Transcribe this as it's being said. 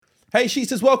Hey,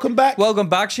 Sheetsters, welcome back. Welcome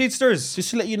back, Sheetsters. Just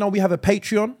to let you know, we have a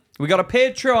Patreon. We got a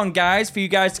Patreon, guys, for you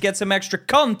guys to get some extra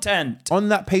content. On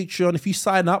that Patreon, if you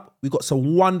sign up, we've got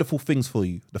some wonderful things for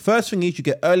you. The first thing is you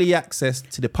get early access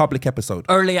to the public episode.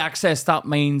 Early access, that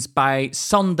means by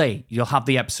Sunday, you'll have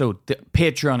the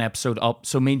Patreon episode up.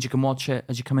 So it means you can watch it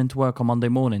as you come into work on Monday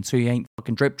morning, so you ain't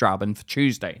fucking drip-drabbing for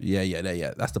Tuesday.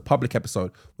 Yeah. That's the public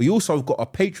episode. We also have got a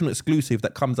Patreon exclusive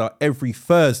that comes out every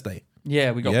Thursday.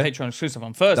 Yeah, we got Patreon exclusive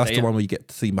on Thursday. That's the one where you get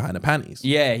to see behind the panties.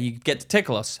 Yeah, you get to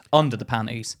tickle us under the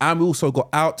panties. And we also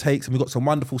got outtakes and we've got some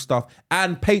wonderful stuff.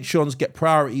 And Patrons get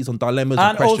priorities on dilemmas and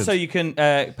And questions. also you can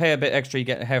pay a bit extra, you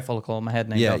get a hair follicle on my head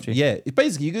named after you. Yeah. It's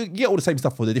basically, you get all the same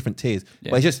stuff for the different tiers.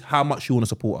 But it's just how much you want to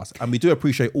support us. And we do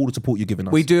appreciate all the support you're giving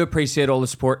us. We do appreciate all the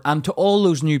support. And to all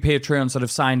those new Patreons that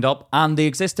have signed up and the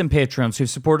existing Patreons who've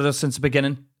supported us since the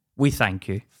beginning, we thank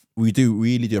you. We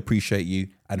really do appreciate you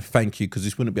and thank you, because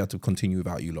this wouldn't be able to continue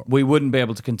without you lot. We wouldn't be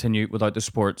able to continue without the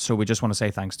support, so we just want to say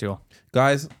thanks to you all.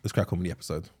 Guys, let's crack on with the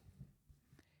episode.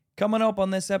 Coming up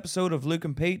on this episode of Luke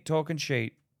and Pete Talking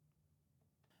Shit.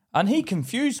 And he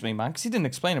confused me, man, because he didn't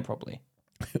explain it properly.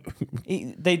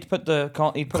 They'd put a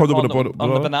condom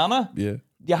on the banana. Yeah.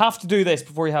 You have to do this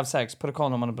before you have sex. Put a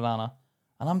condom on a banana.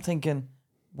 And I'm thinking,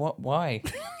 what? Why?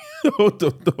 Hold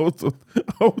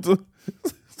on.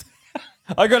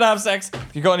 I'm going to have sex.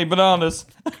 If you got any bananas.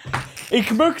 Ich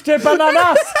möchte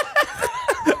bananas.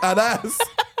 Anas.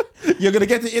 You're going to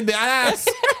get it in the ass.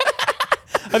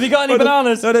 Have you got any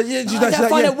bananas? No, yeah, she's like, I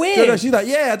find it weird. No, she's like,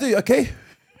 yeah, I do. Okay.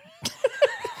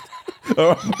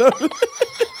 All right.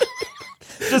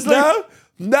 Just like,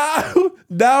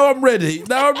 now I'm ready.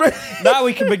 now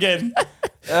we can begin.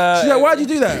 She's like, why'd you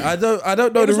do that? I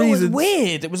don't know the reason. It was always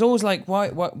weird. It was always like, why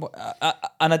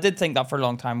and I did think that for a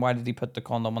long time. Why did he put the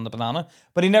condom on the banana?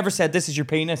 But he never said, this is your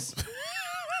penis.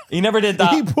 He never did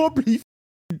that. He probably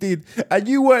did. And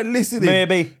you weren't listening.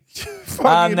 Maybe.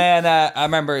 And then I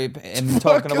remember him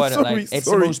talking about it like, it's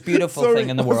the most beautiful thing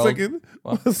in the world.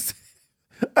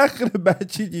 I can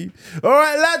imagine you. All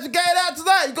right, lads, you're getting out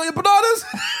tonight. You got your bananas?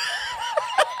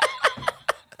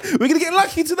 We're going to get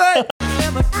lucky tonight.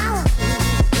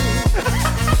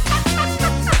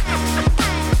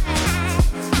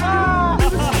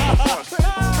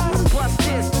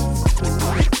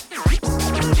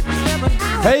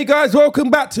 Hey guys, welcome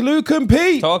back to Luke and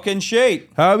Pete. Talking shit.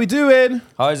 How are we doing?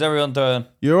 How's everyone doing?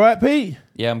 You alright, Pete?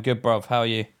 Yeah, I'm good, bruv. How are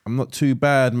you? I'm not too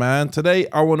bad, man. Today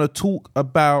I want to talk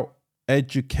about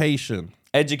education.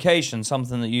 Education,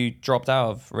 something that you dropped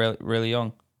out of really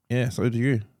young. Yeah, so do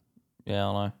you. Yeah,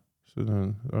 I know. So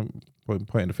I'm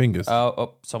pointing the fingers.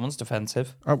 Oh, someone's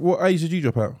defensive. What age did you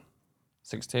drop out?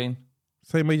 16.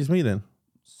 Same age as me then?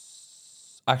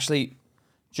 Actually, do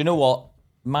you know what?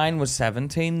 Mine was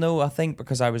 17 though, I think,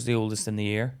 because I was the oldest in the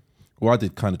year. Well, I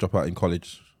did kind of drop out in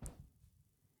college.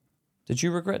 Did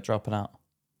you regret dropping out?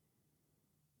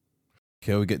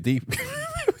 Okay, we get deep.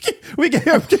 we get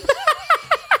you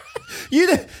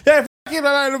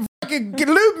fucking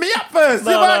loop me up first.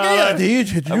 No.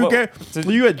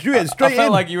 You went straight I felt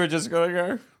in. like you were just going to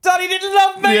go, Daddy didn't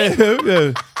love me!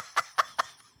 Yeah.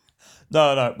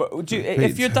 No, but would you,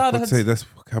 if your dad had... Say that's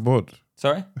come on.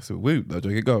 Sorry? That's a woo. No,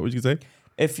 joking. Go on. What did you say?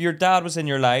 If your dad was in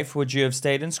your life, would you have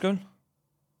stayed in school?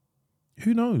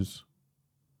 Who knows?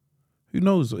 I'm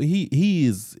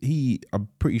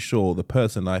pretty sure the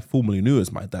person I formerly knew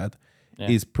as my dad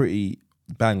is pretty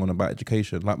bang on about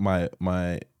education. Like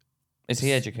my. Is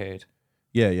he educated?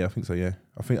 Yeah, I think so. Yeah,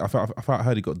 I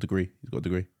heard he got a degree. He's got a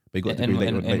degree, but he got a degree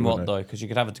later. In what though? Because you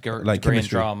could have a degree like in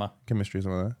drama, chemistry, or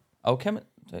something like that.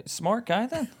 Oh, smart guy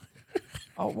then.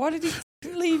 Oh, why did he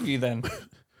leave you then?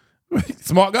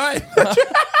 Smart guy.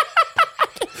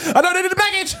 I don't need the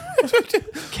baggage.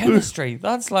 Chemistry.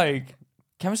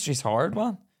 Chemistry's hard,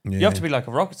 man. Yeah. You have to be like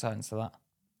a rocket science to that.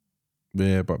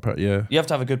 Yeah, but yeah. You have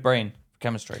to have a good brain for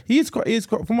chemistry. He is quite.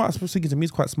 From what I was thinking to me,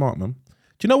 he's quite smart, man.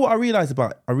 Do you know what I realized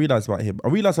about him? I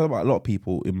realized about a lot of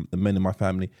people, the men in my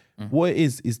family. What it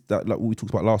is that, like what we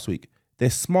talked about last week, they're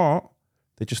smart.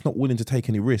 They're just not willing to take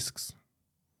any risks.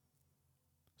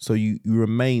 So you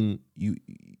remain, you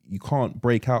can't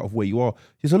break out of where you are.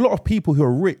 There's a lot of people who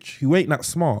are rich who ain't that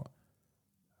smart,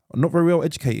 are not very well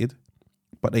educated,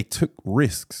 but they took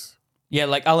risks. Yeah,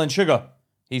 like Alan Sugar.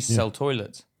 He used to sell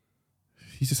toilets.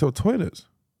 He used to sell toilets.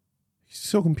 He used to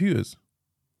sell computers.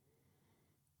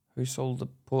 Who sold the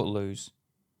Portaloos?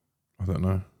 I don't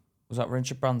know. Was that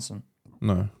Richard Branson?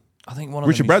 No. I think one of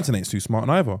Richard them Branson ain't too smart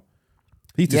either.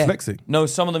 He's dyslexic. No,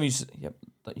 some of them used to, yep,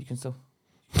 that you can still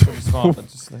be smart, but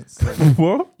just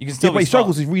what? You can still but be he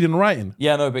struggles smart. with reading and writing.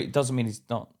 Yeah, no, but it doesn't mean he's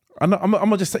not. I'm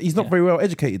not just saying he's not very well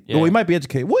educated. Yeah. Or he might be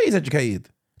educated. What is educated?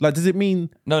 Like, does it mean?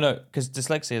 No, because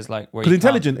dyslexia is like where.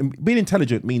 Because being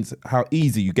intelligent means how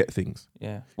easy you get things.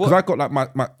 Yeah. Because I got like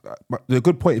my the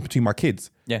good point is between my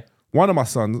kids. Yeah. One of my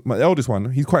sons, my eldest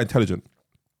one, he's quite intelligent.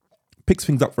 Picks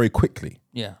things up very quickly.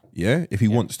 Yeah. Yeah, if he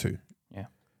wants to. Yeah.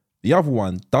 The other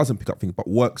one doesn't pick up things, but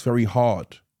works very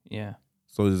hard. Yeah.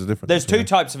 So there's a difference. There's two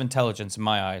types of intelligence in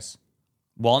my eyes.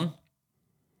 One,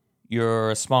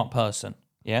 you're a smart person.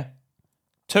 Yeah.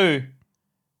 Two,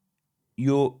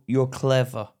 you're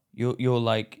clever. You're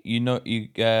like you.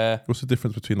 What's the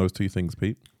difference between those two things,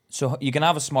 Pete? So you can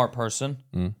have a smart person.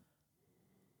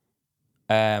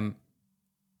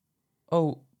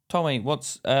 Oh, Tommy,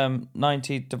 what's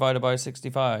 90 divided by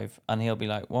 65? And he'll be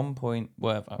like 1 point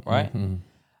whatever, right? Mm-hmm.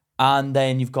 And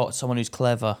then you've got someone who's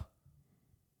clever.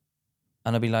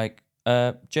 And I'll be like,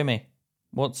 Jimmy,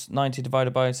 what's 90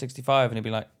 divided by 65? And he'll be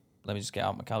like, let me just get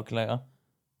out my calculator.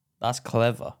 That's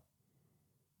clever.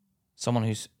 Someone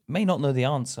who's may not know the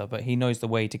answer, but he knows the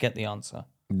way to get the answer.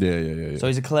 Yeah. So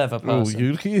he's a clever person. Oh,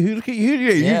 look at you.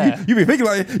 You be thinking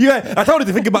like, I told you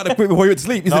to think about it before you went to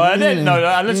sleep. No, I didn't. No,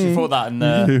 I literally thought that in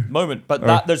the moment.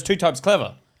 But there's two types of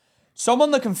clever.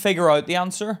 Someone that can figure out the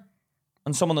answer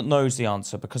and someone that knows the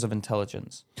answer because of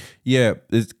intelligence. Yeah,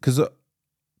 because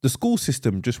the school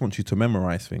system just wants you to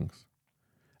memorize things.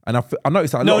 And I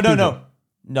noticed that a lot of people...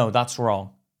 No, that's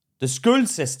wrong. The school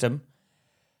system,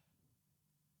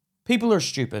 people are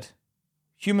stupid.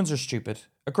 Humans are stupid.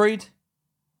 Agreed?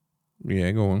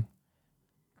 Yeah, go on.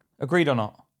 Agreed or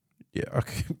not? Yeah,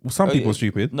 okay. Well, some people are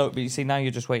stupid. No, but you see, now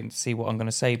you're just waiting to see what I'm going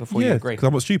to say before you agree. because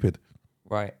I'm not stupid.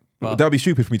 Right. That would be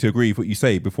stupid for me to agree with what you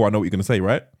say before I know what you're going to say,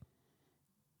 right?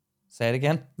 Say it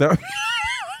again. That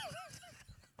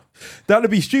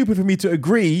would be stupid for me to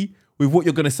agree with what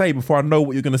you're going to say before I know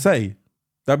what you're going to say.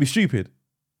 That'd be stupid.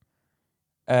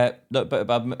 No, but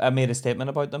I made a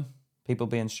statement about them. People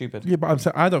being stupid. Yeah, but I'm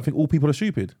saying I don't think all people are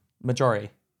stupid.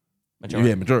 Majority.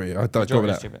 Yeah, majority. I don't go with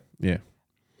that. Stupid.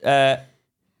 Yeah.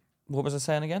 What was I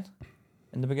saying again?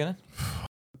 In the beginning?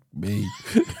 Me.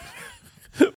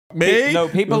 No,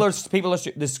 people are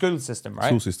the school system, right?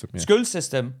 School system. Yeah. School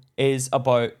system is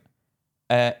about.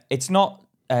 It's not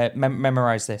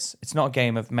memorize this. It's not a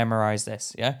game of memorize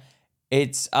this. Yeah,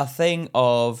 it's a thing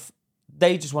of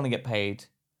they just want to get paid.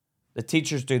 The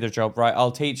teachers do their job, right?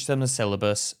 I'll teach them the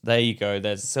syllabus. There you go.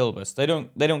 There's the syllabus. They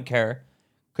don't care.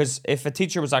 Because if a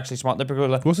teacher was actually smart, they'd be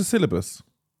like... What's the syllabus?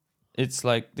 It's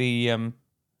like the... You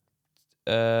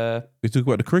talk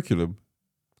about the curriculum.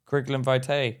 Curriculum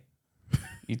vitae.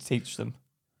 You teach them.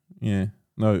 Yeah.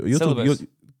 No, you're syllabus.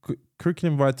 talking...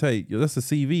 Curriculum vitae. That's a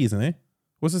CV, isn't it?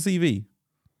 What's a CV?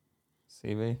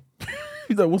 CV?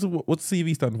 What's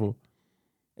CV stand for?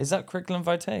 Is that curriculum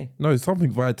vitae? No, it's something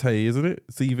vitae, isn't it?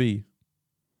 CV.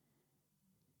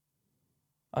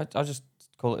 I just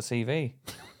call it a CV.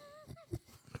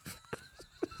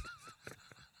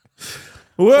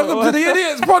 Welcome to the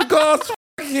Idiots Podcast.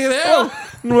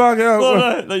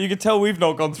 No, you can tell we've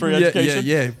not gone through education.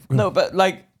 Yeah. No, but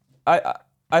like,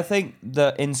 I think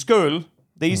that in school,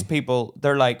 these people,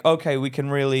 they're like, okay, we can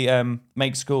really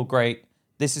make school great.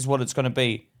 This is what it's going to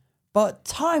be. But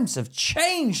times have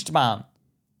changed, man.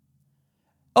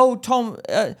 Oh, Tom's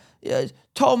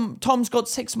got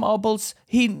 6 marbles.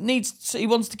 He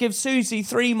wants to give Susie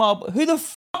 3 marbles. Who the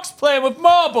fuck's playing with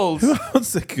marbles? One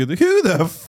second. Who the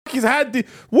fuck has had the...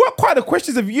 What kind of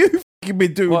questions have you fucking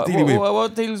been dealing with?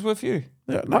 What deals with you?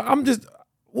 Yeah, no, I'm just...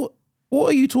 What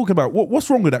are you talking about? What's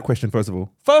wrong with that question, first of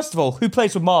all? First of all, who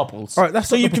plays with marbles? All right, that's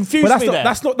so you confused me there.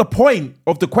 That's not the point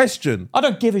of the question. I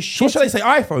don't give a shit. So what should they say?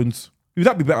 iPhones? Would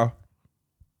that be better?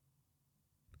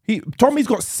 Tommy's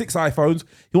got 6 iPhones.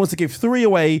 He wants to give 3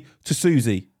 away to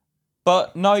Susie.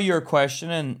 But now you're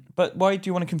questioning. But why do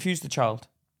you want to confuse the child?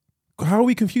 How are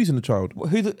we confusing the child?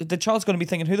 The child's going to be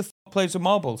thinking, who the fuck plays with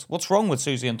marbles? What's wrong with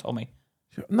Susie and Tommy?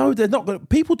 No, they're not going to.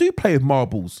 People do play with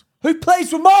marbles. Who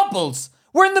plays with marbles?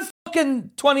 We're in the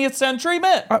fucking 20th century,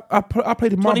 mate. I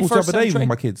played with marbles the other day with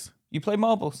my kids. You play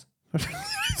marbles?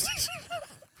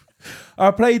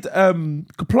 I played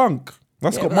Kaplunk.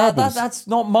 That's got marbles. That's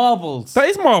not marbles. That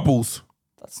is marbles.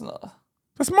 That's not.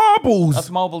 That's marbles.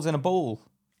 That's marbles in a bowl.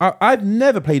 I've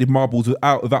never played with marbles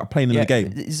without playing in the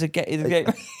game. It's a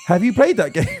game. Have you played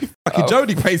that game? Fucking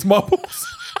Jody plays marbles.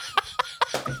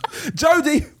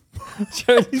 Jody's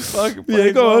fucking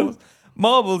plays marbles.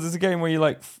 Marbles is a game where you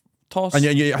like toss. And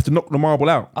you have to knock the marble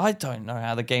out. I don't know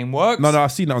how the game works. No,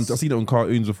 I've seen it on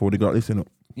cartoons before. They go like this, innit?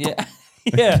 Yeah.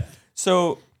 Yeah.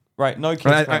 So... Right, no kids.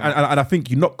 And I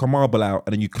think you knock a marble out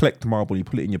and then you collect the marble, you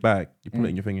put it in your bag, you put it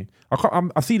in your thingy.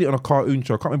 I've seen it on a cartoon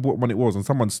show. I can't remember what one it was, and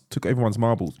someone took everyone's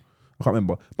marbles I can't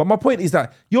remember. But my point is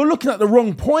that you're looking at the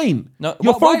wrong point. No,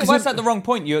 you're why is that the wrong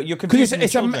point? You're confusing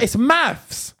it's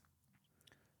maths.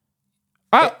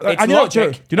 It's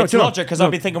logic. It's logic because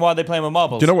I'd be thinking, why are they playing with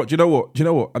marbles? Do you know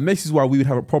what? And this is why we would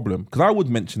have a problem, because I would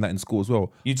mention that in school as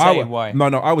well. You'd say why?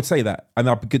 No, I would say that, and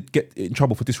I could get in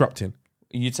trouble for disrupting.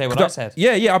 You'd say what I said.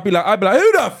 Yeah. I'd be like,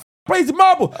 who the f plays the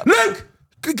marble? Luke,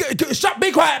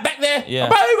 be quiet back there. Yeah.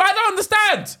 But who? I don't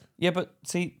understand. Yeah, but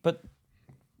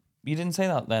you didn't say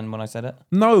that then when I said it.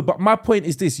 No, but my point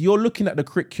is this: you're looking at the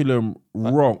curriculum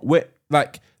wrong. Where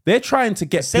they're trying to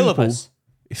get syllabus.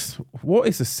 What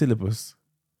is a syllabus?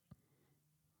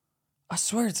 I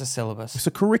swear it's a syllabus. It's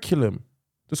a curriculum.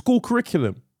 The school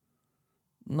curriculum.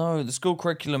 No, the school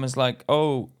curriculum is like,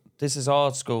 oh, this is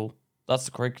our school. That's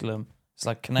the curriculum. It's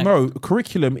like connect. No,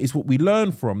 curriculum is what we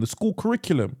learn from the school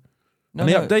curriculum, and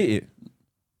they update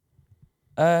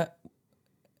it.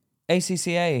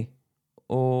 ACCA,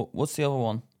 or what's the other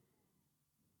one?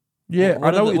 Yeah,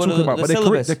 I know what you're talking about, but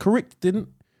they're correct.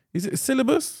 Is it a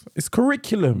syllabus? It's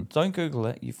curriculum. Don't Google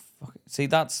it. See,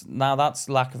 that's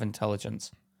lack of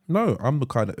intelligence. No, I'm the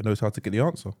kind that knows how to get the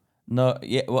answer. No,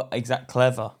 yeah, well,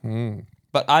 clever.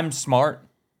 But I'm smart,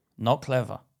 not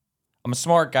clever. I'm a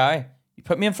smart guy. You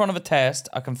put me in front of a test,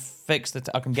 I can fix it.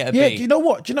 I can get a B. Yeah, do you know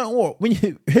what? When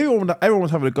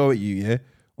everyone's having a go at you, yeah?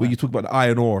 When you talk about the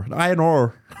iron ore.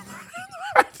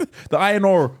 The iron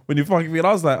ore, when you fucking mean,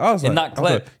 I was like, in that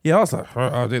clip. I was like,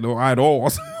 I didn't know iron ore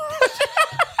was.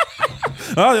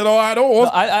 I didn't know iron ore was.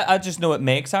 I just know it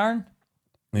makes iron.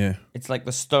 Yeah. It's like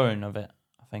the stone of it,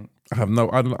 I think. I have no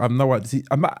idea.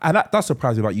 And that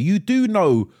surprised me about you. You do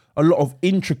know a lot of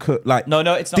intricate, No,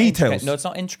 it's not details. Intricate. No, it's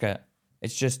not intricate.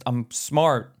 It's just I'm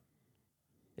smart.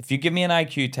 If you give me an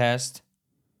IQ test,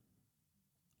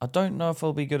 I don't know if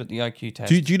I'll be good at the IQ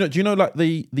test. Do you know like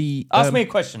the Ask me a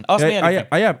question. Ask me anything.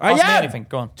 Ask me anything.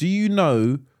 Go on. Do you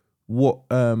know what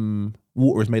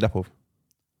water is made up of?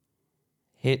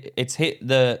 It's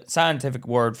the scientific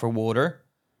word for water.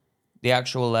 The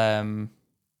actual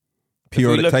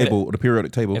periodic table or the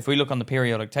periodic table. If we look on the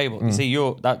periodic table, you see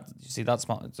that's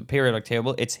smart. It's a periodic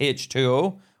table. It's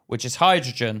H2O, which is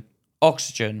hydrogen,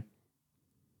 oxygen,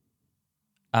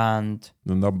 and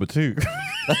the number 2.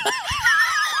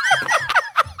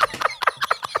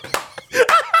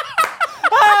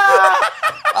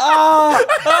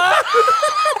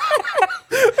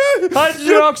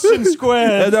 hydrogen oxygen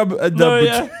squared.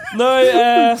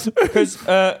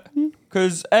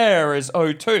 Because air is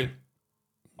O2,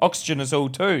 oxygen is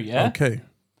O2. Yeah. Okay.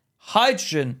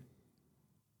 Hydrogen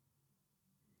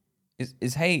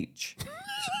is H,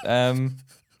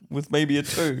 with maybe a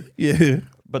 2. Yeah.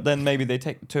 But then maybe they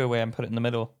take the 2 away and put it in the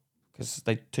middle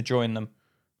to join them.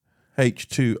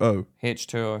 H2O.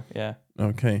 H2O. Yeah.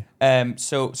 Okay.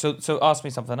 So ask me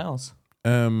something else.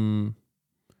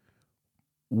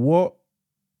 What?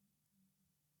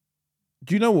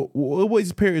 Do you know what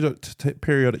is the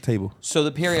periodic table? So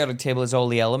the periodic table is all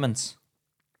the elements.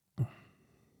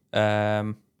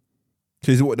 So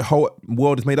is it what the whole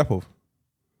world is made up of?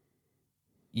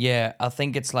 Yeah, I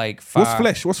think it's like What's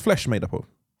flesh? What's flesh made up of?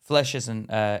 Flesh isn't.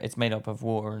 It's made up of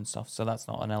water and stuff, so that's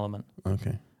not an element.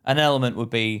 Okay. An element would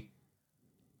be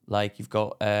like you've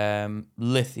got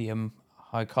lithium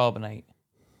bicarbonate,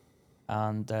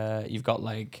 and you've got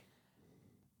like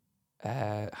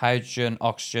hydrogen,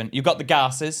 oxygen. You've got the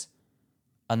gases,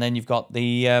 and then you've got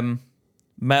the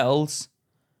metals,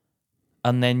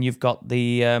 and then you've got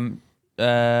the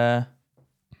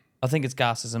I think it's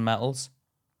gases and metals.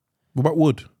 What about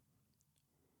wood?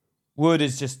 Wood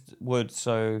is just wood,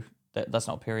 so that's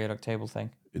not a periodic table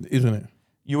thing, isn't it?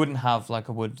 You wouldn't have like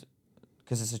a wood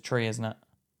because it's a tree, isn't it?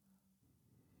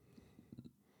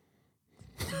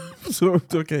 So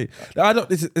okay, I don't.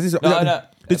 This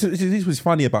was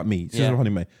funny about me. This is funny,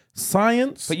 mate.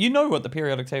 Science, but you know what the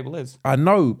periodic table is. I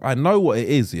know what it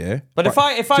is. Yeah, but if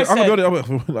I said,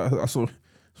 I saw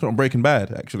on Breaking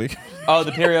Bad actually. Oh,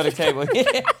 the periodic table.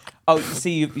 Oh,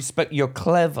 see, you're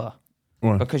clever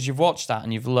because you've watched that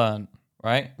and you've learned,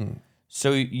 right?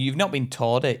 So you've not been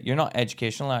taught it. You're not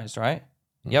educationalized, right?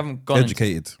 You haven't gone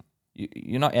educated.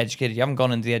 You're not educated. You haven't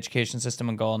gone into the education system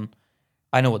and gone,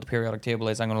 I know what the periodic table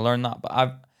is. I'm going to learn that.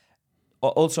 But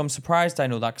I'm surprised I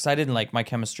know that because I didn't like my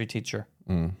chemistry teacher.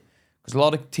 Because a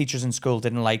lot of teachers in school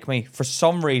didn't like me. For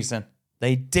some reason,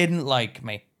 they didn't like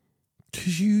me.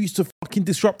 Because you used to fucking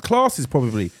disrupt classes,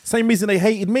 probably. Same reason they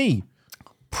hated me.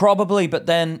 Probably, but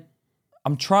then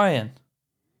I'm trying.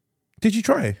 Did you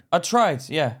try? I tried,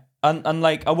 yeah. And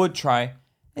like, I would try.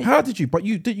 How did you? But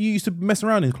you used to mess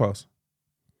around in class.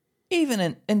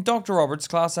 Even in Dr. Roberts'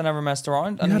 class, I never messed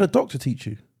around. You had a doctor teach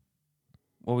you.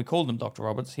 Well, we called him Dr.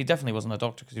 Roberts. He definitely wasn't a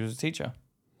doctor because he was a teacher.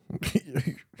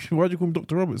 Why do you call him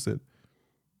Dr. Robertson?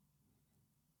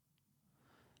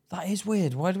 That is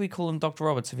weird. Why do we call him Dr.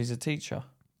 Roberts if he's a teacher?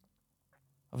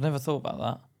 I've never thought about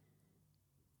that.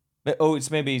 But,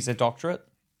 it's maybe he's a doctorate.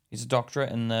 He's a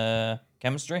doctorate in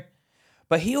chemistry.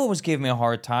 But he always gave me a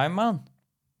hard time, man.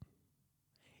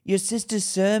 Your sister's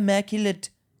so immaculate.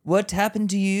 What happened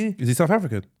to you? Is he South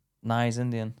African? Nah, he's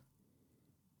Indian.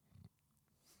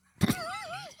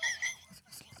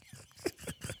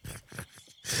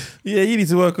 Yeah, you need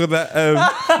to work on that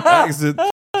accent.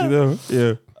 You know,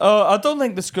 yeah. Oh, I don't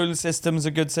think the school system's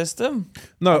a good system.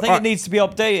 No, I think it needs to be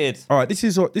updated. All right, this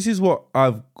is what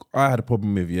I had a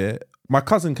problem with. Yeah, my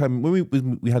cousin came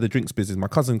when we had a drinks business. My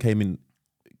cousin came in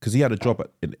because he had a job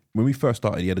when we first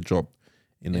started. He had a job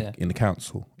in the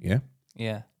council. Yeah,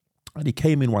 yeah. And he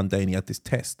came in one day and he had this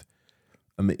test,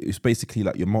 and it was basically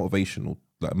like your motivational,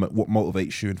 like what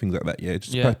motivates you and things like that. Yeah,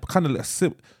 just kind of like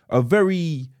a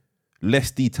very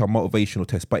less detailed motivational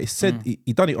test, but it said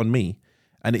he done it on me,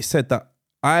 and it said that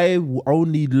I will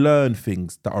only learn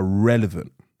things that are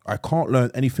relevant. I can't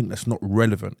learn anything that's not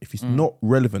relevant. If it's not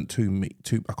relevant to me,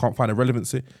 I can't find a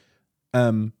relevancy.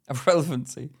 A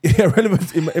relevancy. Yeah,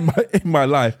 relevance in my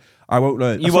life. I won't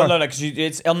learn. You won't learn it because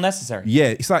it's unnecessary. Yeah,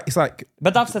 it's like.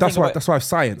 But that's the thing. That's why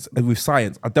science. With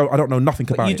science, I don't know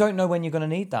nothing about it. You don't know when you're going to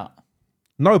need that.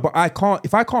 No, but I can't.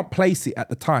 If I can't place it at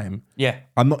the time,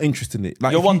 I'm not interested in it.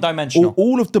 Like you're one-dimensional.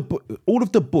 All of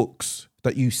the books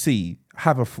that you see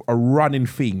have a running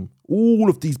theme. All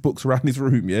of these books around this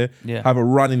room, have a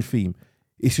running theme.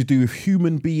 It's to do with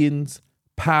human beings,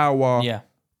 power,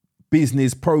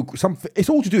 business, something. It's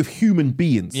all to do with human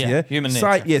beings. Yeah, human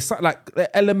nature. Like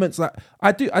elements. Like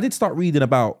I did start reading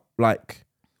about like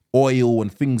oil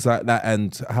and things like that,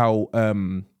 and how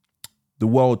the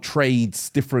world trades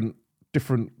different.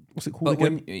 What's it called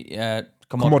again?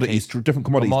 Commodities, different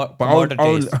commodities,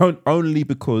 but only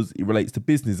because it relates to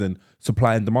business and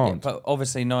supply and demand. Yeah, but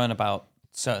obviously, knowing about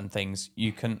certain things,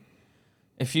 you can,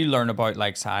 if you learn about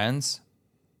like science,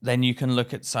 then you can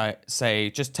look at say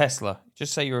just Tesla.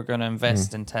 Just say you were going to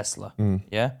invest in Tesla,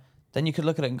 yeah. Then you could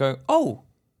look at it and go, oh,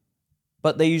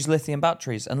 but they use lithium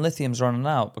batteries, and lithium's running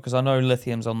out because I know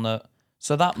lithium's on the.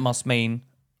 So that must mean.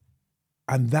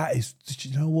 And that is,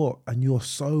 you know what? And you're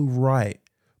so right.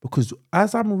 Because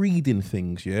as I'm reading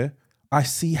things, I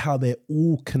see how they're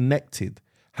all connected.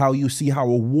 How you see how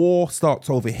a war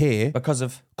starts over here. Because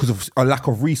of a lack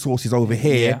of resources over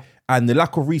here. And the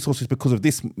lack of resources because of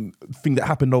this thing that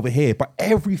happened over here. But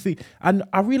everything. And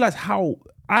I realize how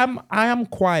I am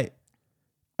quite,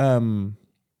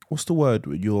 what's the word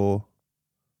when you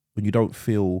don't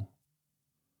feel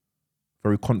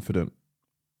very confident?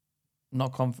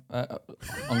 Not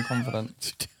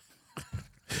unconfident.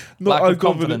 Not lack of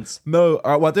confidence. No,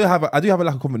 well, I do have a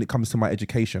lack of confidence when it comes to my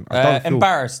education. I don't feel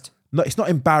embarrassed. No, it's not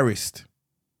embarrassed.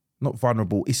 Not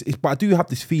vulnerable. But I do have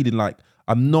this feeling like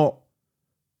I'm not.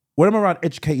 When I'm around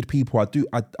educated people,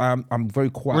 I'm very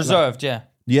quiet. Reserved, Yeah.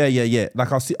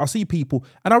 Like I'll see people,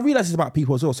 and I realize it's about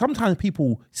people as well. Sometimes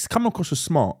people come across as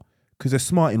smart because they're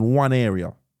smart in one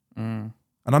area, and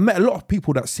I met a lot of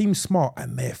people that seem smart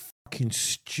and they're fucking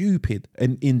stupid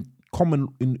and in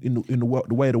the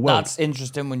way of the world. That's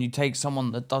interesting when you take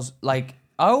someone that does like.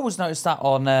 I always notice that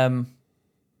on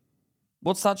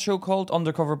what's that show called?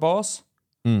 Undercover Boss.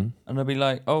 And they'll be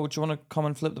like, "Oh, do you want to come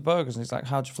and flip the burgers?" And he's like,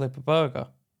 "How'd you flip a burger?"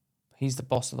 He's the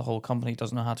boss of the whole company.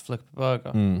 Doesn't know how to flip a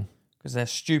burger because they're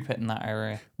stupid in that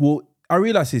area. Well, I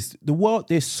realize the world.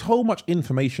 There's so much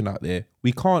information out there.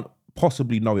 We can't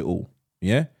possibly know it all.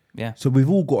 Yeah. So we've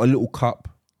all got a little cup,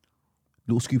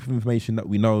 little scoop of information that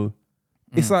we know.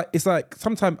 It's like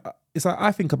sometimes it's like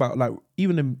I think about like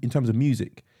even in terms of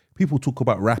music, people talk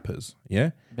about rappers,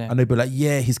 and they'd be like,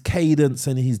 his cadence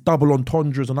and his double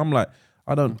entendres, and I'm like,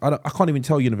 I can't even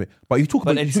tell you anything. But you talk,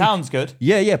 but it sounds good.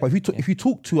 Yeah. But if you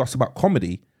talk to us about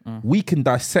comedy, we can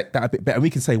dissect that a bit better. We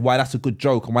can say why that's a good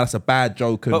joke and why that's a bad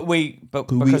joke. And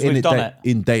because we've done it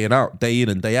in day in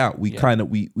and day out, we kind of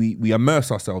we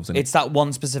immerse ourselves in it. It's that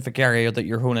one specific area that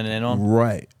you're honing in on,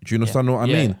 right? Do you understand what I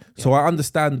mean? Yeah. So I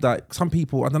understand that some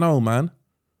people, I don't know, man.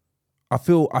 I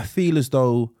feel as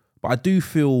though, but I do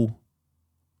feel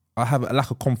I have a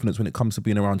lack of confidence when it comes to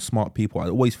being around smart people. I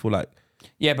always feel like.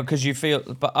 Yeah, because you feel,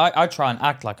 but I try and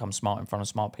act like I'm smart in front of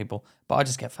smart people, but I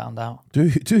just get found out. Do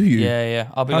you? Yeah.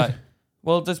 I'll be like,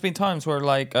 well, there's been times where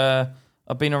like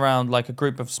I've been around like a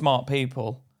group of smart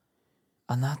people,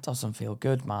 and that doesn't feel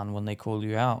good, man. When they call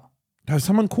you out. Has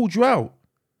someone called you out?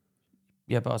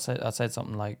 Yeah, but I said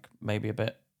something like maybe a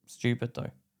bit stupid though,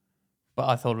 but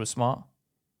I thought it was smart.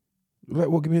 Like,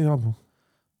 what? Give me an example.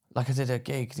 Like I did a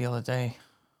gig the other day,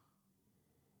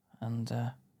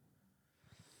 and.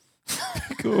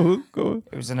 Go on.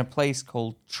 It was in a place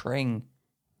called Tring.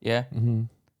 Yeah. Mm-hmm.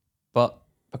 But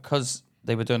because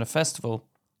they were doing a festival,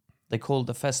 they called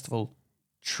the festival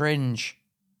Tringe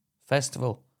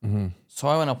Festival. Mm-hmm. So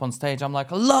I went up on stage. I'm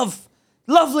like,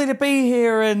 lovely to be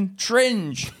here in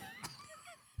Tringe.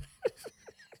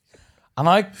 And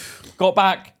I got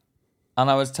back and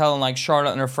I was telling like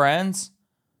Charlotte and her friends,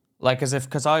 like as if,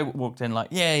 because I walked in like,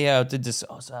 yeah,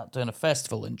 I was out doing a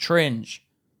festival in Tringe.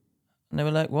 And they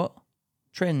were like, what?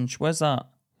 Tringe, where's that?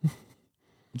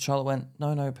 And Charlotte went,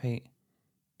 no, Pete,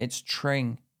 it's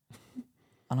Tring.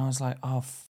 And I was like, oh,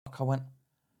 fuck. I went,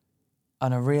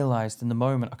 and I realised in the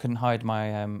moment I couldn't hide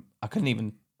my, I couldn't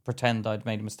even pretend I'd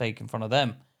made a mistake in front of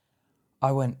them.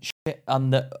 I went, shit,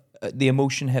 and the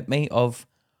emotion hit me of,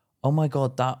 oh my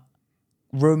God, that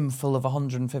room full of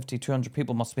 150, 200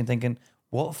 people must have been thinking,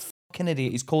 what a fucking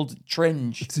idiot, he's called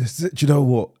Tringe. Do you know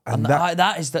what? And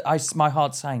that is my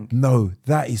heart sank. No,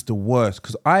 that is the worst,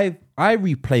 because I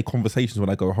replay conversations when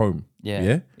I go home.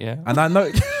 Yeah. And I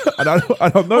know, and I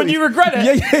don't know when you regret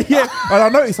it. Yeah. And I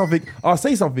notice something. I'll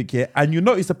say something here, and you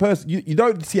notice the person you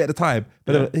don't see it at the time,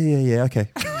 but they're like, yeah,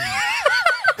 okay.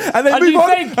 And then move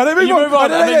on. And then move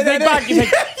on. And then think back. You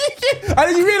think. And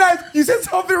then you realise you said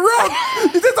something wrong.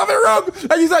 And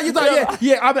you're like,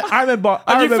 yeah. I remember.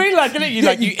 And you feel like it. You're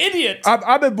like, you idiot.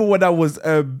 I remember when I was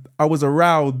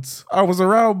around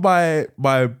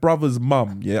my brother's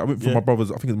mum. Yeah, I went for my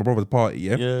brother's. I think it was my brother's party.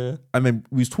 Yeah. And then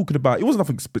we was talking about. It wasn't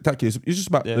nothing spectacular. It was just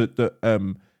about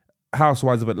the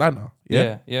Housewives of Atlanta.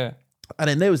 Yeah.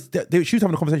 And then she was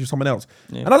having a conversation with someone else.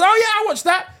 Yeah. And I was like, oh yeah, I watched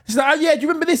that. She's like, oh yeah, do you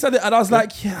remember this? And I was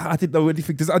like, yeah, I didn't know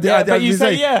anything. But you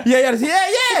say yeah.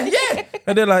 Yeah.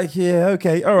 And they're like, yeah,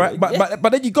 okay, all right.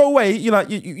 But then you go away, you like,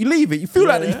 you leave it. You feel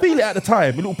like you feel it at the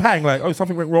time, a little pang, like, oh,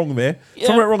 something went wrong there.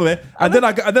 And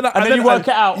then you work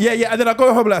it out. Yeah. And then I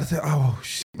go home and I say, oh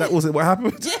shit, that wasn't what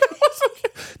happened.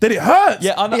 Then it hurts.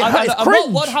 Yeah, and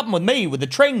what happened with me with the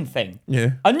Tring thing?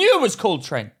 Yeah. I knew it was called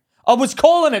Tring. I was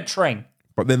calling it Tring.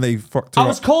 But then they fucked it up. I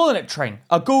was calling it Tring.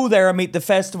 I'll go there and meet the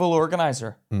festival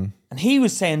organizer. And he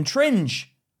was saying Tringe.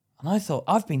 And I thought,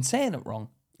 I've been saying it wrong.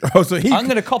 Oh, so I'm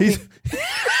going to copy.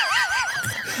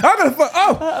 I'm going to fuck.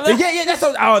 Oh, yeah, that's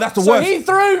the worst. So he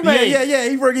threw me. Yeah,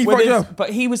 he fucked up. But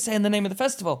he was saying the name of the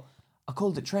festival. I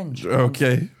called it Tringe.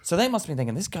 Okay. So they must have been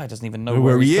thinking, this guy doesn't even know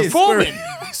where he is performing.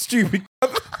 Stupid.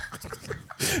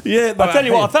 Yeah. I'll tell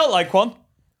you what, I felt like one.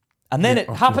 And then it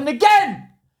happened again.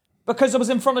 Because I was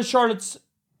in front of Charlotte's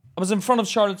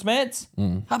mates.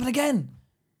 Happened again.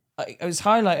 It was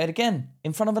highlighted again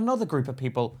in front of another group of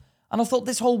people. And I thought,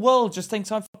 this whole world just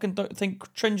thinks I fucking don't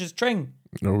think Tringe is Tring.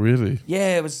 Oh, really?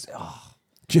 Yeah, it was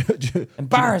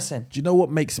embarrassing. Do you know what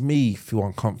makes me feel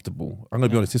uncomfortable? I'm going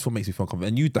to be honest, this is what makes me feel uncomfortable.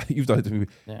 And you've done it to me.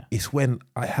 Yeah. It's when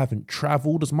I haven't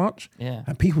travelled as much. Yeah.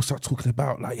 And people start talking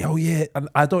about like, oh yeah, and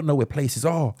I don't know where places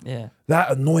are. Yeah.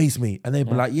 That annoys me. And they'd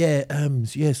be like,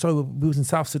 so we was in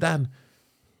South Sudan.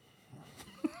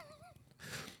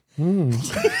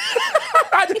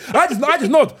 I just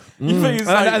nod. You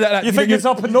think it's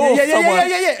up north somewhere?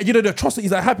 Yeah. You know, the atrocities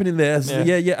that are happening there.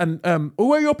 Yeah. And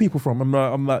where are your people from?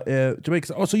 I'm like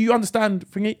Jamaica. Oh, so you understand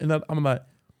thingy? And then I'm like,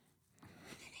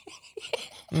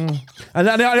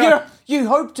 And you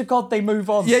hope to God they move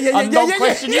on. And not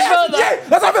question you further.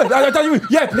 That's what I tell you.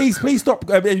 Yeah, please stop.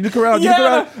 Look around. Look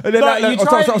around. And then you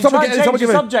try and change the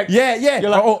subject. Yeah. You're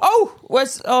like,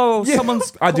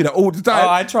 someone's. I do that all the time. Oh,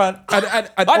 I try.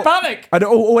 And I panic. And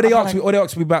they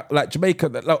ask me about like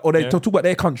Jamaica, or they talk about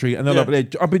their country, and they're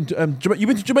like, I've been. You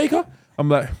been to Jamaica? I'm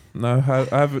like, no, I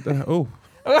haven't.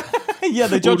 Yeah,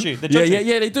 they judge you.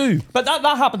 Yeah, they do. But that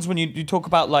happens when you talk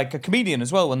about like a comedian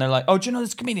as well. When they're like, oh, do you know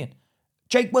this comedian,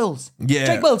 Jake Wills? Yeah,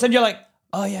 Jake Wills, and you're like,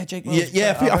 oh yeah, Jake Wills.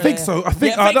 Yeah, I think so. I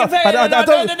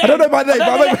don't know my name.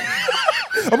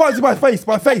 But I might see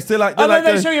my face. They're like, and then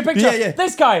they show you a picture. Yeah.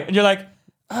 This guy, and you're like,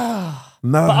 no.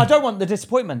 But I don't want the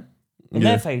disappointment in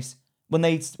their face when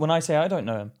I say I don't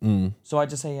know him. So I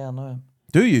just say, yeah, I know him.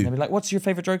 Do you? And they'll be like, what's your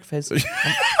favorite joke of his?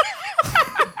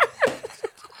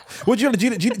 What do you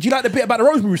like the bit about the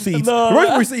rosemary seeds? No, the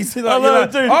rosemary seeds. Dude.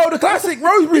 The classic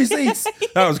rosemary seeds.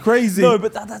 That was crazy. No,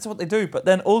 but that's what they do. But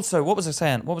then also, what was I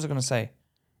saying? What was I going to say?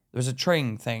 There was a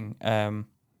Tring thing. That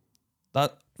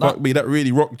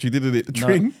really rocked you, didn't it? The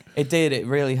Tring. No, it did. It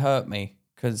really hurt me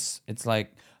because it's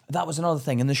like that was another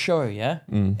thing in the show. Yeah,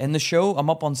 in the show, I'm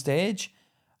up on stage,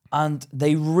 and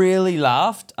they really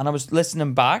laughed, and I was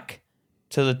listening back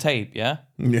to the tape. Yeah,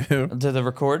 to the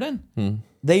recording.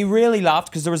 They really laughed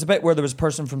because there was a bit where there was a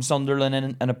person from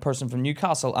Sunderland and a person from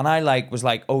Newcastle. And I was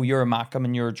like, oh, you're a Mackham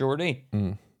and you're a Geordie.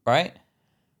 Right?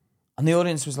 And the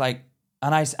audience was like,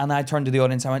 And I turned to the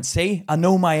audience. I went, "See, I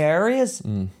know my areas,"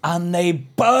 and they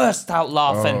burst out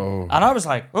laughing. Oh. And I was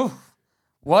like, "Oh,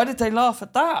 why did they laugh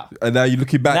at that?" And now you're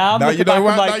looking back. Now I'm looking you know back,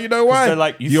 why. I'm like, Now you know why. They're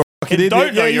like, You're fucking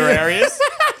don't know your areas.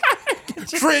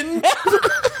 Trench.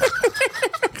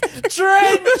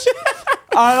 Trench.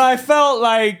 And I felt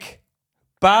like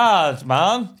bad,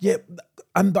 man. Yeah,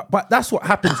 but that's what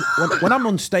happens when I'm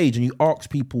on stage and you ask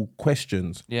people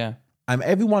questions. Yeah. And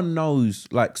everyone knows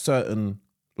like certain,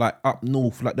 like up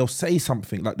north, like they'll say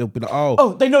something, like they'll be like,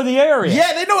 Oh, they know the area.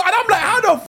 yeah, they know. And I'm like, how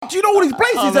the fuck do you know all these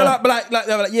places? They're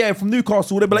they're like, yeah, from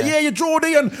Newcastle. They'll be like, yeah, you're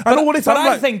Geordie and all this. But I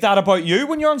like, think that about you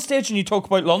when you're on stage and you talk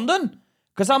about London.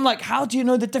 Because I'm like, how do you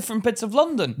know the different bits of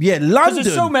London? yeah, London.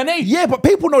 There's so many. Yeah, but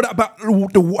people know that about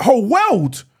the whole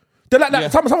world. They're like, Yeah.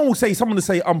 someone will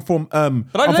say, I'm from, But I I'm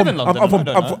live from, in London, I'm from, I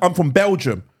don't know. I'm from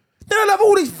Belgium. They'll have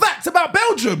all these facts about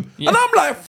Belgium, and I'm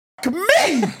like, fuck me.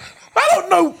 I don't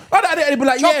know. They'd be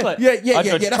like, Chocolate. yeah. I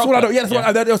judge That's what I know. chocolate. Yeah, that's what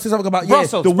I know. They'll say something about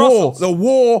Brussels, the Brussels.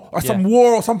 war, or some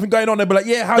war or something going on. They'll be like,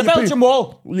 yeah, how The you Belgian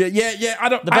Wall. Yeah. I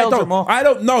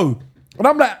don't know. And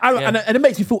I'm like, and it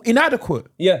makes me feel inadequate.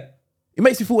 Yeah. It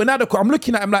makes me feel inadequate. I'm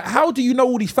looking at him like, how do you know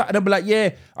all these facts? And they'll be like, yeah.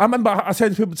 I remember I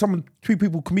said to two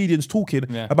people, comedians talking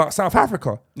about South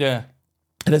Africa. Yeah.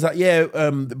 And it's like,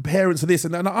 the parents of this.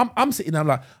 And I'm sitting there, I'm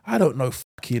like, I don't know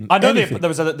fucking I know anything. there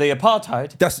was the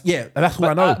apartheid. That's all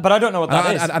I know. But I don't know what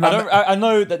that is. and I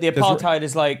know that the apartheid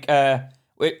is like,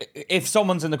 if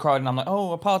someone's in the crowd and I'm like,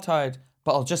 oh, apartheid,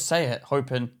 but I'll just say it,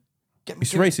 hoping.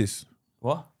 It's racist.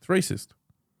 What? It's racist.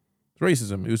 It's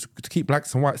racism. It was to keep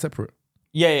blacks and whites separate.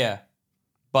 Yeah.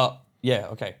 But, yeah,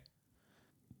 okay.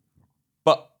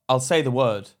 But I'll say the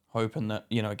word, hoping that,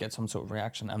 it gets some sort of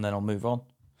reaction, and then I'll move on.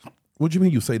 What do you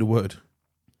mean you say the word?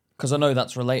 Because I know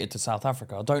that's related to South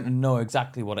Africa. I don't know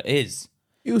exactly what it is.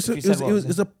 It was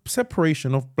a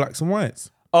separation of blacks and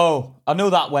whites. Oh, I know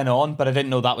that went on, but I didn't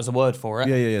know that was a word for it.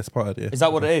 Yeah, it's part of it. Is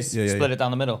that what it is? Yeah, Split it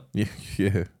down the middle? Yeah.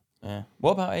 Yeah.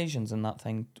 What about Asians in that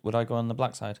thing? Would I go on the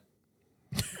black side?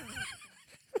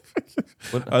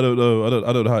 I don't know. I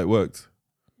don't know how it works.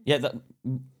 Yeah,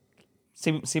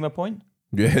 see my point?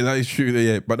 Yeah, that is true.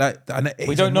 Yeah, but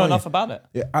we don't know enough about it.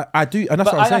 Yeah, I do, and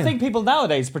that's what I'm saying. I think people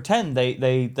nowadays pretend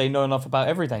they know enough about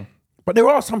everything. But there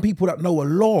are some people that know a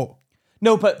lot.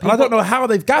 No, but I don't know how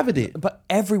they've gathered it. But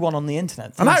everyone on the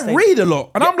internet, and I read a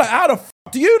lot, and I'm like, how the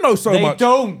fuck do you know so much? They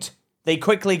don't. They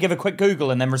quickly give a quick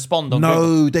Google and then respond on Google.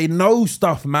 No, they know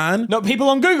stuff, man. No, people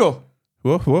on Google.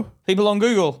 What? People on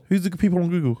Google. Who's the people on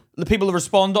Google? The people that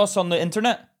respond us on the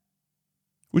internet.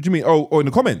 What do you mean? Oh, in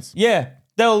the comments? Yeah.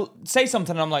 They'll say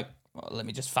something and I'm like, well, let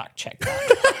me just fact check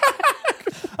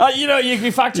that. You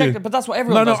can fact check it, but that's what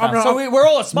everyone does now. So we're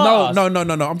all a smart No.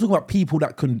 I'm talking about people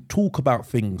that can talk about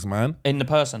things, man. In the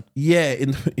person. Yeah,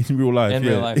 in real life. In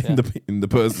real life, yeah. In the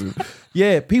person.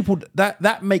 Yeah, people,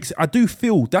 that makes, I do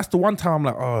feel, that's the one time I'm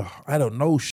like, oh, I don't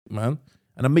know shit, man.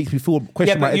 And it makes me feel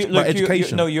question my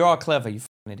education. You are clever, you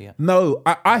fucking idiot. No,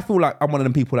 I feel like I'm one of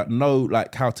them people that know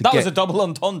like how to That was a double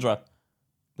entendre.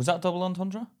 Was that double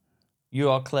entendre? You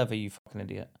are clever, you fucking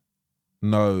idiot.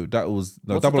 No, that was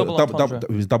What's double it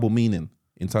was double meaning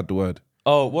inside the word.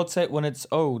 Oh, what's it when it's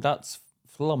that's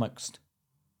flummoxed?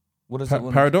 What is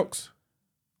it? Paradox?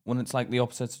 When it's like the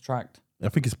opposites attract. I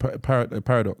think it's paradox.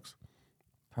 Paradox.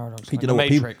 You Like know what?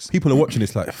 Matrix. People are watching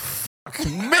this like, fuck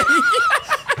me.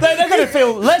 They're going to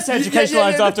feel less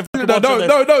educationalized after watching this.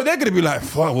 No, they're going to be like,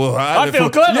 fuck, well, I feel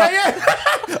clever. Yeah.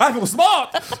 I feel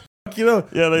smart. Yeah,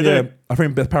 they do. I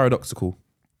think that's paradoxical.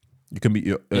 You can be,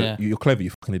 you're clever, you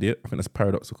fucking idiot. I think that's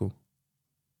paradoxical.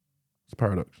 It's a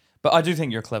paradox. But I do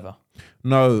think you're clever.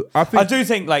 No, I do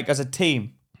think, like, as a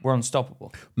team, we're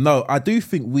unstoppable. No, I do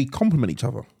think we complement each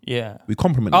other. Yeah. We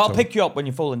complement each other. I'll pick you up when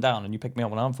you're falling down, and you pick me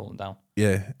up when I'm falling down.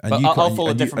 Yeah. And but I'll fall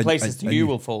at different places to you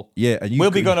will fall. Yeah. And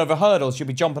we'll be going over hurdles, you'll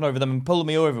be jumping over them and pulling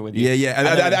me over with you.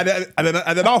 Yeah.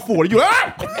 And then I'll fall, and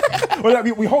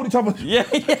you we hold each other. Yeah.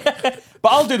 But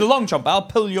I'll do the long jump. I'll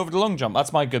pull you over the long jump.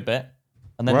 That's my good bit.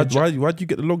 And then why'd you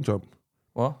get the long jump?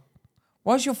 What?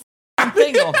 Why's your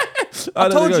thing on? I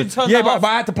told you to turn that off. But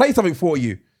I had to play something for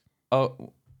you.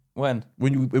 Oh, when?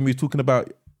 When we were talking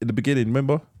about in the beginning,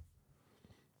 remember?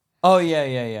 Oh,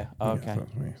 yeah. Oh, okay.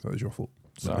 That was your fault.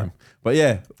 Sorry. But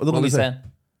yeah. What were we saying?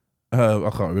 I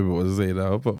can't remember what I was saying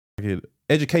now. But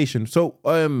education. So,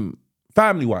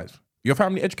 family-wise, your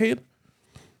family educated?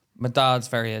 My dad's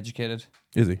very educated.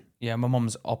 Is he? Yeah, my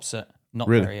mum's opposite. Not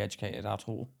Really? very educated at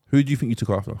all. Who do you think you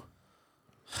took after?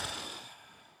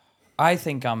 I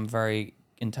think I'm very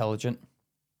intelligent.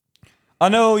 I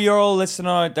know you're all listening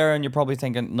out there and you're probably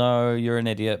thinking, no, you're an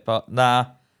idiot. But nah,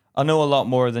 I know a lot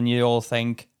more than you all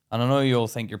think. And I know you all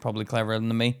think you're probably cleverer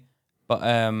than me. But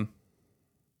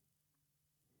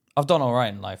I've done all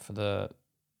right in life for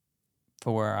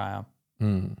where I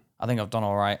am. I think I've done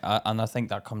all right, and I think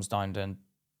that comes down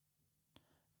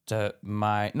to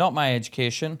not my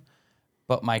education,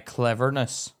 but my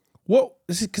cleverness. What?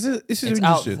 Because this is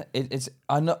interesting.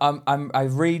 I know. I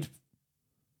read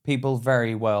people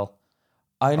very well.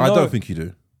 I don't think you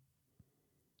do.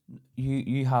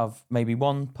 You have maybe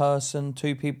one person,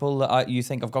 two people that you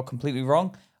think I've got completely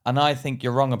wrong, and I think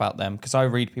you're wrong about them because I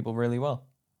read people really well.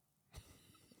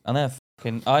 And they're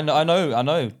fucking. I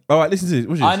know. All right, listen to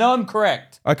this. I know I'm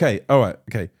correct. Okay. All right.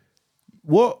 Okay.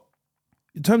 What?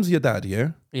 In terms of your dad,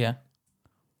 yeah. Yeah.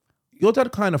 Your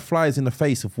dad kind of flies in the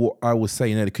face of what I was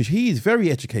saying earlier because he is very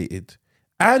educated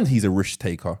and he's a risk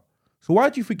taker. So why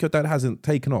do you think your dad hasn't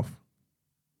taken off?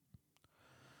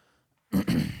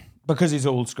 Because he's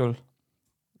old school.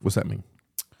 What's that mean?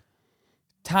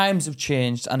 Times have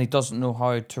changed and he doesn't know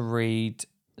how to read.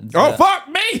 Oh, fuck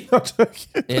me! No,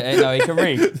 he can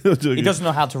read. He doesn't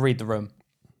know how to read the room.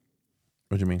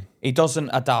 What do you mean? He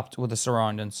doesn't adapt with the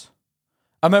surroundings.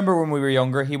 I remember when we were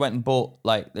younger, he went and bought,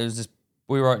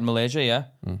 we were out in Malaysia, yeah?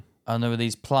 And there were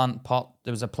these there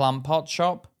was a plant pot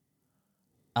shop.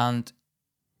 And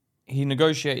he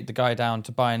negotiated the guy down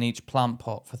to buying each plant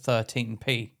pot for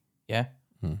 13p, yeah?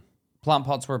 Plant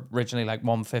pots were originally like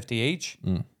 150 each.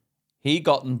 He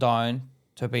got them down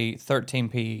to be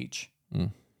 13p each.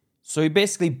 So he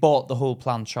basically bought the whole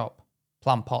plant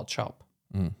pot shop.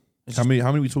 How many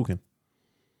are we talking?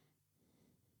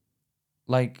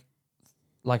 Like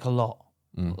a lot.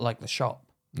 Like the shop.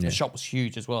 Yeah. The shop was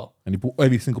huge as well. And he bought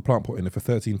every single plant pot in there for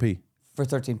 13p? For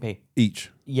 13p.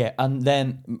 Each? Yeah, and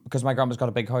then, because my grandma's got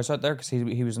a big house out there, because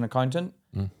he was an accountant,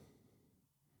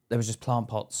 there was just plant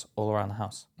pots all around the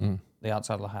house. The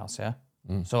outside of the house, yeah?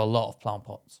 So a lot of plant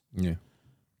pots. Yeah.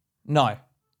 Now,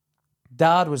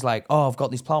 Dad was like, oh, I've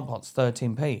got these plant pots,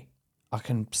 13p. I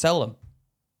can sell them.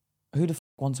 Who the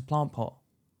wants a plant pot?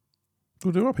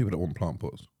 Well, there are people that want plant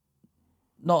pots.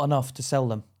 Not enough to sell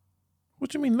them. What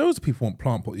do you mean? Loads of people want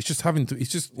plant pots. It's just having to. It's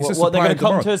just. It's what they're going to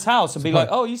come to his house and be like,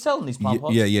 "Oh, you selling these plant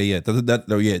pots?" Yeah.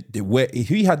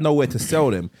 He had nowhere to sell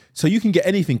them, so you can get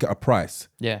anything at a price.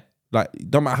 Yeah. Like,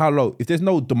 don't matter how low. If there's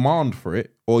no demand for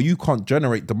it, or you can't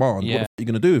generate demand, what the fuck are you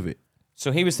going to do with it?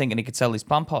 So he was thinking he could sell these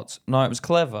plant pots. No, it was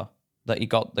clever that he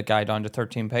got the guy down to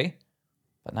 13p,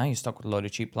 but now you're stuck with a load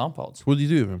of cheap plant pots. What did you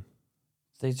do with them?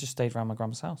 They just stayed around my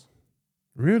grandma's house.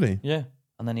 Really? Yeah.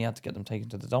 And then he had to get them taken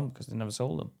to the dump because they never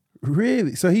sold them.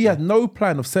 Really? So he had no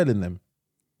plan of selling them?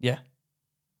 Yeah.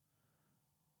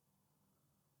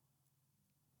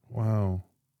 Wow.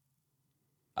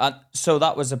 And so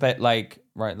that was a bit like,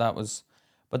 right, that was...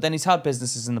 But then he's had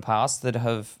businesses in the past that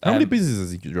have... How many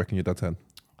businesses do you reckon your dad's had?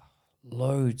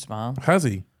 Loads, man. Has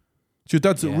he? So your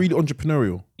dad's really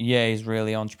entrepreneurial? Yeah, he's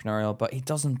really entrepreneurial, but he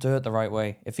doesn't do it the right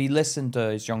way. If he listened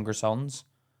to his younger sons...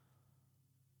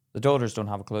 The daughters don't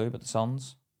have a clue, but the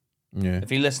sons... Yeah. If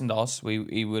he listened to us,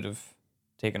 he would have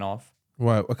taken off.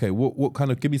 Right. Okay. What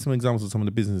kind of? Give me some examples of some of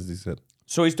the businesses he said.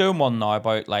 So he's doing one now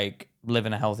about like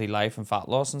living a healthy life and fat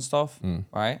loss and stuff,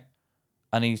 right?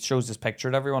 And he shows this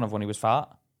picture to everyone of when he was fat.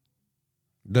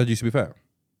 Dad used to be fat.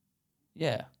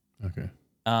 Yeah. Okay.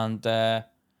 And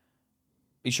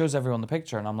he shows everyone the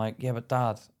picture, and I'm like, yeah, but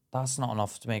Dad, that's not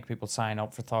enough to make people sign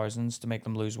up for thousands to make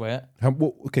them lose weight.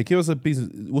 Okay. Give us a business.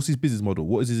 What's his business model?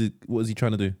 What is he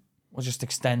trying to do? Well, just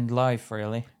extend life,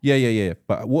 really. Yeah.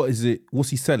 But what is it?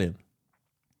 What's he selling?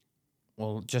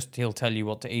 Well, just he'll tell you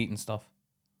what to eat and stuff.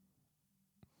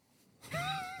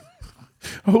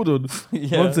 Hold on.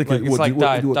 Yeah, 1 second.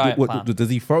 What, does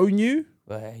he phone you?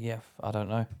 Yeah, I don't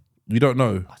know. You don't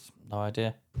know? No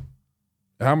idea.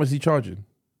 How much is he charging?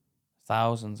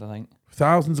 Thousands, I think.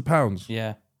 Thousands of pounds?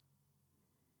 Yeah.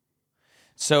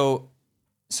 So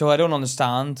I don't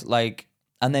understand, like,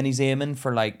 and then he's aiming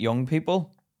for, like, young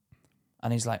people.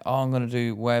 And he's like, oh, I'm going to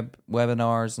do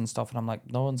webinars and stuff. And I'm like,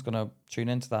 no one's going to tune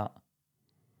into that.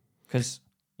 Because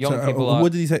young people are...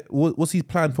 What did he say? What's his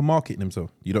plan for marketing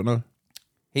himself? You don't know?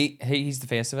 He's the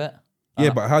face of it. Yeah,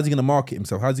 but how's he going to market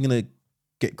himself? How's he going to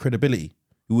get credibility?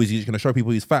 Who is he just going to show people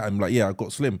he's fat and like, yeah, I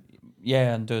got slim?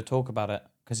 Yeah, and do a talk about it.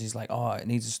 Because he's like, oh, it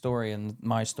needs a story. And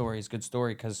my story is a good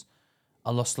story because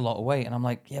I lost a lot of weight. And I'm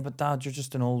like, yeah, but Dad, you're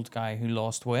just an old guy who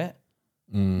lost weight.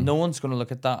 No one's going to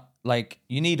look at that. Like,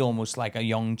 you need almost like a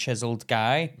young, chiseled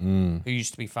guy who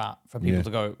used to be fat for people to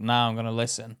go, now I'm going to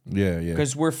listen. Yeah.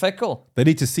 Because we're fickle. They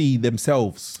need to see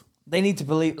themselves. They need to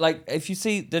believe, like, if you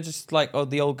see, they're just like, oh,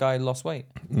 the old guy lost weight.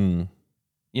 You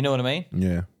know what I mean?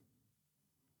 Yeah.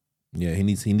 Yeah, he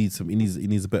needs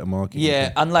a better marketing.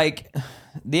 Yeah, and like,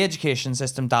 the education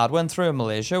system Dad went through in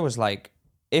Malaysia was like,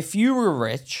 if you were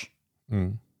rich...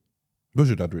 Was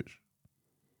your dad rich?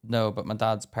 No, but my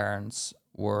dad's parents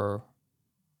were.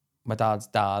 My dad's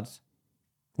dad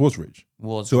was rich.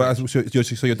 Was so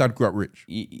rich. So your dad grew up rich.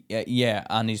 Yeah,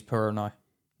 and he's poor now.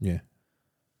 Yeah.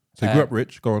 So you grew up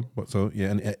rich. Go on.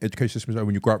 And education system is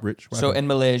when you grow up rich. So in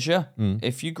Malaysia,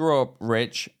 if you grow up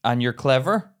rich and you're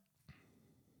clever,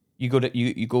 you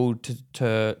go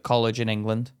to college in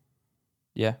England,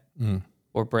 yeah,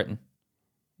 or Britain,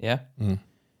 yeah.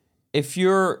 If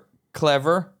you're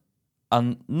clever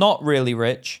and not really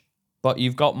rich, but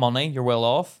you've got money, you're well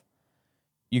off,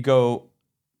 you go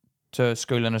to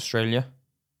school in Australia.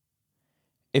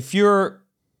 If you're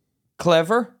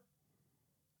clever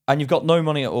and you've got no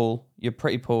money at all, you're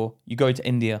pretty poor, you go to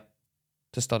India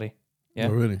to study. Yeah.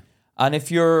 Oh, really? And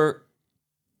if you're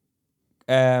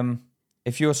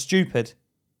stupid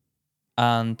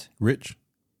and rich,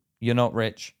 you're not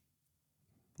rich.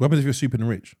 What happens if you're stupid and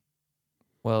rich?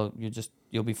 Well,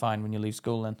 you'll be fine when you leave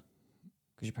school then,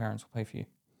 because your parents will pay for you,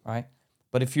 right?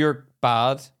 But if you're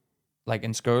bad, like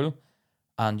in school,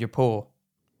 and you're poor,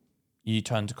 you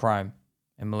turn to crime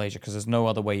in Malaysia because there's no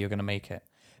other way you're going to make it.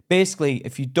 Basically,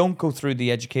 if you don't go through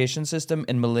the education system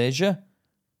in Malaysia,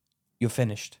 you're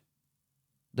finished.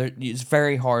 It's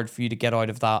very hard for you to get out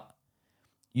of that.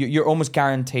 You're almost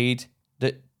guaranteed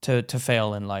that to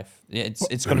fail in life.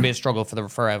 It's going to be a struggle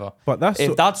forever. But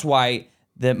that's why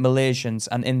the Malaysians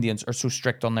and Indians are so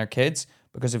strict on their kids,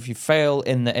 because if you fail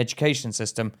in the education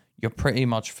system, you're pretty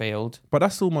much failed. But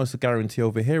that's almost a guarantee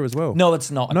over here as well. No,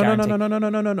 it's not. No.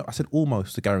 I said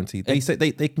almost a guarantee. They say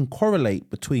they can correlate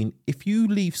between if you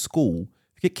leave school,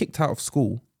 if you get kicked out of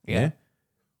school, the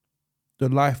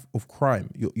life of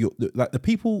crime. You're like the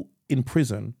people in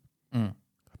prison have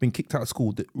been kicked out of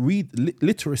school. That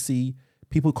literacy,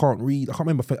 people can't read. I can't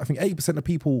remember. I think 80% of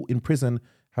people in prison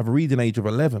have a reading age of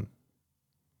 11.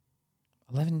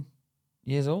 11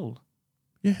 years old.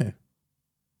 Yeah.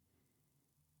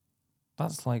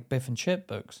 That's like Biff and Chip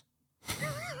books.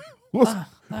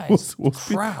 What's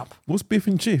crap. What's Biff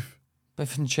and Chip?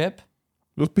 Biff and Chip?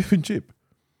 What's Biff and Chip?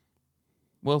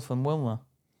 Wilf and Wilma.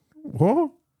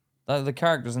 What? They're the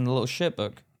characters in the little shit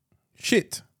book.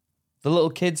 Shit. The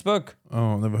little kids book.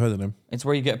 Oh, I've never heard of them. It's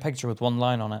where you get a picture with one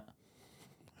line on it.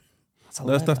 That's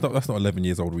not 11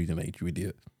 years old reading age, you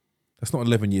idiot. That's not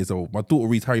 11 years old. My daughter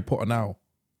reads Harry Potter now.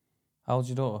 How old's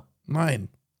your daughter? 9.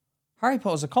 Harry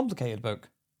Potter's a complicated book.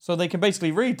 So they can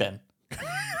basically read then.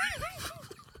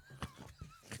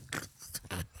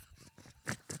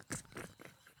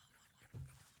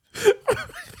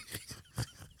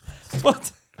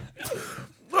 What?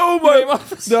 Oh my!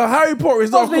 The Harry Potter is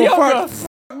not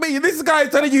fuck me. This guy is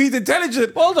telling you he's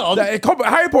intelligent. Hold on. Harry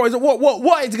Potter is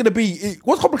what is it going to be?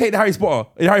 What's complicated Harry Potter?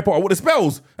 In Harry Potter, what the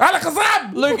spells?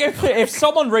 Alakazam! Look, if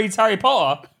someone reads Harry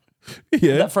Potter,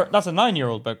 yeah, that's a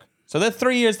 9-year-old book. So they're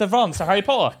 3 years advanced to Harry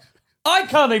Potter. I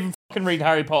can't even fucking read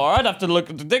Harry Potter. I'd have to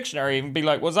look at the dictionary and be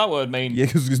like, what's that word mean? Yeah,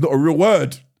 because it's not a real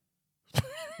word.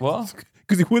 What?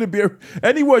 Because it wouldn't be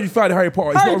any word you find in Harry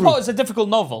Potter. Harry Potter's a difficult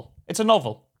novel. It's a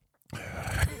novel.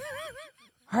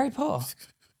 Harry Potter.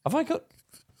 Have I got...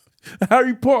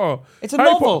 Harry Potter. It's a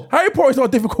novel. Harry Potter is not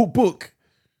a difficult book.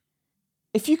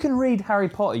 If you can read Harry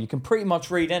Potter, you can pretty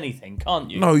much read anything, can't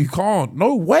you? No, you can't.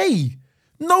 No way.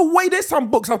 No way. There's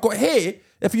some books I've got here.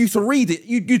 If you used to read it,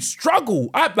 you'd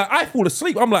struggle. I fall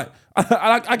asleep. I'm like,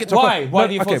 I get to... Why? Why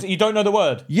do you fall asleep? You don't know the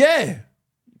word? Yeah.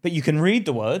 But you can read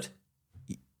the word.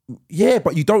 Yeah,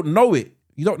 but you don't know it.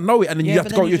 You don't know it, and then you have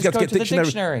to go. You have to get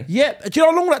dictionary. Yeah, do you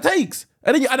know how long that takes?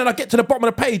 And then I get to the bottom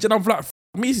of the page, and I'm like,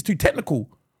 me, this is too technical.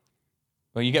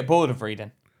 Well, you get bored of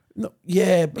reading. No,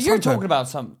 yeah, but you're talking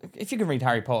about if you can read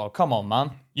Harry Potter, come on,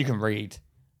 man, you can read.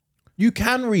 You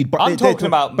can read, but I'm talking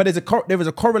about. But there is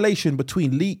a correlation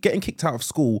between getting kicked out of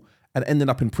school and ending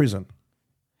up in prison.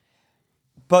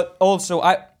 But also,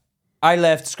 I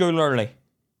left school early.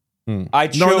 I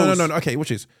chose. No. Okay, watch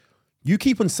this. You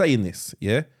keep on saying this,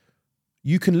 yeah?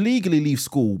 You can legally leave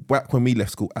school back when we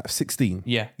left school at 16.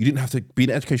 Yeah. You didn't have to be in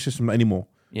the education system anymore.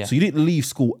 Yeah. So you didn't leave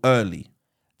school early.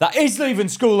 That is leaving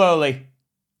school early.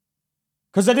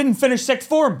 Because I didn't finish sixth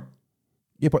form.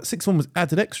 Yeah, but sixth form was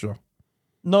added extra.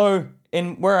 No,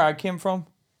 in where I came from.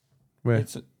 Where?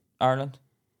 It's Ireland.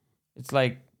 It's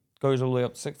like, goes all the way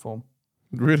up to sixth form.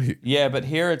 Really? Yeah, but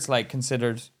here it's like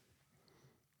considered...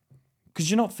 Because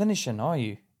you're not finishing, are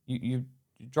you? You're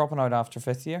dropping out after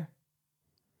 5th year?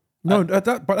 No,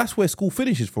 but that's where school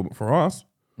finishes for us.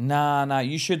 Nah,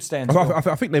 you should stay in school. I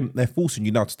think they're forcing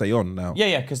you now to stay on now.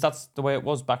 Yeah, because that's the way it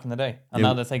was back in the day. And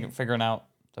now they're figuring out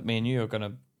that me and you are going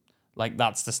to, like,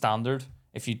 that's the standard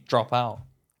if you drop out.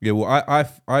 Yeah, well,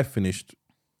 I finished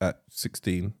at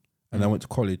 16 and then I went to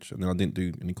college and then I didn't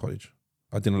do any college.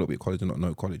 I did a little bit of college and not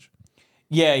no college.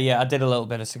 Yeah. I did a little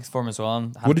bit of sixth form as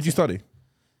well. What did you study?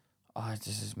 I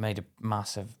just made a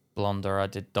massive blunder. I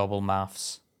did double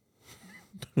maths.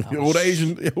 Old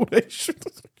Asian.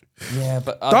 Yeah,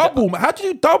 but how do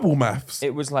you do double maths?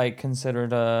 It was like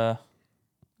considered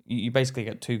you basically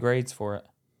get 2 grades for it.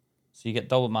 So you get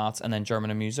double maths and then German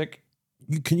and music.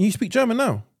 Can you speak German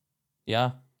now?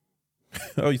 Yeah.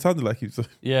 Oh, you sounded like you.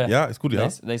 Yeah. Yeah, it's good. Yeah.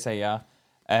 They say yeah.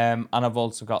 And I've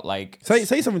also got like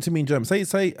say something to me in German.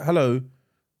 Say hello.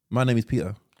 My name is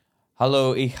Peter.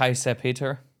 Hallo, ich heiße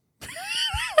Peter.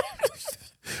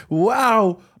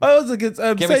 Wow. I was like,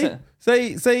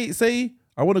 say.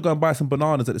 I want to go and buy some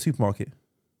bananas at the supermarket.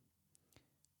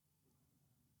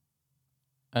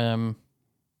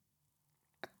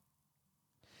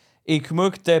 Ich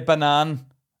möchte Bananen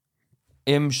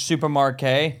im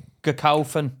Supermarkt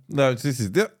gekaufen. No, it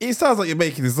sounds like you're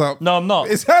making this up. No, I'm not.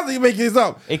 It sounds like you're making this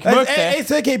up. Ich möchte.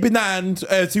 It's okay, Bananen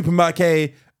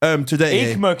supermarket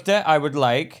today. Ich möchte, I would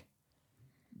like.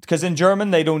 Because in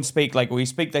German, they don't speak like we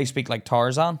speak. They speak like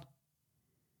Tarzan.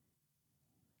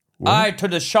 What? I to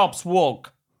the shops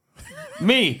walk.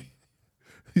 Me.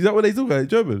 Is that what they talk about in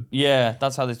German? Yeah,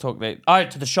 that's how they talk. I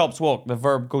to the shops walk. The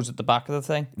verb goes at the back of the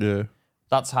thing. Yeah.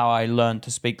 That's how I learned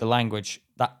to speak the language.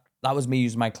 That was me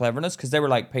using my cleverness because they were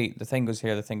like, Pete, the thing goes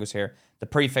here, the thing goes here. The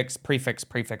prefix,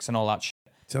 and all that shit.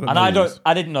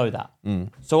 I didn't know that.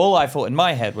 So all I thought in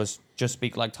my head was just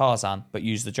speak like Tarzan, but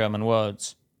use the German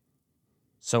words.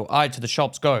 So I to the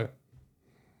shops go.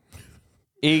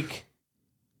 Ich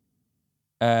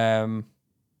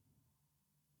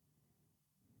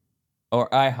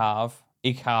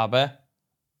ich habe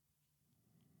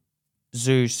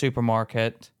zu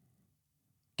Supermarket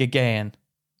gegangen.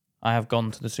 I have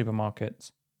gone to the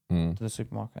supermarket. To the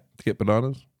supermarket. To get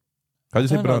bananas? How do you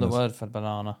say bananas? I don't know the word for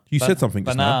banana. You said something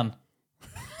just now.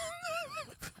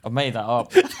 I've made that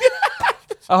up.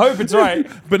 I hope it's right.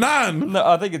 Banan? No,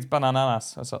 I think it's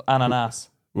bananas. Ananas.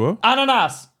 What?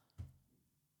 Ananas.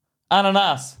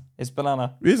 Ananas. It's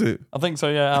banana. Is it? I think so,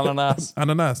 yeah. Ananas.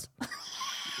 Ananas.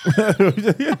 I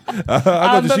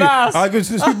go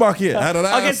to the supermarket.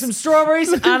 Ananas. I'll get some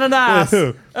strawberries. Ananas.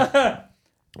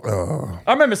 I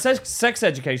remember sex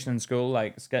education in school,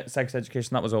 like sex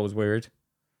education, that was always weird.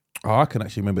 Oh, I can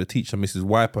actually remember the teacher, Mrs.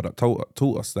 Wiper, that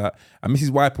taught us that. And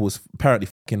Mrs. Wiper was apparently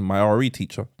fucking my RE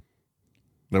teacher.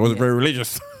 That wasn't very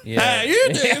religious. Yeah. Hey,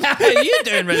 you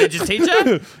doing religious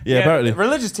teacher? Yeah, apparently.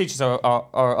 Religious teachers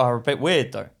are a bit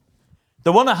weird, though.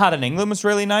 The one I had in England was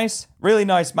really nice. Really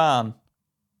nice man.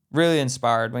 Really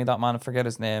inspired me, that man. I forget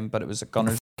his name, but it was a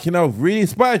gunner's. Really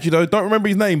inspired you, though. Don't remember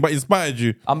his name, but inspired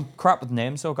you. I'm crap with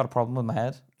names, so I've got a problem with my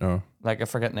head. Oh. Like, I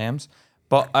forget names.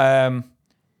 But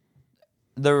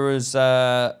there was...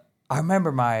 I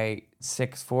remember my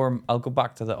sixth form. I'll go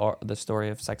back to the story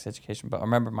of sex education, but I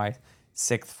remember my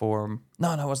sixth form.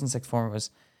 No, it wasn't sixth form. It was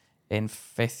in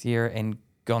 5th year in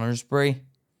Gunnersbury.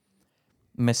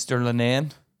 Mr.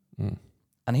 Lenane.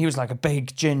 And he was like a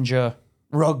big ginger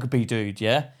rugby dude,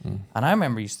 yeah? And I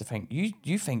remember used to think,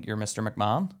 you think you're Mr.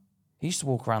 McMahon? He used to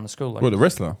walk around the school like... What, the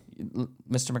wrestler?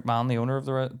 Mr. McMahon, the owner of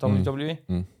the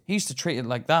WWE. He used to treat it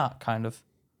like that, kind of.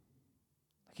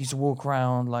 He used to walk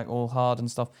around like all hard and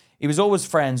stuff. He was always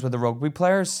friends with the rugby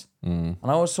players. And I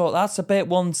always thought, that's a bit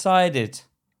one-sided.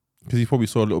 Because you probably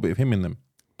saw a little bit of him in them.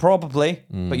 Probably.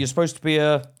 But you're supposed to be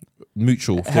a...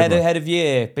 Mutual. Head of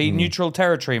year. Be neutral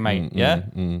territory, mate.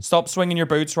 Stop swinging your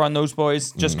boots around those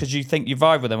boys just because you think you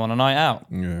vibe with them on a night out.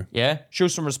 Yeah? Show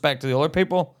some respect to the other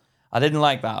people. I didn't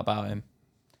like that about him.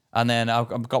 And then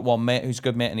I've got one mate who's a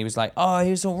good mate, and he was like, oh,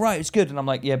 he's all right, it's good. And I'm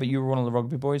like, yeah, but you were one of the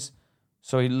rugby boys.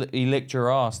 So he licked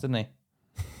your ass, didn't he?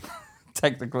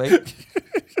 Technically. Do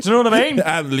you know what I mean?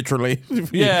 And literally.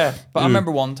 Yeah. But I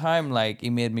remember one time, like, he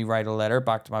made me write a letter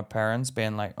back to my parents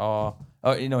being like,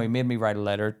 he made me write a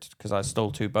letter because I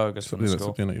stole 2 burgers from the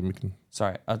school.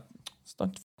 Sorry.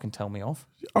 Don't fucking tell me off.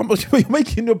 You're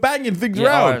making your banging things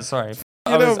around. All right, sorry.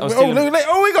 We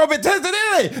got a bit tested,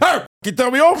 didn't they? You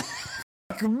tell me off.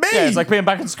 Me. Yeah, it's like being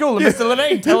back in school and Mr.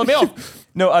 Lenane telling me off.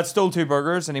 No, I stole 2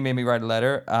 burgers and he made me write a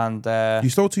letter. And you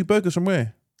stole 2 burgers from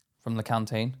where? From the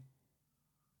canteen.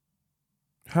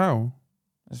 How?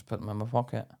 I just put them in my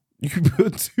pocket. You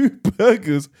put 2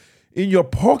 burgers in your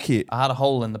pocket? I had a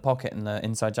hole in the pocket in the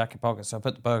inside jacket pocket, so I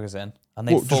put the burgers in, and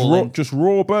they just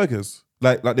raw burgers,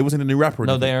 like there wasn't any wrapper.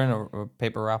 No, they're in a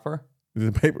paper wrapper.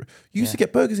 The paper. You used to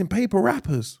get burgers in paper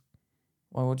wrappers.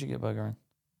 Why would you get a burger in?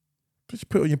 Just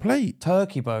put it on your plate.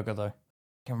 Turkey burger though,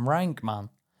 fucking rank, man.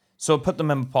 So I put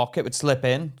them in my pocket, would slip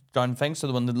in, kind of thing.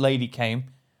 So when the lady came,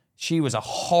 she was a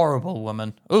horrible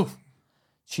woman. Ooh.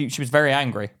 She was very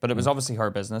angry, but it was obviously her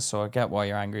business, so I get why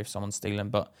you're angry if someone's stealing.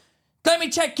 But Let me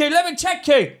check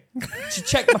you. She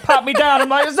pat me down. I'm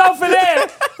like, there's nothing here.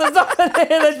 There's nothing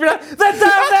here. They'd be like, they're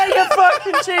down there, you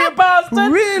fucking cheater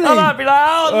bastard. Really? And I'd be like,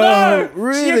 oh no.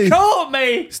 Really? You caught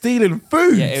me. Stealing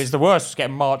food. Yeah, it was the worst. It was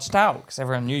getting marched out because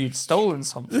everyone knew you'd stolen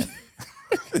something.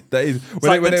 That is. It's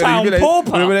like the town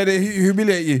pauper. When they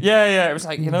humiliate you. Yeah. It was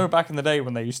like, back in the day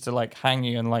when they used to like hang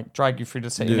you and like drag you through the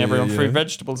city and everyone threw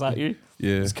vegetables at you.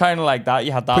 Yeah. It's kind of like that.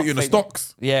 You had that. Put you in the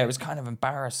stocks. Yeah, it was kind of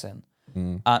embarrassing.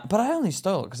 But I only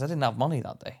stole it because I didn't have money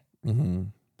that day. Mm-hmm.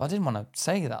 But I didn't want to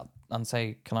say that and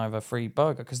say, can I have a free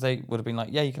burger? Because they would have been like,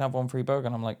 yeah, you can have one free burger.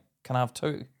 And I'm like, can I have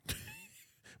two?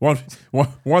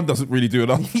 One doesn't really do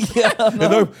enough. Yeah,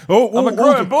 no. I'm a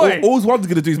growing boy. All one's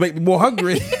going to do is make me more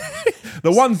hungry.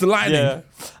 The one's the lightning. Yeah.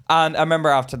 And I remember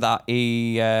after that,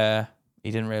 he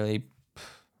didn't really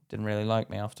like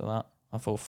me after that. I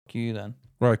thought, fuck you then.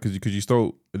 Right, because you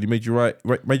stole, and he made you write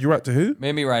to who?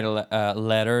 Made me write a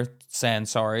letter saying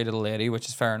sorry to the lady, which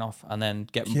is fair enough, and then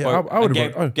get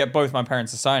both my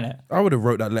parents to sign it. I would have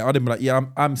wrote that letter. I'd have been like, yeah,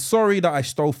 I'm sorry that I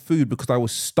stole food because I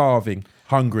was starving,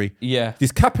 hungry. Yeah.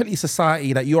 This capitalist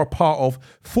society that you're a part of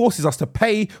forces us to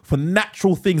pay for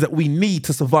natural things that we need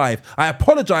to survive. I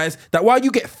apologize that while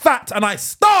you get fat and I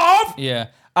starve. Yeah.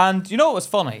 And you know what was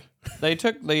funny? They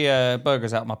took the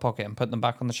burgers out of my pocket and put them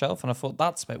back on the shelf, and I thought,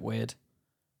 that's a bit weird.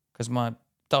 Because my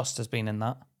dust has been in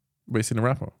that. But it's in the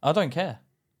wrapper. I don't care.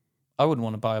 I wouldn't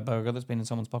want to buy a burger that's been in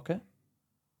someone's pocket.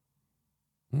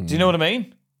 Do you know what I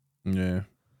mean? Yeah.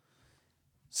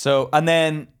 So, and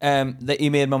then he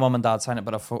made my mum and dad sign it,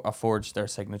 but I forged their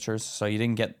signatures, so you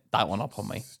didn't get that one up on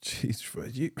me.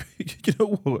 Jeez, you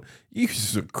know what? You're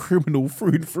just a criminal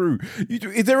through and through.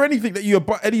 Is there anything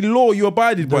that any law you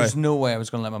abided by? There's no way I was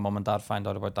going to let my mum and dad find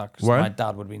out about that, because my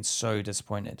dad would have been so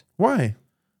disappointed. Why?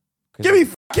 Give me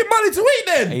fucking money to eat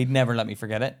then! He'd never let me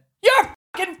forget it. You're a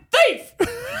fucking thief!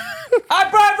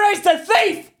 I raised a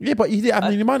thief! Yeah, but you didn't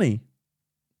have any money.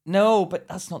 No, but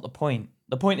that's not the point.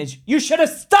 The point is, you should have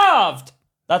starved!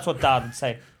 That's what Dad would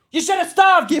say. You should have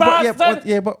starved,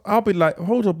 bastard! But I'll be like,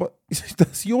 hold on, but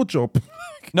that's your job.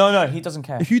 No, he doesn't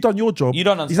care. If you done your job, you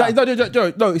don't understand.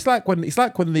 It's like when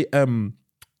the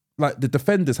like the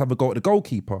defenders have a go at the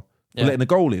goalkeeper for letting the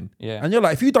goal in. Yeah. And you're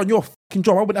like, if you done your fucking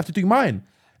job, I wouldn't have to do mine.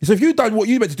 So if you done what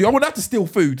you meant to do, I wouldn't have to steal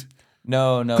food.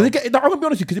 No. I'm gonna be honest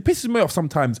with you, because it pisses me off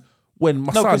sometimes when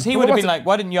my son. No, because he would have been like,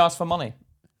 why didn't you ask for money?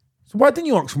 So why didn't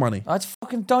you ask for money? I just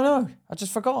fucking don't know. I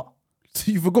just forgot.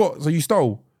 So you forgot? So you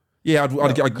stole? Yeah,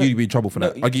 I'd be in trouble for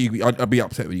that. I'd be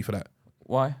upset with you for that.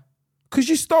 Why? Because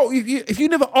you stole. If you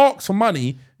never asked for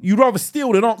money, you'd rather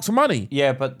steal than ask for money.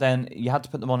 Yeah, but then you had to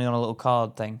put the money on a little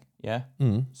card thing. Yeah.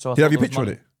 Mm. So did you have your picture on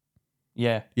it?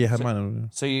 Yeah. Yeah, had mine on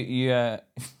it. So you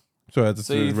Sorry,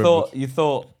 you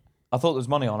thought I thought there was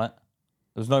money on it.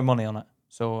 There was no money on it.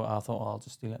 So I thought, I'll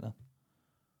just steal it then.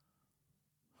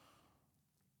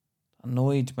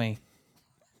 Annoyed me.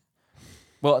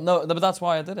 Well, no, but that's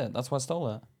why I did it. That's why I stole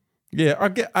it. Yeah, I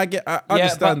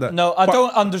understand that. No, I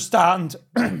don't understand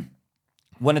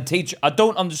when a teacher. I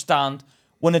don't understand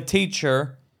when a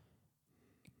teacher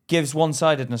gives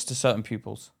one-sidedness to certain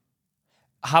pupils.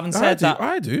 Having said that,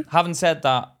 I do. Having said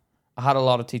that, I had a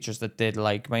lot of teachers that did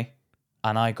like me,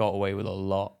 and I got away with a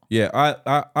lot. Yeah,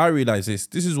 I realize this.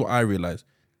 This is what I realize.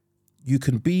 You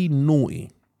can be naughty.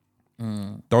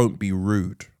 Don't be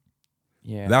rude.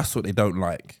 Yeah, that's what they don't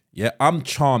like. Yeah, I'm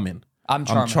charming. I'm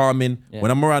charming. Yeah.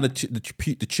 When I'm around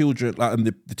the children, like and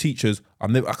the teachers,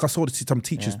 I'm never. Like I saw some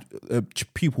teachers,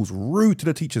 pupils rude to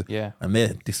the teachers. Yeah, and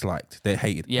they're disliked. They're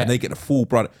hated. Yeah, and they get a full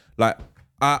brother. Like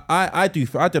I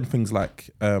done things like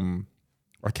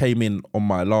I came in on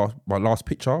my last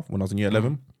picture when I was in year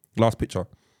 11. Last picture,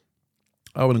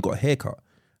 I went and got a haircut,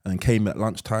 and came at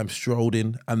lunchtime, strolled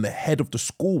in, and the head of the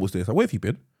school was there. So where have you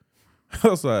been? I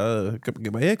was like,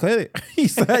 get my hair cut. He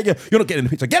said, you're not getting in the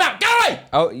picture. Get out, go away.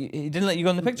 Oh, he didn't let you go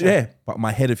in the picture? Yeah, but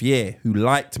my head of year, who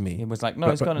liked me. He was like, no,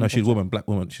 he's gone in the picture. She's a woman, black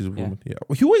woman. She's a woman, yeah.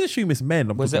 Well, you always assume it's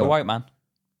men. Was it a white man?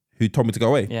 Who told me to go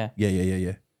away? Yeah.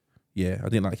 Yeah, I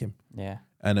didn't like him. Yeah.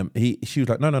 And she was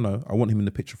like, no, I want him in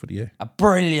the picture for the year.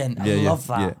 Brilliant. I love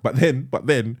that. Yeah. But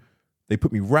then, they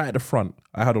put me right at the front.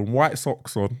 I had on white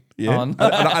socks on. Yeah. Oh, no.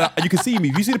 and you can see me.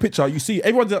 If you see the picture, you see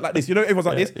everyone's like this. You know, everyone's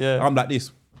like this. Yeah. I'm like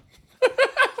this.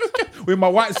 With my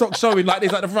white socks showing like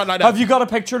this at the front like that. Have you got a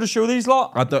picture to show these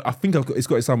lot? I think it's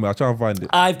got it somewhere. I'll try and find it.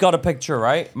 I've got a picture,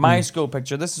 right? My school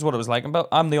picture. This is what it was like.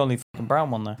 I'm the only fucking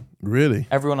brown one there. Really?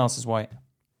 Everyone else is white.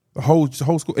 The whole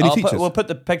school. Any teachers? We'll put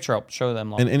the picture up. Show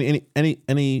them. Like. Any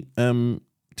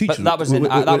teachers? But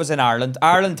that was in Ireland.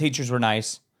 Ireland teachers were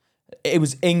nice. It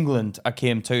was England I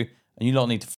came to, and you don't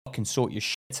need to fucking sort your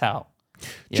shit out.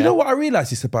 Do you know what I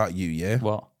realised this about you? Yeah.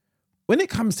 What? when it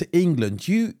comes to England,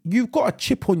 you've got a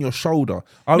chip on your shoulder.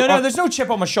 There's no chip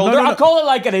on my shoulder. I'll call it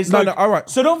like it is. No, all right.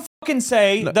 So don't fucking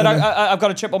say that I've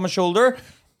got a chip on my shoulder.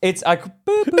 It's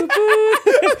boo, boo, boo.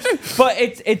 But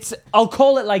it's I'll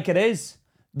call it like it is.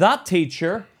 That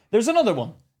teacher, there's another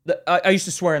one. I used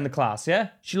to swear in the class, yeah?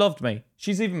 She loved me.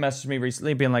 She's even messaged me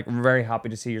recently being like, I'm very happy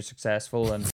to see you're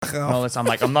successful and all this. I'm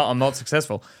like, I'm not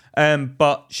successful.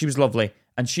 But she was lovely.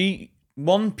 And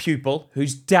one pupil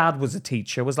whose dad was a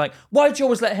teacher was like, why'd you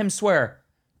always let him swear?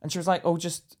 And she was like, oh,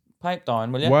 just pipe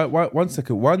down, will you? Why, 1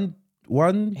 second.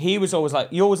 One. He was always like,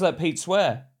 you always let Pete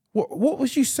swear. What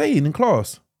was you saying in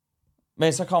class?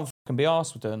 Miss, I can't fucking be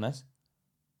arsed with doing this.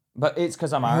 But it's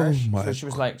because I'm Irish. So she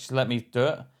was like, she let me do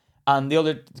it. And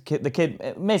the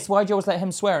kid, Miss, why'd you always let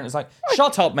him swear? And it's like,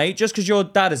 shut up, mate, just because your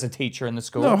dad is a teacher in the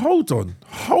school. No, hold on.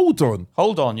 Hold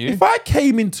on, you. If I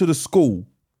came into the school,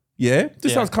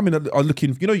 sounds coming, I'm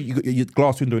looking, you got your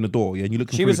glass window in the door, and you're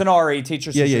looking She was an RE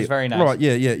teacher, so she was very nice. Right,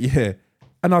 yeah.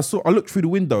 And I looked through the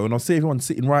window and I see everyone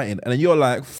sitting writing, and then you're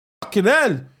like, fucking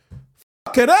hell.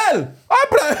 I'm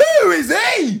like, who is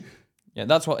he? Yeah,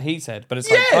 that's what he said, but it's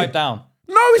like, pipe down.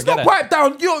 No, it's not pipe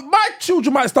down. My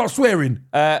children might start swearing.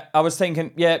 I was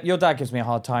thinking, your dad gives me a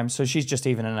hard time, so she's just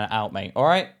evening it out, mate. All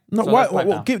right? No, so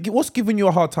what's giving you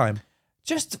a hard time?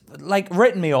 Just like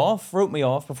wrote me off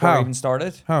before I even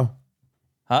started. How?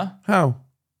 Huh? How?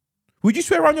 Would you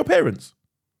swear around your parents?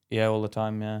 Yeah, all the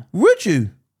time, yeah. Would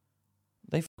you?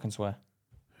 They fucking swear.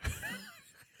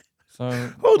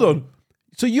 So hold on.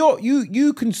 So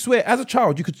you can swear as a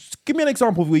child. You could give me an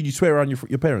example of where you swear around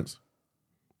your parents.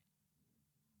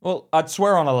 Well, I'd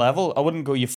swear on a level. I wouldn't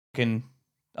go, you fucking...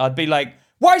 I'd be like,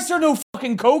 why is there no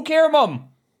fucking Coke here, Mum?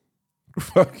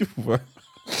 Fucking what?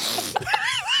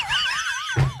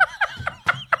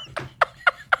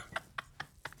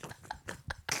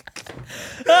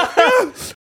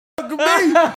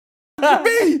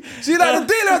 me. See, like the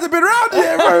dealer hasn't been around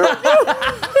yet, bro.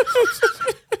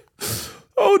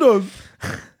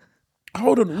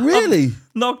 Hold on. Really?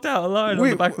 Knocked out a line on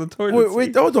the back of the toilet.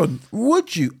 Wait, hold on.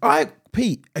 Would you?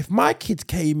 Pete, if my kids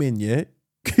came in,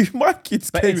 if my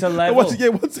kids came it's a in, level.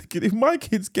 1 second. If my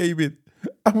kids came in,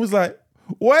 I was like,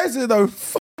 why is there no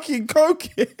fucking Coke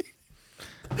here?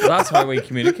 That's how we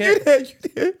communicate.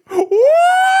 Woo!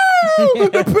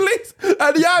 The police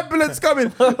and the ambulance coming.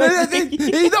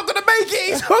 He's not gonna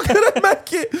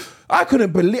make it. I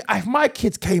couldn't believe if my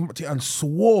kids came up to and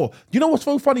swore. You know what's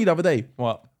so funny the other day?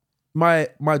 What? My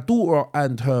daughter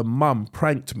and her mum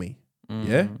pranked me.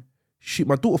 Yeah?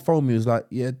 My daughter phoned me and was like,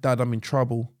 yeah, Dad, I'm in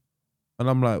trouble. And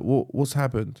I'm like, what's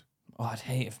happened? Oh, I'd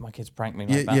hate if my kids pranked me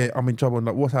like that. Yeah, I'm in trouble. I'm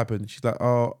like, what happened? She's like,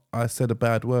 oh, I said a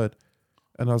bad word.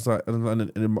 And I was like, and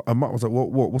my mum was like,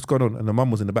 what's going on? And the mum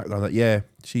was in the background like, yeah,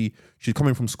 she's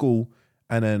coming from school.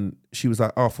 And then she was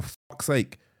like, oh, for fuck's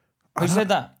sake. Who said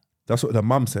that? That's what the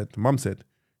mum said. The mum said,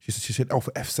 she said, oh,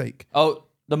 for F's sake. Oh,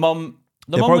 the mum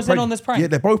was in on this prank? Yeah,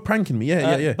 they're both pranking me.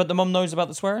 Yeah. But the mum knows about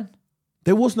the swearing?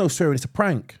 There was no swearing, it's a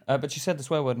prank. But she said the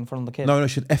swear word in front of the kid. No,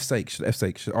 she said F's sake. She said F's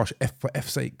sake. She said, oh, F for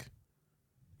F's sake.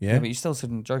 Yeah, but you still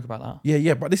shouldn't joke about that.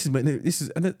 Yeah, but this is,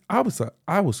 and then I said,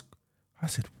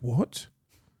 what?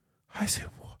 I said,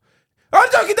 what? I'm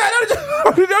joking, Dad.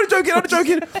 I'm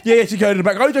joking. Yeah, she carried in the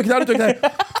back. I'm joking.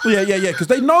 Yeah, because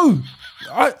they know.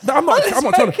 I'm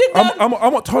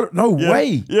not told. No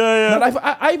way. Yeah. Like,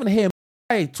 I even hear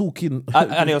talking,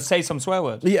 and he'll say some swear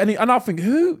words. Yeah, and I think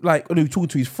who talking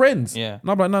to his friends. Yeah, and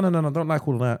I'm like, no, don't like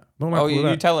all of that. Don't like all of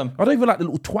that. You tell him. I don't even like the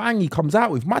little twang he comes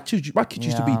out with. My kids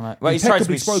used to be. Well, he tries to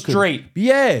be spoken. straight.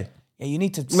 Yeah. Yeah, you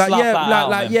need to slap that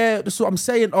out. Yeah, that's what I'm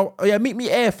saying. Oh, yeah, meet me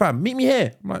here, fam. Meet me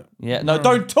here. I'm like, yeah, no,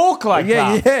 don't talk like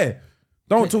that. Yeah.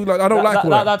 Don't talk like I don't like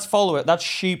all that. That's follow it. That's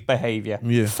sheep behavior.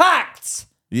 Yeah. Facts.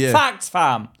 Yeah. Facts,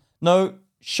 fam. No,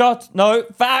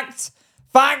 facts.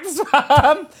 Facts,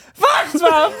 fam. Facts,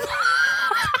 fam.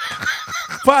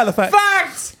 File the facts.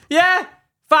 Facts. Yeah.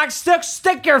 Facts.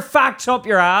 Stick your facts up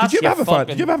your ass. Did you ever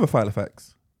have a file of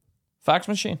facts? Fax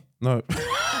machine? No.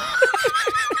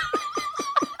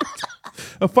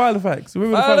 A file of facts.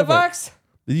 Remember file of facts?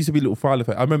 There used to be little file of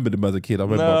facts. I remember them as a kid. I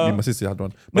remember me and my sister had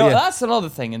one. But that's another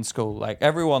thing in school. Like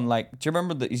everyone, do you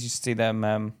remember that you used to see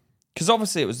them? Because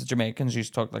obviously it was the Jamaicans who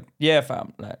used to talk like, yeah,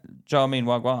 fam, like, do you know what I mean,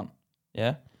 wagwan,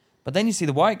 yeah. But then you see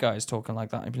the white guys talking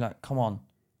like that, and you'd be like, come on,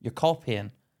 you're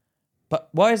copying. But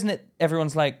why isn't it?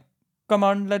 Everyone's like, come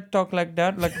on, let's talk like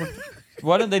that. Like,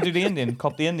 why don't they do the Indian?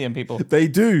 Cop the Indian people. They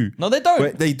do. No, they don't.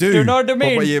 But they do. You know what I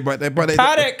mean? But they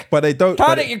don't.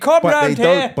 Paddock, you come round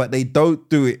here. But they don't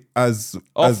do it as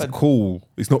cool.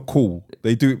 It's not cool.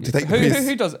 They do it to take the piss.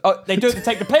 Who does it? Oh, they do it to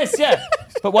take the piss, yeah.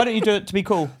 But why don't you do it to be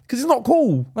cool? Because it's not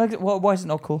cool. Why is it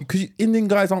not cool? Because Indian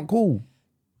guys aren't cool.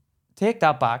 Take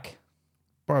that back.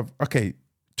 Bruv, okay.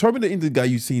 Tell me the Indian guy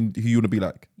you've seen who you want to be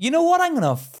like. You know what? I'm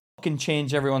going to fucking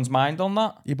change everyone's mind on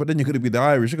that. Yeah, but then you're going to be the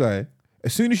Irish guy.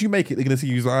 As soon as you make it, they're going to see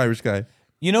you as the Irish guy.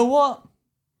 You know what?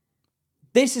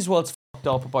 This is what's fucked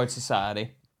up about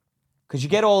society. Because you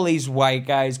get all these white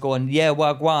guys going, yeah,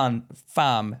 wagwan,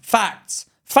 fam, facts.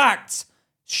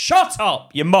 Shut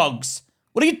up, you mugs.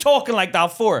 What are you talking like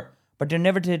that for? But you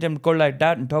never did them go like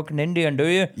that and talking Indian, do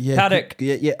you? Yeah, Caddick.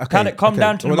 Okay. Caddick, come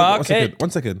down to the market. One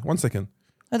second.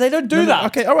 No, they don't do that.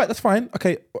 Okay, all right, that's fine.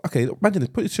 Okay. Imagine this.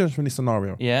 Put yourself in this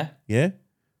scenario. Yeah. Yeah.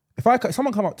 If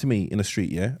someone come up to me in the street,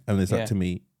 yeah, and it's like to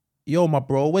me, yo, my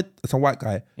bro, it's a white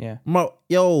guy. Yeah.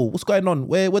 Yo, what's going on?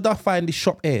 Where do I find this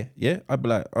shop here? Yeah. I'd be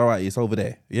like, all right, it's over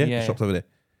there. Yeah. The shop's over there.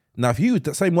 Now, if you,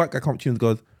 that same white guy come up to you and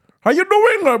goes, how you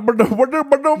doing? What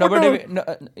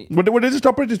is the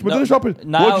shop? What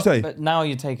would you say? But now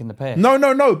you're taking the piss.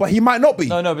 No, but he might not be.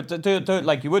 No, but do it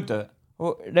like you would do it.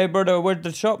 Hey, brother, where's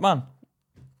the shop, man?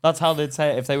 That's how they'd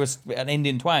say it if they was an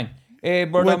Indian twang. Hey,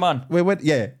 brother, man.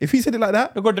 Yeah. If he said it like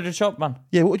that. Go to the shop, man.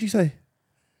 Yeah, what would you say?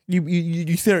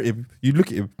 You stare at him. You look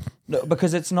at him. No,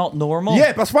 because it's not normal.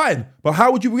 Yeah, that's fine. But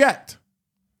how would you react?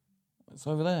 It's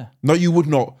over there. No, you would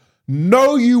not.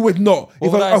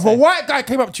 If a white guy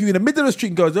came up to you in the middle of the street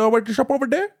and goes, oh, where's the shop over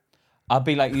there? I'd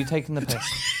be like, you taking the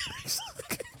piss.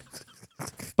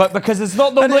 But because it's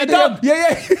not normally done.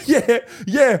 Yeah.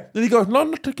 Then he goes, no, I'm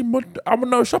not taking money. I want to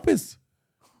know where shop is.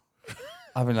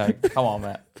 I'd be like, come on,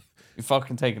 mate. You're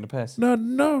fucking taking the piss.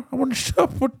 No, I want to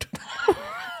shop. What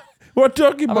are you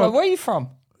talking about? Like, where are you from?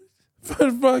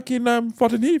 Fucking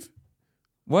Thornton Heath.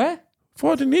 Where?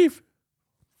 Thornton Heath.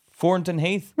 Thornton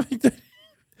Heath?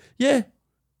 Yeah.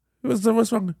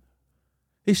 What's wrong?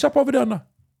 His shop over there now.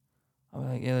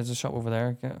 I'm like, yeah, there's a shop over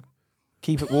there.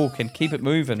 Keep it walking. Keep it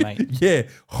moving, mate. Yeah.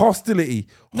 Hostility.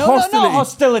 No, not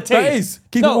hostility. That is.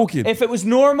 Keep it walking. If it was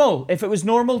normal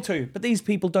too. But these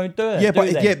people don't do it.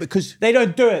 Yeah, because they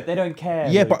don't do it. They don't care.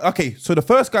 Yeah, but okay. So the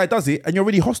first guy does it, and you're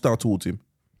really hostile towards him.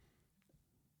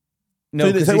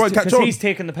 No, because he's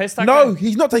taking the piss. No,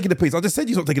 he's not taking the piss. I just said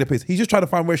he's not taking the piss. He's just trying to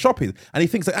find where shop is, and he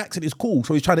thinks the accent is cool,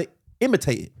 so he's trying to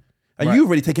imitate it. And you've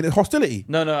already taken it as hostility.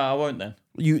 No, I won't then.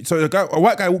 So a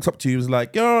white guy walks up to you and is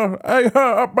like, yo, hey,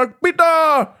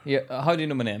 Peter. Yeah, how do you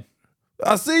know my name?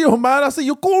 I see you, man. I see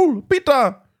you cool, Peter.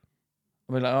 I'll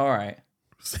be like, all right.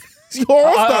 You're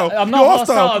hostile. I'm not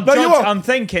hostile. I'm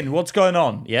thinking, what's going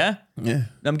on? Yeah? Yeah.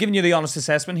 I'm giving you the honest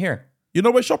assessment here. You know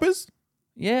where shop is?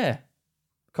 Yeah.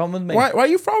 Come with me. Why are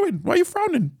you frowning? Why are you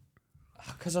frowning?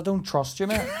 Because I don't trust you,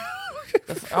 mate.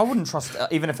 I wouldn't trust,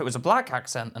 even if it was a black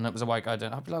accent and it was a white guy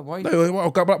doing it. I'd be like, why? No,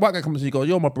 white guy comes and you go,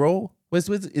 yo, my bro, where's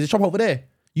is the shop over there?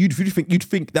 You'd think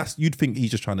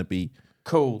he's just trying to be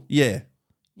cool. Yeah.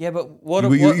 Yeah, but what?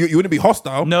 You wouldn't be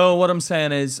hostile. No, what I'm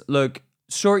saying is, look,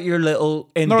 sort your little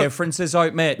indifferences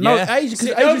out, mate. No, yeah? Asians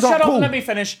shut aren't up cool. and let me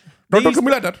finish. Don't look at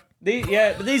me like that.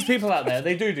 But these people out there,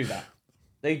 they do that.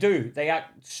 They do. They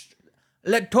act.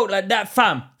 Let's talk like that,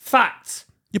 fam. Facts.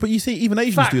 Yeah, but you see, even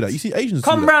Asians do that. You see Asians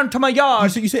come round to my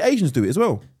yard. You see Asians do it as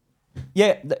well.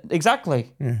 Yeah,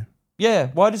 exactly. Yeah.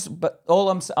 Why does? But all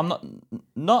I'm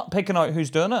not picking out who's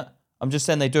doing it. I'm just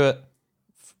saying they do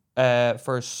it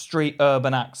for a street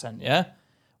urban accent. Yeah.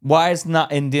 Why isn't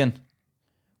that Indian?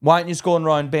 Why aren't you just going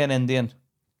around being Indian?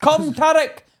 Come,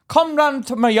 Tarek. Come round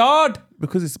to my yard.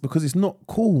 Because it's not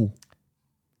cool.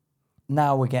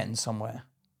 Now we're getting somewhere.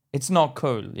 It's not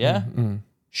cool. Yeah.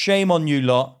 Shame on you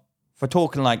lot for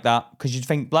talking like that because you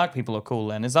think black people are cool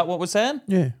then. Is that what we're saying?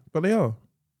 Yeah, but they are.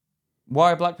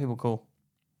 Why are black people cool?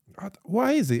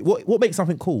 Why is it? What makes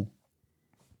something cool?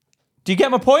 Do you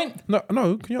get my point? No.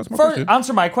 Can you answer my question?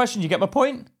 Answer my question. You get my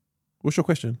point? What's your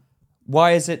question?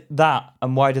 Why is it that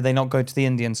and why do they not go to the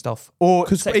Indian stuff? Or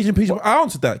because Asian people, I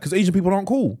answered that because Asian people aren't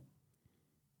cool.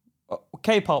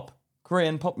 K-pop,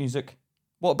 Korean pop music.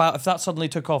 What about if that suddenly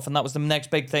took off and that was the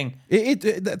next big thing?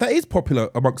 That is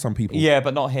popular amongst some people. Yeah,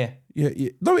 but not here. Yeah.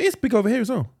 No, it is big over here as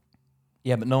well.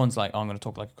 Yeah, but no one's like, I'm going to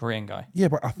talk like a Korean guy. Yeah,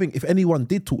 but I think if anyone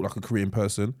did talk like a Korean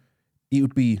person, it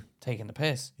would be... taking the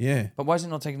piss. Yeah. But why is it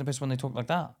not taking the piss when they talk like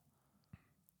that?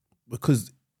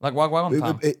 Because... like, why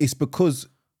it's because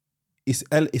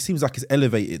it seems like it's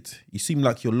elevated. You seem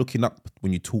like you're looking up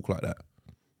when you talk like that.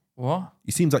 What?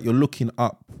 It seems like you're looking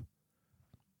up.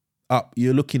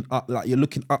 You're looking up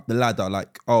the ladder,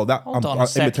 like, oh, that. Hold on a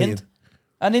second. Imitating.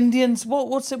 And Indians,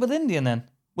 what's it with Indian then?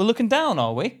 We're looking down,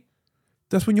 are we?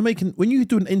 That's when you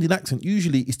do an Indian accent,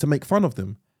 usually it's to make fun of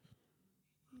them.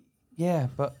 Yeah,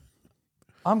 but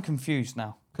I'm confused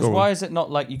now. Because why is it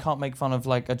not like you can't make fun of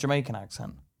like a Jamaican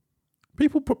accent?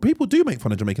 People do make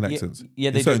fun of Jamaican accents.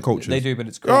 Yeah, they in certain do. cultures. They do, but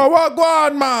it's cool. Oh, what go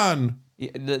on, man?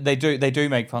 They do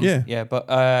make fun. Yeah.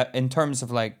 But in terms of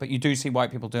but you do see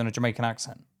white people doing a Jamaican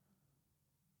accent.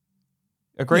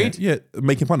 Agreed? Yeah,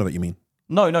 making fun of it, you mean?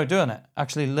 No, doing it.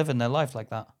 Actually living their life like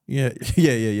that. Yeah.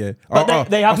 But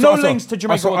they have no links to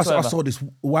Jamaica whatsoever. I saw this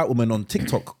white woman on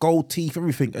TikTok, gold teeth,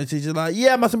 everything. And she's just like,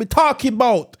 yeah, must be talking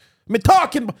about.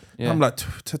 Yeah. I'm like,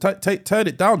 turn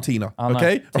it down, Tina.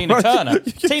 Okay? Tina Turner.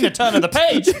 Tina Turner, the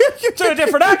page. To a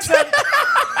different accent.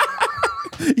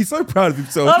 He's so proud of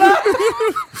himself.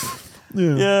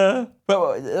 Yeah.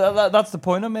 But that's the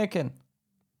point I'm making.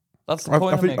 That's the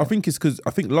point I'm making. I think it's because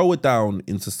I think lower down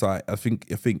in society, I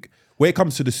think when it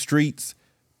comes to the streets,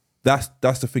 that's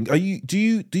the thing.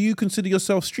 Do you consider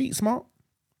yourself street smart?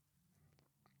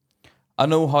 I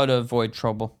know how to avoid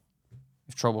trouble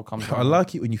if trouble comes around. I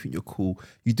like it when you think you're cool.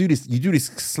 You do this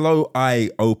slow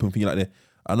eye open thing like that.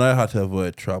 I know how to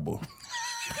avoid trouble.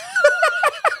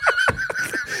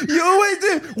 You always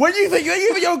do. When you think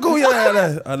you're cool, Look,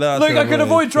 I can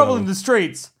avoid trouble in the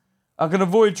streets. I can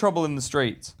avoid trouble in the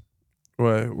streets.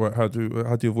 Right. How do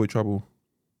you avoid trouble?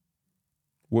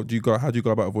 How do you go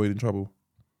about avoiding trouble?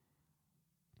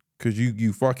 Because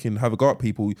you fucking have a go at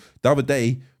people. The other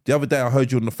day I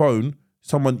heard you on the phone.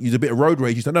 Someone used a bit of road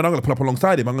rage. You said, no, I'm going to pull up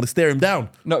alongside him. I'm going to stare him down.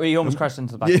 No, he almost crashed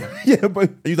into the back. Yeah,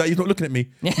 but he's like, he's not looking at me.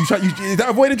 Yeah. Is that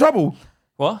avoiding trouble?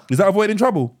 What? Is that avoiding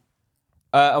trouble?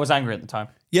 I was angry at the time.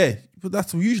 Yeah, but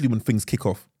that's usually when things kick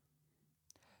off.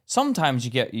 Sometimes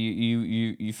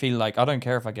you feel like, I don't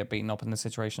care if I get beaten up in this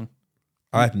situation.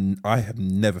 I have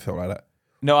never felt like that.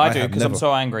 No, I do, because I'm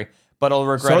so angry. But I'll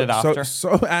regret it after.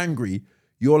 So angry,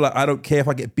 you're like, I don't care if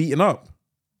I get beaten up.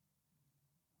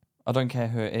 I don't care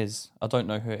who it is. I don't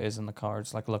know who it is in the car.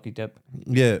 It's like a lucky dip.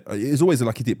 Yeah, it's always a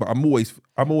lucky dip, but I'm always.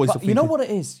 But you know what it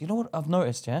is? You know what I've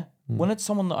noticed, yeah? When it's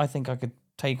someone that I think I could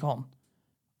take on,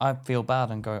 I feel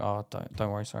bad and go, oh,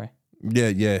 don't worry, sorry.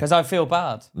 Yeah. Because I feel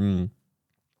bad.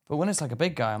 But when it's like a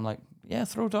big guy, I'm like, yeah,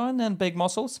 throw down then, big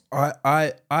muscles.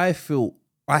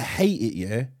 I hate it,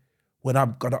 yeah, when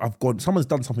I've gone, someone's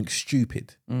done something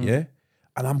stupid, yeah,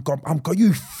 and I'm gone,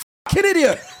 you fucking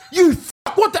idiot,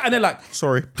 what the, and they're like,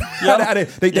 sorry, yeah. and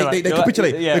they capitulate, they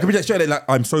capitulate straight, they're like,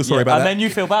 I'm so sorry about that, and then you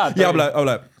feel bad. Yeah, I'm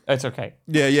like, it's okay.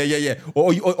 Yeah.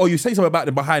 Or you say something about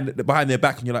them behind their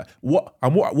back, and you're like, what?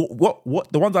 And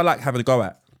what? The ones I like having a go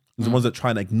at is the ones that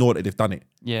try and ignore that they've done it.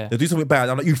 Yeah, they do something bad.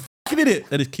 I'm like, you fucking idiot.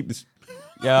 They just keep this.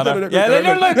 Yeah, they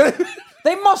don't look.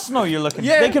 They must know you're looking.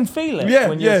 Yeah. They can feel it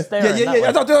when you're staring.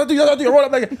 Yeah. I do. I roll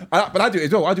up like, but I do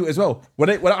it as well. When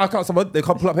I can't someone, they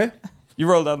can't pull up here. You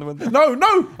roll down the window.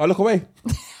 No. I look away.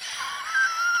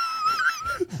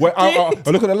 I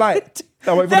look at the light.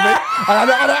 I wait for the light.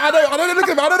 I don't look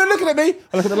at me. I don't look at me.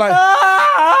 I look at the light.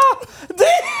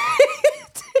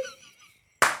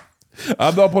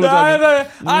 I'm not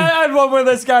apologizing. I had one where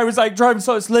this guy was like driving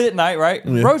slow. It's late at night, right?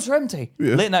 Yeah. Roads are empty.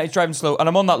 Yeah. Late at night, he's driving slow. And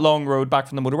I'm on that long road back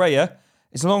from the motorway, yeah?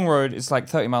 It's a long road. It's like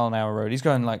 30 mile an hour road. He's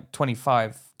going like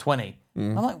 25, 20.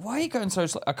 I'm like, why are you going so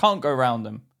slow? I can't go around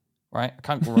him, right? I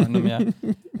can't go around him, yeah.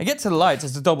 I get to the lights.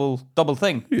 It's a double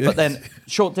thing. Yeah. But then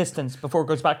short distance before it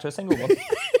goes back to a single one.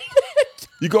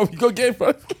 You got to get it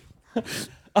first.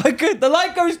 The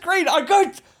light goes green.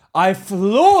 I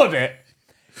floored it.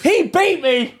 He beat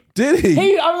me. Did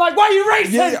he? I'm like, why are you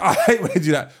racing? Yeah, I hate when they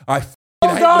do that. I hate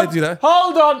when they do that.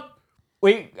 Hold on.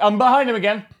 I'm behind him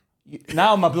again.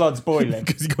 Now my blood's boiling.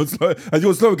 Because he's gone slow. Has he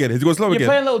gone slow again? You're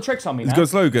playing little tricks on me now. He's gone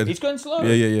slow again. He's going slow.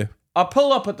 Yeah. I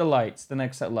pull up at the lights, the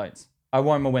next set of lights. I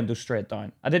wind my window straight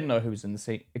down. I didn't know who was in the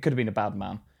seat. It could have been a bad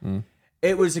man.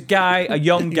 It was a guy, a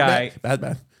young guy. Bad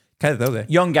man. Kind of though there.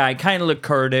 Young guy, kind of looked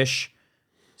Kurdish.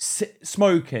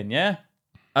 Smoking, yeah?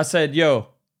 I said, yo,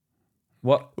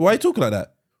 what? Why are you talking like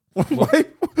that? Why are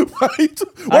you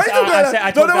talking like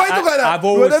that? No, why are you talking like that? I've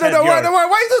always said yo. Why are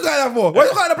you talking like that for? Why are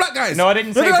you talking like the black guys? No, I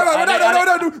didn't say... No. Why are you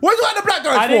talking like the black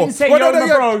guys for? I didn't say yo, my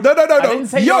bro.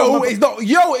 No. Yo is not...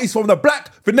 Yo is from the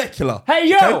black vernacular. Hey,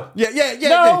 yo.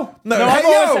 Yeah. No.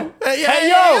 Hey,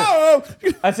 yo.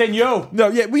 I said yo. No,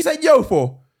 yeah, we said yo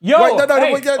for... Yo,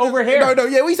 over here. No,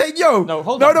 yeah, we said yo. No,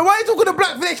 hold on. No, why are you talking the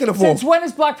black vernacular for? Since when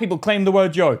has black people claimed the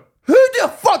word yo? Who the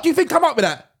fuck do you think come up with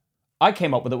that? I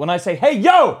came up with it when I say, hey,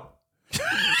 yo!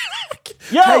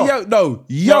 Yo! Hey, yo, no,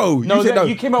 yo. No,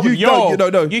 you came up with yo.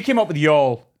 No. You came up with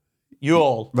y'all.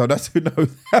 Y'all. No, that's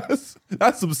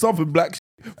some southern black shit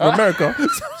from America.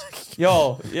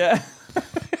 Y'all, yeah.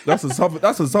 That's a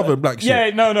southern black shit.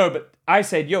 Yeah, no, but I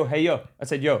said yo, hey, yo. I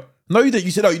said yo. No, you didn't.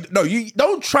 You said no. You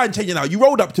don't try and change it now. You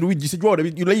rolled up to the window. You said roll.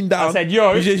 You leaned down. I said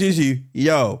yo.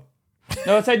 Yo.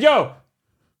 No, I said yo.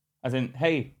 I said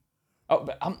hey. Oh,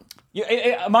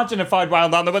 imagine if I'd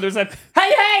wound down the window and said,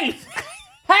 hey,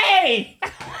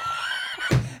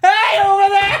 over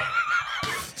there.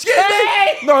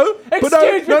 Hey! No, but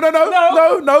Excuse me.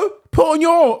 no. Put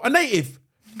on a native.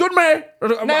 Good man.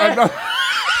 What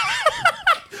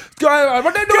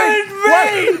are they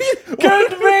doing?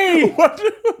 Good me.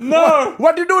 No.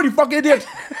 What do you do, you fucking idiot?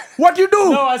 What do you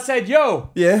do? No, I said, yo.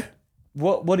 Yeah.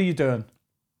 What are you doing?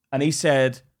 And he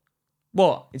said,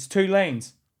 what? It's 2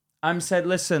 lanes. I said,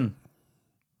 listen,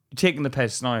 you're taking the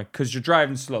piss now because you're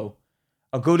driving slow.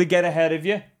 I'll go to get ahead of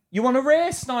you. You want to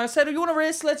race? No, I said, you want to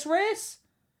race? Let's race.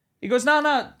 He goes, no,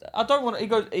 I don't want to.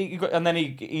 He goes, and then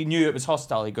he knew it was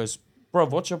hostile. He goes, bro,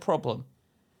 what's your problem?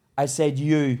 I said,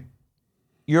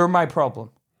 you're my problem.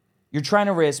 You're trying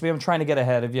to race me. I'm trying to get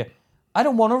ahead of you. I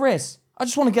don't want to race. I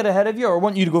just want to get ahead of you, or I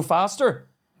want you to go faster.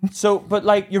 But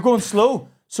like, you're going slow.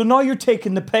 So now you're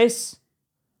taking the piss.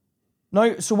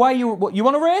 No, so why you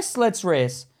want to race? Let's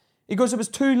race. He goes, it was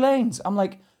 2 lanes. I'm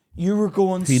like, you were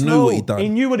going slow. He knew what he'd done. He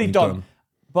knew what he'd done.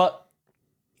 But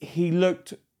he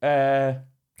looked... I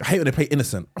hate when they play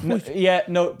innocent.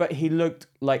 But he looked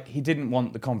like he didn't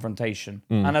want the confrontation.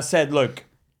 And I said, look,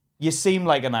 you seem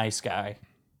like a nice guy.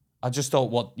 I just thought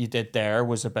what you did there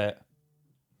was a bit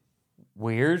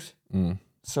weird.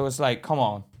 So it's like, come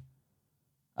on.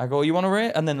 I go, you want to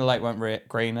race? And then the light went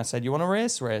green. I said, you want to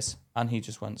race? Race. And he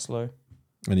just went slow.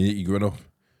 And you ran off.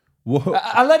 What?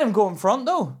 I let him go in front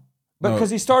though.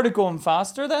 Because he started going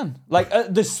faster then. Like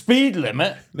the speed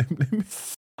limit.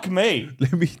 Fuck me.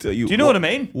 Let me tell you. Do you know what I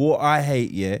mean? What I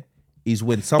hate, is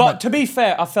when someone... But to be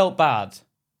fair, I felt bad.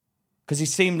 Because he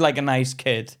seemed like a nice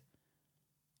kid.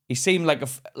 He seemed like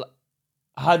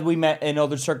had we met in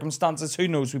other circumstances, who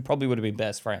knows, we probably would have been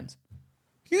best friends.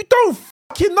 You don't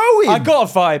fucking know him. I got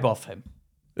a vibe off him.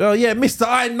 Oh yeah, Mr.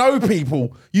 I know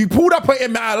people. You pulled up at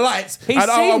him at lights. He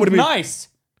seemed nice.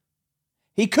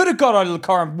 He could have got out of the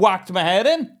car and whacked my head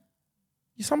in.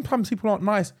 Sometimes people aren't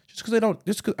nice just because they don't,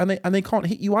 and they can't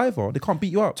hit you either. They can't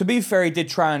beat you up. To be fair, he did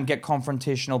try and get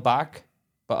confrontational back,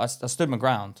 but I stood my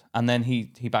ground, and then he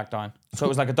backed down. So it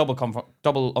was like a double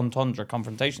entendre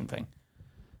confrontation thing,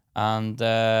 and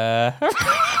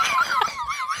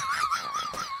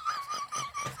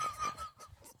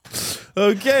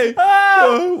okay.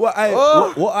 What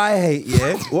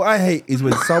I hate is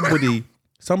when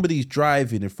somebody's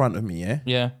driving in front of me,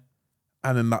 yeah.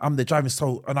 And I'm the driving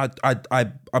and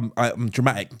I'm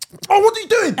dramatic. Oh, what are you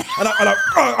doing? And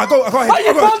I go ahead. Are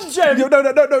you punching?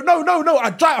 No. I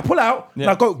pull out and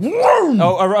I go. Vroom!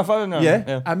 Oh, a rough no.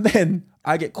 Yeah. And then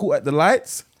I get caught at the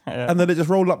lights, and then they just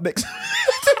roll up next.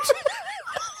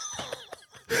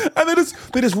 And they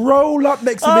just roll up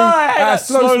next to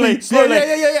me. Slowly.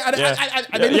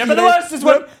 Yeah.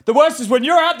 But the worst is when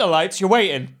you're at the lights, you're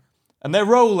waiting, and they're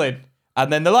rolling,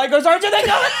 and then the light goes orange, and they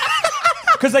go.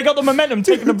 Because they got the momentum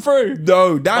taking them through.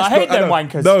 No, that's I hate them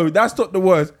wankers. No, that's not the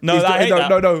worst. No, I hate that.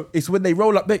 No. It's when they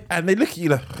roll up and they look at you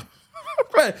like,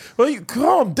 well, you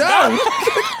calm down.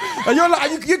 And you're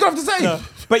like, you don't have to say. No.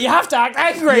 But you have to act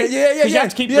angry. Yeah. You have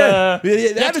to keep the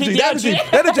energy.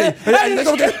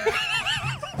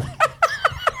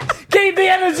 Keep the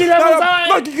energy levels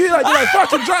high. You're like,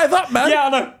 fucking drive up, man. Yeah, I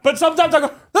know. But sometimes I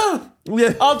go,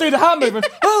 yeah. I'll do the hand movement.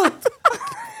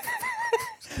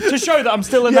 To show that I'm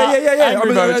still in that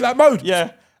angry mode. That mode.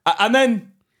 Yeah. And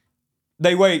then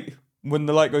they wait. When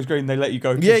the light goes green, they let you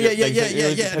go.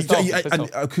 Yeah.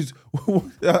 Because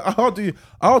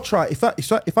I'll try.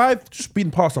 If I've just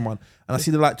been past someone and I see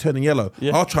the light turning yellow,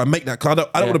 I'll try and make that, because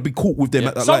I don't want to be caught with them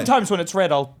at that light. Sometimes when it's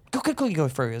red, I'll quickly go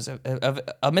through.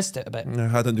 I missed it a bit.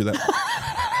 No, I don't do that.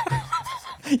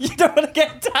 You don't want to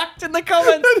get attacked in the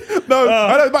comments. No,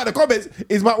 I don't about the comments.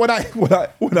 It's about when I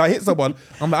hit someone,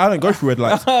 I'm like, I don't go through red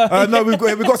lights. No, we've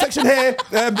got a section here,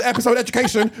 episode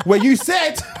education, where you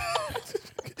said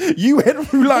you went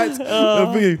through lights.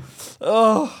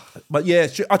 But yeah,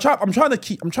 I'm trying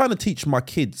to teach my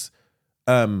kids.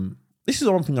 This is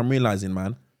the one thing I'm realizing,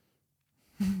 man.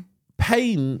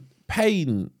 Pain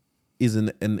is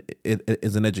an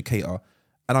educator.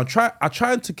 And I'm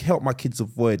trying to help my kids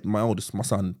avoid, my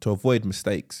son, to avoid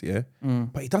mistakes, yeah?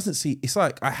 But he doesn't see, it's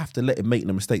like I have to let him make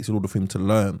the mistakes in order for him to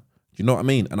learn. Do you know what I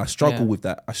mean? And I struggle with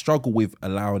that. I struggle with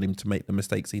allowing him to make the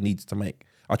mistakes he needs to make.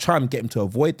 I try and get him to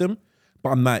avoid them, but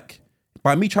I'm like,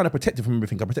 by me trying to protect him from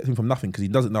everything, I protect him from nothing, because he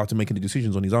doesn't know how to make any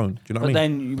decisions on his own. Do you know what I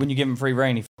mean? But then when you give him free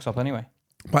reign, he fucks up anyway.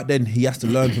 But then he has to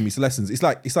learn from his lessons. It's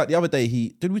like the other day,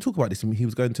 did we talk about this? He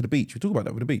was going to the beach. We talked about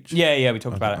that with the beach. Yeah, we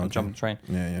talked about it on Jump the Train.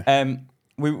 Yeah.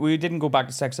 We didn't go back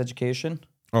to sex education.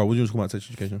 Oh, we just talking about sex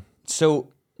education.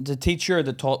 So the teacher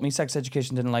that taught me sex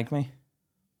education didn't like me.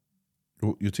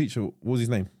 Your teacher, what was his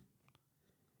name?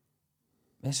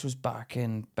 This was back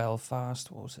in Belfast.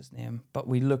 What was his name? But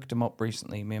we looked him up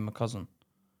recently, me and my cousin.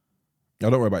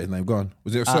 don't worry about his name. Go on.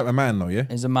 Was it a certain man though? Yeah.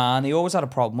 He's a man. He always had a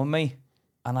problem with me,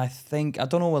 and I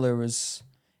don't know whether it was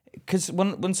because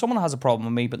when someone has a problem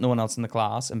with me, but no one else in the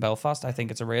class in Belfast, I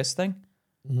think it's a race thing.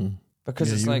 Mm-hmm.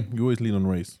 Because it's like you always lean on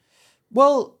race.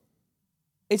 Well,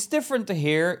 it's different to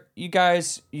here. You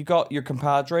guys, you got your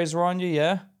compadres around you,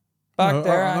 yeah. Back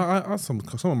there, some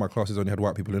of my classes only had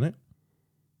white people in it.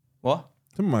 What?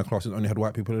 Some of my classes only had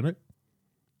white people in it.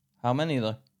 How many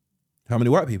though? How many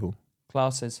white people?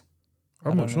 Classes.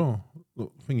 I'm not sure.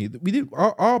 Look, thingy, we did.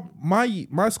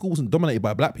 My school wasn't dominated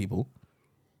by black people.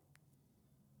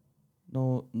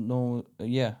 No,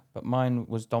 yeah, but mine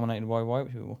was dominated by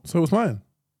white people. So was mine.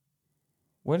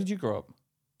 Where did you grow up?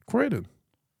 Croydon.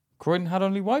 Croydon had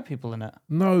only white people in it.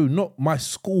 No, not my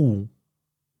school.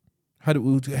 Had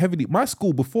it heavily. My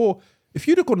school before. If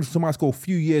you'd have gone to my school a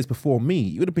few years before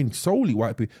me, it would have been solely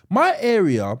white people. My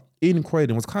area in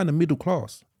Croydon was kind of middle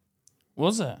class.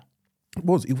 Was it? It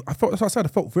was. I felt. That's what I said. I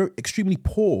felt very extremely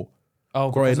poor.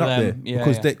 Oh, growing up there, yeah,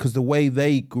 because the way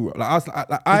they grew up.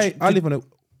 Like I live in a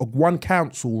one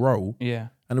council row. Yeah.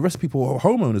 And the rest of people are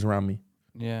homeowners around me.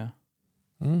 Yeah.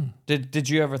 Mm. Did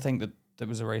you ever think that there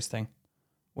was a race thing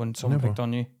when someone picked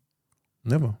on you?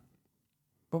 Never.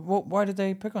 But why did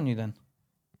they pick on you then?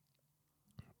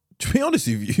 To be honest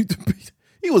with you,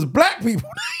 it was black people.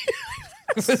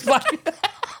 It was black.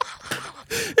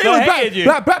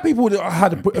 Black people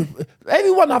had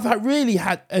everyone I've really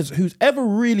had who's ever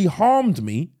really harmed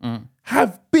me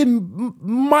have been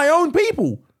my own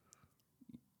people.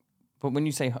 But when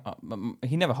you say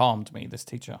he never harmed me, this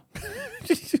teacher.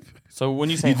 So when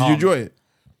you say did you enjoy it?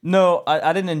 No,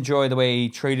 I didn't enjoy the way he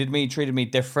treated me. He treated me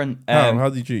different. How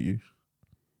did he treat you?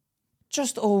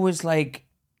 Just always like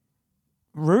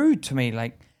rude to me.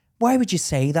 Like, why would you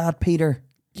say that, Peter?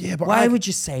 Yeah, but why would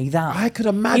you say that? I could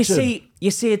imagine. You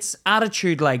see, it's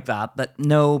attitude like that. That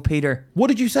no, Peter. What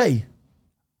did you say?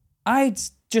 I'd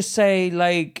just say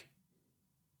like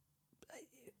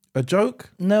a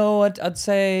joke. No, I'd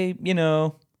say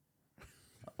I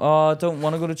don't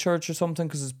want to go to church or something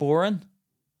because it's boring.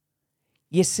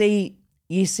 You see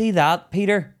that,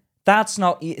 Peter? That's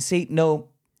not. You see, no,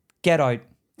 get out.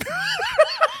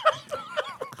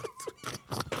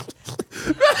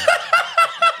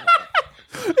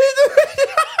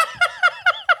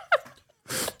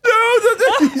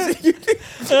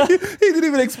 He didn't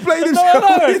even explain himself.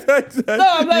 No,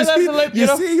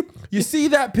 you see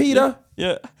that, Peter?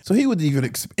 Yeah. So he wouldn't even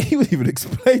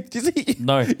explain. You see?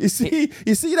 No. You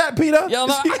see that, Peter? Yeah,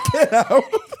 no. Get out.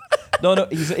 No.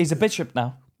 He's a bishop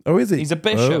now. Oh, is he? He's a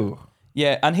bishop. Oh.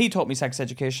 Yeah, and he taught me sex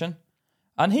education,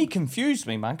 and he confused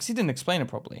me, man, because he didn't explain it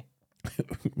properly.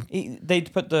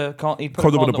 They'd put the condom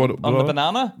on the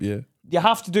banana. Yeah. You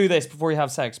have to do this before you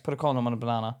have sex. Put a condom on a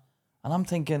banana, and I'm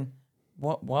thinking,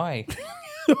 what? Why?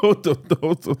 Hold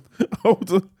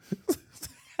on.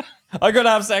 I'm gonna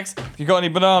have sex. If you got any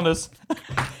bananas,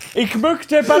 ich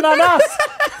möchte bananas.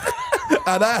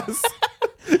 Anas.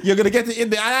 You're gonna get it in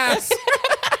the ass.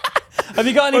 Have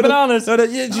you got any bananas? No,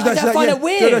 yeah, she's like, I find it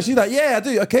weird. No, she's like, yeah, I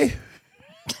do. Okay.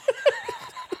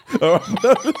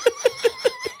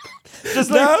 Just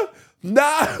like,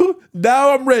 now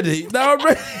I'm ready.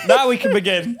 Now we can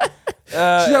begin. She's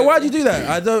like, why'd you do that?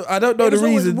 I don't know the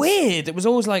reason. It was weird. It was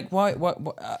always like, why?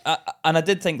 And I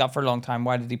did think that for a long time.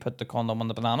 Why did he put the condom on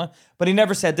the banana? But he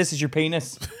never said, "This is your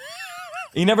penis."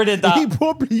 He never did that. He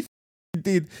probably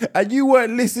did, and you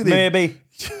weren't listening. Maybe.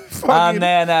 And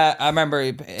then I remember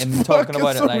him talking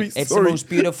about it like it's the most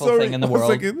beautiful thing in the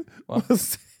world.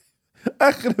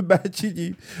 I can imagine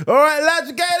you. All right, lads,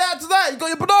 you're getting out tonight. You got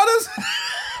your bananas?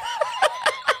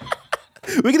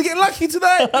 We're going to get lucky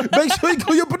tonight. Make sure you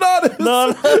got your bananas.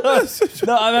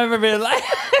 No, I remember being like...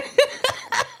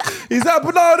 Is that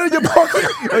banana in your pocket?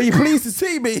 Are you pleased to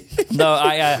see me? No,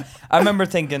 I remember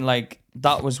thinking like,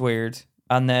 that was weird.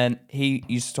 And then he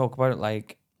used to talk about it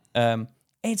like,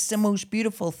 it's the most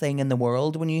beautiful thing in the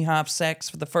world when you have sex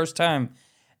for the first time.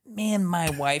 Me and my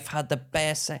wife had the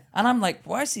best sex. And I'm like,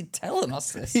 why is he telling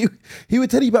us this? He would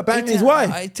tell you about banging his wife.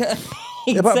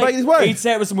 Banging his wife? He'd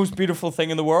say it was the most beautiful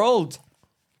thing in the world.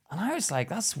 And I was like,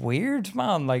 that's weird,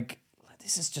 man. Like,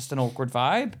 this is just an awkward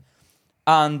vibe.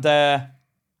 And, yeah,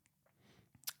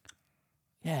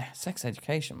 sex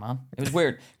education, man. It was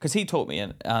weird. Because he taught me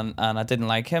and I didn't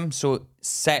like him. So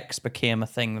sex became a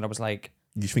thing that I was like...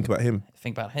 You think about him?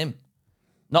 Think about him.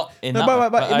 Not in that way,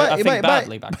 but I think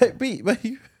badly back then.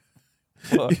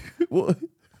 What?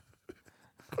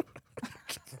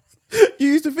 You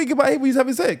used to think about him when he was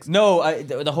having sex? No,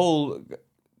 the whole...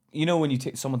 You know when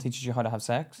someone teaches you how to have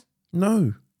sex?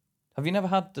 No. Have you never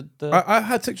had the... I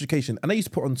had sex education and I used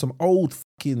to put on some old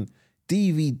fucking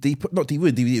DVD, not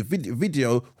DVD,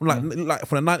 video from like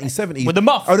from the 1970s with the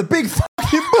muff. Oh, the big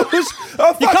fucking bush.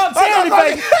 Oh, you can't see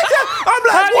anything. I'm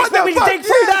like, how what do you expect me to dig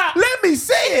through that? Let me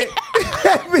see it.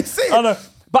 Let me see it. I know.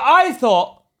 But I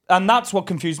thought, and that's what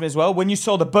confused me as well, when you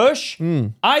saw the bush,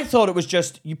 I thought it was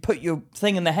just you put your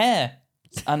thing in the hair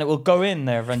and it will go in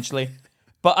there eventually.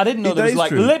 But I didn't know there was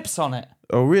like lips on it.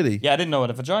 Oh, really? Yeah, I didn't know what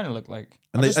a vagina looked like.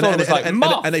 And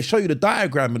they show you the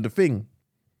diagram and the thing.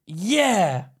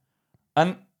 Yeah.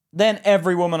 And then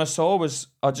every woman I saw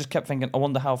I just kept thinking, I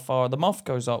wonder how far the muff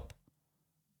goes up.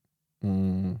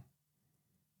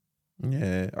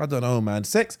 Yeah, I don't know, man.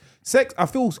 Sex. I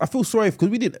feel sorry because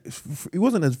it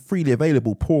wasn't as freely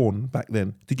available porn back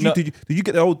then. Did you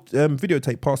get the old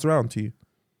videotape passed around to you,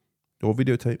 or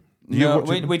videotape? No,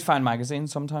 we'd find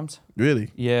magazines sometimes. Really?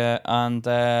 Yeah, and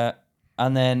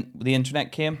then the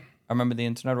internet came. I remember the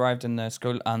internet arrived in the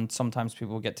school, and sometimes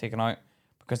people would get taken out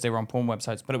because they were on porn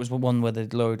websites. But it was the one where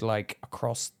they'd load like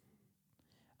across.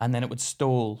 And then it would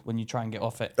stall when you try and get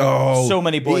off it. Oh, so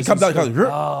many boys.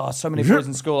 So many boys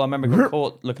in school. I remember getting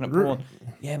caught looking at porn.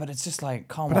 Yeah, but it's just like,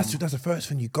 come on. That's the first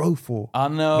thing you go for. I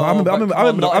know.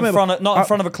 Not in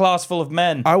front of a class full of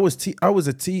men. I was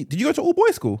a T. Did you go to all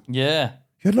boys school? Yeah.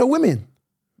 You had no women.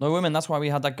 No women. That's why we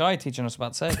had that guy teaching us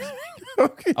about sex.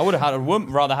 Okay. I would have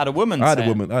had rather had a woman. I had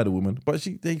a woman, but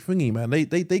they thingy, man. They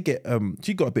get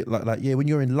she got a bit like when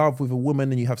you're in love with a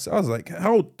woman and you have sex. I was like, I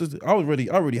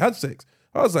already had sex.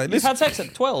 I was like, you've had sex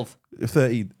at 12?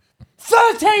 13.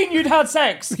 13 you'd had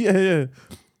sex? Yeah.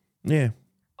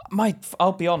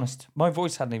 I'll be honest, my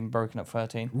voice hadn't even broken at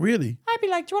 13. Really? I'd be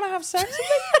like, do you want to have sex?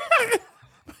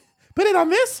 Put it on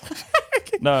this.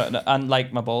 No, and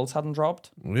like my balls hadn't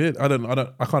dropped. Weird. I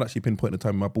can't actually pinpoint the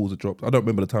time my balls had dropped. I don't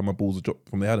remember the time my balls had dropped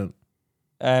from they hadn't.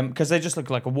 Because they just look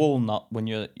like a walnut when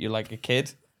you're like a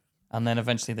kid, and then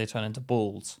eventually they turn into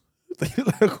balls. They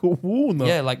look like a walnut?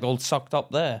 Yeah, like all sucked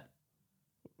up there.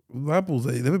 My balls,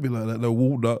 they never be like that. They're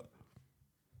walnut.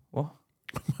 What?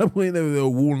 My balls ain't never a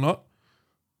walnut.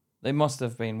 They must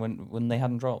have been when they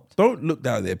hadn't dropped. Don't look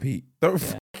down there, Pete. Don't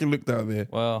fucking look down there.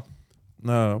 Well,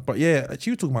 no, but yeah,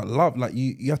 she was talking about love. Like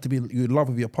you have to be in love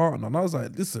with your partner, and I was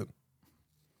like, listen,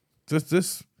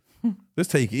 just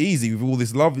take it easy with all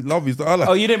this love. Love is. Like,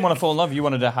 oh, you didn't want to fall in love. You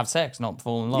wanted to have sex, not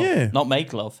fall in love. Yeah, not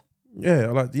make love.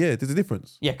 Yeah, there's a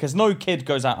difference. Yeah, because no kid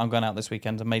goes out, I'm going out this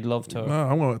weekend and made love to her. No,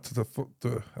 I want to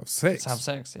have sex. To have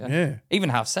sex, yeah. Yeah. Even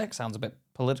have sex sounds a bit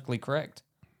politically correct.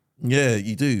 Yeah,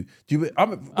 you do. We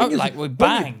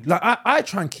bang. Like I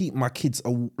try and keep my kids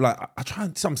I'm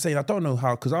saying I don't know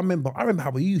how, because I remember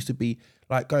how we used to be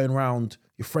like going around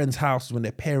your friends' houses when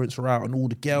their parents were out and all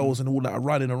the girls and all that are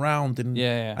running around and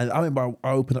And I remember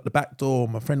I opened up the back door,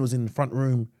 my friend was in the front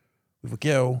room with a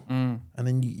girl, and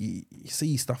then you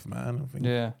see stuff, man.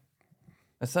 Yeah.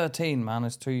 At 13, man,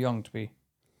 is too young to be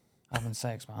having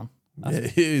sex, man.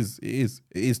 It is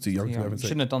too young to be having sex.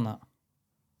 Shouldn't have done that.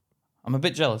 I'm a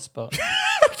bit jealous, but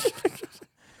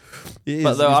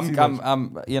but though I'm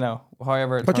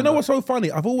however. But you know what's so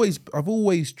funny? I've always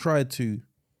tried to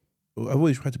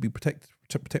be protect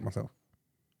myself.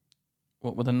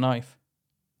 What, with a knife?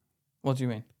 What do you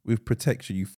mean? With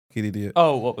protection, you fucking idiot.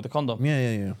 Oh, what, with the condom?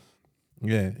 Yeah.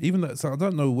 Even that, so I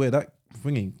don't know where that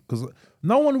thingy, because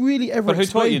no one really ever. But who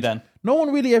taught you then? No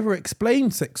one really ever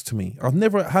explained sex to me. I've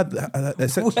never had that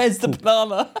sex. Where's the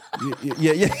banana?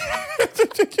 Yeah.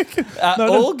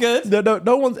 All good.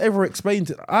 No one's ever explained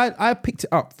it. I picked it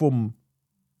up from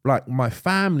like my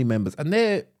family members, and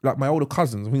they're like my older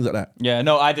cousins and things like that. Yeah,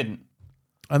 no, I didn't.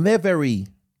 And their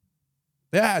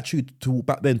attitude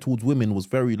back then towards women was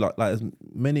very like as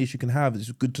many as you can have.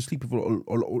 It's good to sleep with a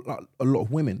lot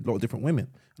of women, a lot of different women,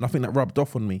 and I think that rubbed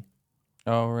off on me.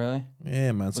 Oh, really?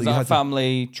 Yeah, man. So was that a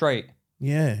family trait?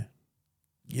 Yeah,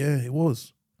 it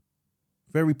was.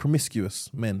 Very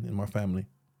promiscuous men in my family.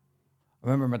 I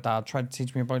remember my dad tried to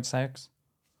teach me about sex.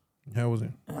 How was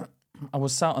it? I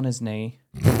was sat on his knee.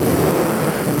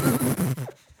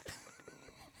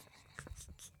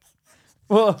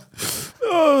 What?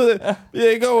 Oh,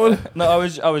 yeah, go on. No, I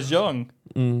was young.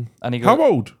 And he goes, how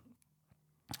old?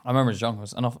 I remember he was young. I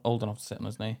was old enough to sit on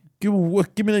his knee. Give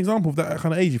me an example of that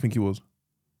kind of age you think he was.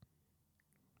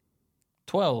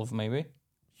 12, maybe.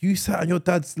 You sat on your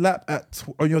dad's lap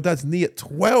on your dad's knee at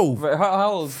 12. How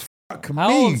old? Fuck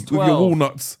me with your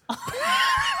walnuts.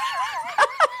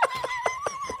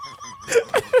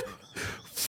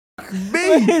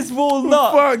 Me. His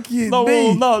walnut. Fuck you. No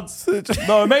walnuts.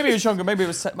 No, maybe it was younger. Maybe it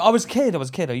was. I was a kid. I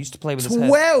used to play with his head.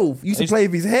 12. You used to play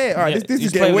with his hair. All right, this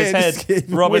is getting weird.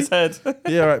 Rub his head.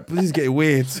 Yeah, all right. This is getting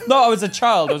weird. No, I was a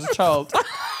child. No,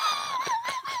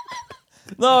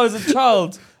 I was a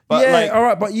child. But yeah, all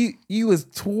right, but you was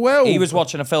 12. He was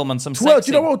watching a film and some 12.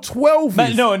 sexy. Do you know what 12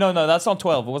 is? No, that's not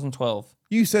 12. It wasn't 12.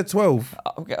 You said 12.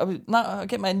 Okay, I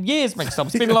get my years mixed up.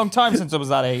 It's been a long time since I was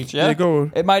that age, yeah? Yeah, go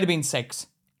on. It might have been 6.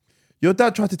 Your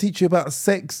dad tried to teach you about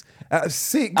sex at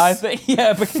 6? I think,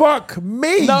 yeah. But, fuck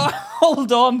me. no,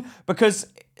 hold on. Because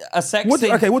a sex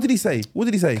scene... Okay, what did he say?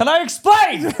 Can I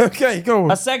explain? Okay, go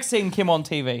on. A sex scene came on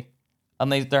TV.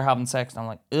 And they're having sex. And I'm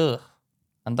like, ugh.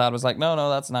 And Dad was like, no,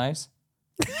 that's nice.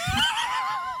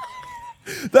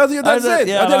 That's what your dad said.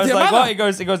 Yeah, and I was like, what? He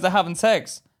goes, they're having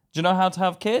sex. Do you know how to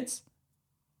have kids?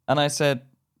 And I said,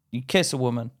 you kiss a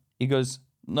woman. He goes,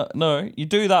 no, you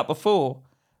do that before.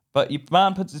 But your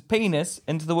man puts his penis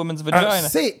into the woman's vagina.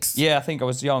 At 6? Yeah, I think I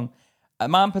was young. A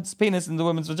man puts his penis into the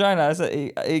woman's vagina. I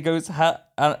said, he goes, and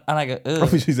I go, ugh.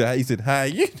 He said, how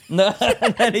you? No,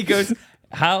 and then he goes,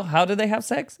 how do they have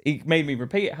sex? He made me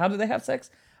repeat it. How do they have sex?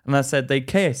 And I said, they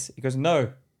kiss. He goes,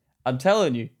 no, I'm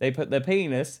telling you, they put their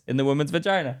penis in the woman's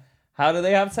vagina. How do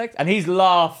they have sex? And he's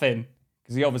laughing.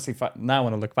 Because he obviously, now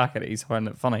when I look back at it, he's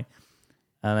finding it funny.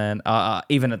 And then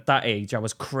even at that age, I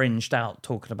was cringed out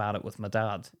talking about it with my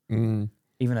dad. Mm.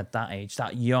 Even at that age,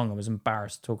 that young, I was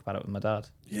embarrassed to talk about it with my dad.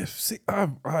 Yeah, see,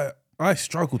 I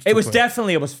struggled. It was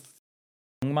definitely,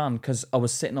 young man, because I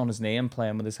was sitting on his knee and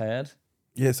playing with his head.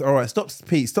 Yes, all right. Stop,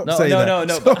 Pete. Stop saying that.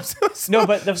 No.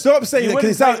 Stop saying that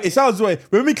because it sounds weird.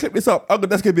 When we clip this up,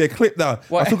 that's going to be a clip now.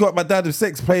 What? I talk about my dad with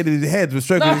sex playing in his head, with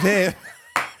stroking his hair.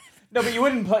 No, but you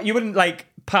wouldn't like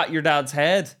pat your dad's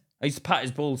head. I used to pat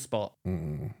his bald spot.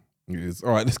 Yes.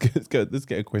 All right, let's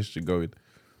get a question going.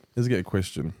 Let's get a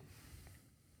question.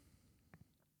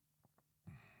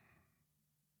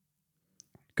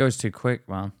 Goes too quick,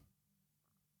 man.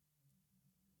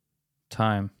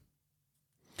 Time.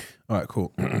 All right,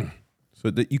 cool.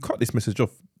 So you cut this message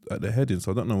off at the heading,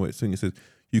 so I don't know what it's saying. It says,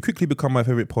 you quickly become my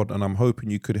favorite pod, and I'm hoping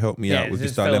you could help me out with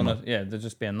this dilemma. They're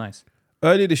just being nice.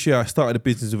 Earlier this year, I started a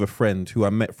business with a friend who I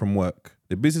met from work.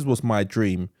 The business was my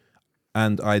dream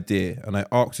and idea, and I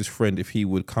asked this friend if he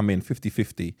would come in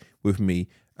 50-50 with me,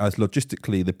 as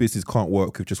logistically, the business can't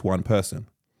work with just one person.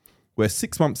 We're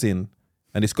 6 months in,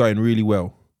 and it's going really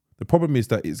well. The problem is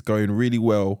that it's going really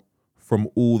well from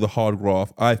all the hard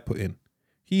graft I've put in.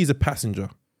 He's a passenger.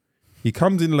 He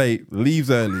comes in late,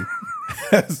 leaves early,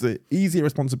 has easier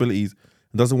responsibilities,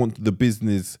 and doesn't want the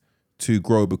business to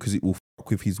grow because it will fuck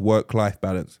with his work-life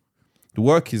balance. The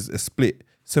work is a split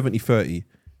 70-30,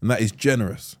 and that is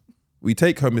generous. We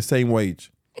take home the same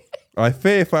wage. I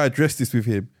fear if I address this with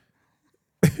him,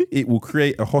 it will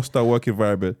create a hostile work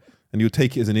environment and he'll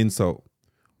take it as an insult.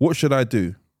 What should I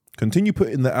do? Continue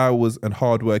putting the hours and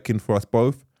hard work in for us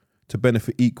both to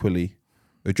benefit equally,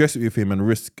 address it with him and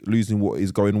risk losing what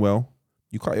is going well?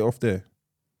 You cut it off there.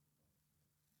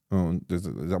 Oh,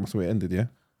 that must be where it ended,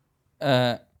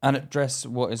 yeah? And address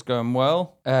what is going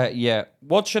well. Yeah.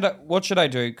 What should I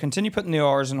do? Continue putting the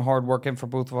hours and hard work in for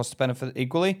both of us to benefit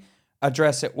equally,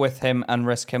 address it with him and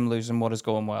risk him losing what is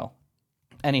going well.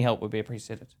 Any help would be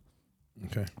appreciated.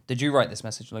 Okay. Did you write this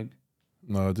message, Luke?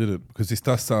 No, I didn't, because this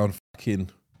does sound fucking...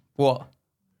 What?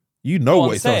 You know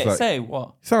what it sounds like. Say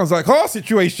what? It sounds like our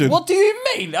situation. What do you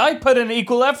mean? I put in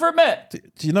equal effort, mate.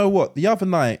 Do you know what? The other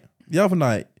night,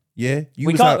 yeah?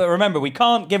 Remember, we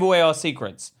can't give away our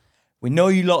secrets. We know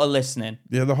you lot are listening.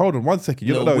 Yeah, hold on 1 second.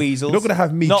 Weasels. You're not going to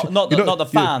have me... Not the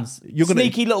fans.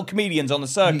 Sneaky little comedians on the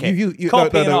circuit.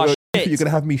 Copying our shit. You're going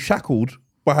to have me shackled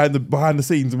behind the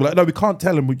scenes. We're like, no, we can't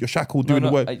tell them you're shackled doing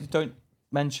the work. Don't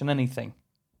mention anything.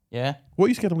 Yeah? What are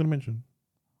you scared I'm going to mention?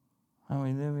 How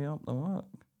we divvy up the work.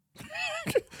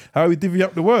 How we divvy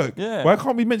up the work? Yeah. Why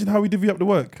can't we mention how we divvy up the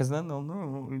work? Because then they'll know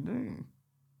what we do.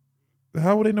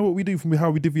 How will they know what we do from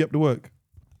how we divvy up the work?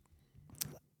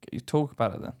 You talk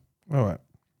about it then. All right.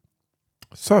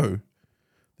 So,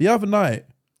 the other night,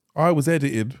 I was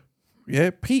editing.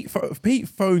 Yeah, Pete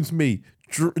phones me.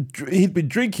 He'd been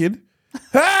drinking.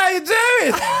 How you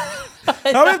doing?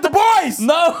 I'm with the boys.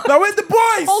 No. I'm with the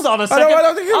boys. Hold on a second.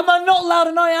 Am I not allowed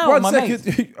a night out? 1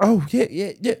 second. Mate? Oh,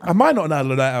 yeah. Am I not allowed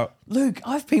a night out? Luke,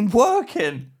 I've been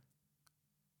working.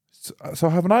 So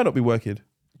haven't I not been working?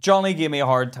 Johnny gave me a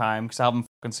hard time because I haven't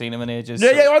fucking seen him in ages.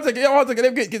 Yeah, 1 second.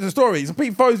 Let me get the story. So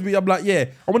Pete phones me. I'm like, yeah,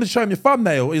 I want to show him your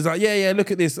thumbnail. He's like, yeah,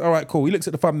 look at this. All right, cool. He looks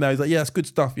at the thumbnail. He's like, yeah, that's good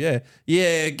stuff. Yeah,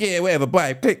 whatever.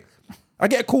 Bye. Click. I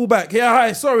get a call back. Yeah,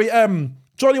 hi. Sorry.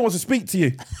 Johnny wants to speak to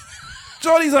you.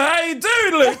 Johnny's like, how you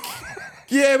doing, Luke?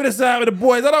 Yeah, but it's out with the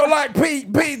boys. I don't like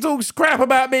Pete. Pete talks crap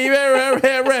about me. We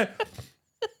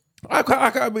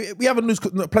have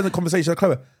a pleasant conversation.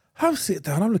 I'll sit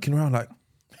down. I'm looking around like,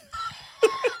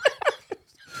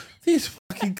 these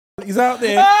fucking he's out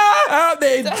there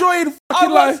enjoying fucking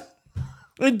life.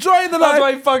 Enjoying the That's life.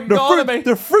 why he fucking got on to me.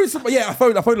 The fruits of I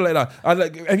phoned him like that. And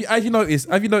like, have you noticed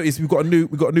we've got a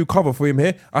new cover for him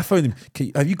here? I phoned him.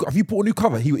 Have you bought a new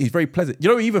cover? He's very pleasant. You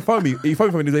know, he even phoned me. He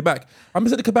phoned me on his way back. I'm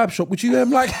at the kebab shop. Would you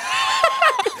like?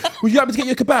 Would you like me to get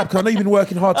you a kebab? Because I know you've been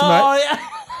working hard tonight. Oh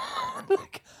yeah.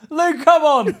 Luke, come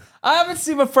on. I haven't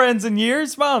seen my friends in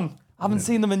years, man. I haven't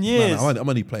seen them in years. No, I'm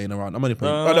only playing around.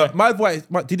 No, my voice.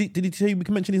 Did he tell you we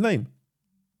can mention his name?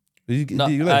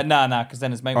 Nah, because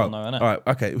then his mate will know, innit? All right,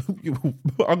 okay. I'm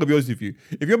gonna be honest with you.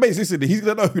 If your mate's listening, he's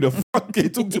gonna know who the fuck he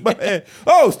talked to my hair.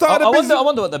 Oh, start a business. I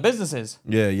wonder what the business is.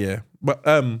 Yeah. But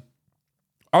I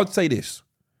would say this.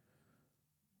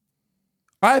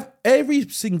 Every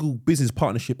single business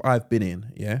partnership I've been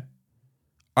in, yeah,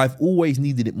 I've always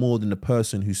needed it more than the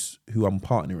person who I'm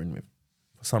partnering with.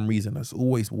 For some reason, that's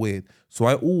always weird. So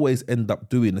I always end up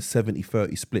doing a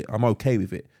 70-30 split. I'm okay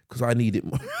with it because I need it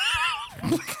more.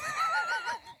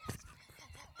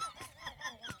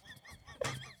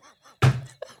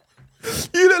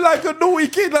 You look like a naughty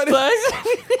kid like this.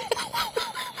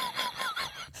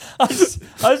 I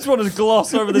just want to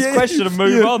gloss over this question and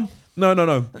move on.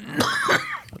 No.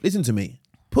 Listen to me.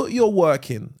 Put your work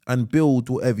in and build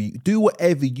whatever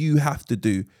you have to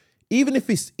do. Even if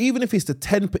it's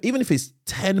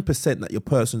 10% that your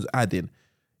person's adding,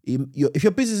 if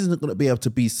your business isn't going to be able to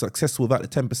be successful without the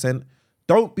 10%,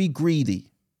 don't be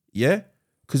greedy. Yeah?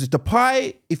 Because if the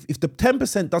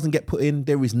 10% doesn't get put in,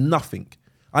 there is nothing.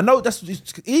 I know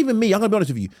even me, I'm going to be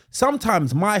honest with you.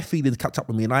 Sometimes my feelings catch up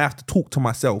with me and I have to talk to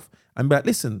myself and be like,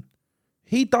 listen,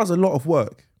 he does a lot of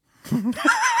work.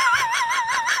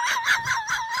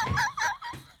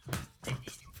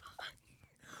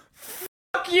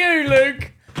 Fuck you,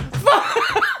 Luke. Fuck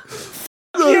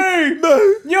you.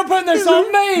 No. You're putting this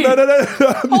on me. No.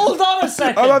 Hold on a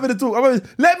second. I'm having to talk.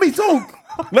 Let me talk.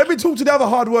 Let me talk to the other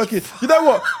hardworking. You know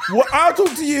what? I'll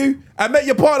talk to you and make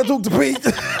your partner talk to Pete.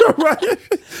 Right?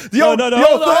 Hold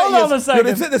on a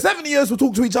second. The 70 years will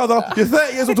talk to each other. Your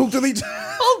 30 years will talk to each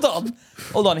other.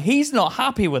 Hold on. He's not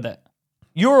happy with it.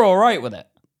 You're all right with it.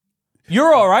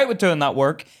 You're all right with doing that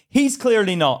work. He's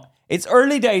clearly not. It's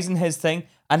early days in his thing,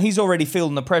 and he's already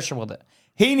feeling the pressure with it.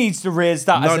 He needs to raise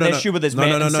that as an issue with his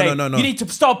mate and say, you need to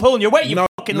stop pulling your weight, you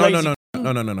fucking lazy.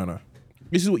 No.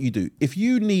 This is what you do. If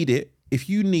you need it, the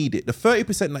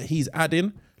 30% that he's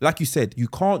adding, like you said, you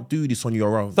can't do this on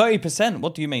your own. 30%?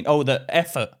 What do you mean? Oh, the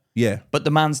effort. Yeah. But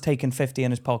the man's taking 50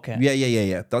 in his pocket.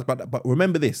 Yeah. But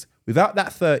remember this. Without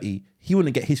that 30, he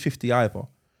wouldn't get his 50 either.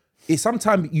 It's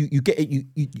sometimes you get it,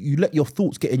 you let your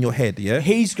thoughts get in your head, yeah?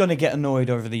 He's going to get annoyed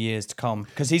over the years to come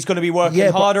because he's going to be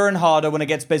working harder and harder when it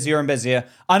gets busier and busier.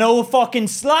 And old fucking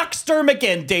Slackster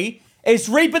McGinty is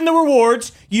reaping the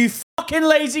rewards, you fucking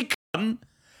lazy cunt.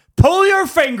 Pull your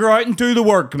finger out and do the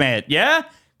work, mate, yeah?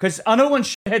 Because I know when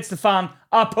shit hits the fan,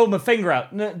 I pull my finger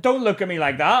out. Don't look at me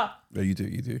like that. No, you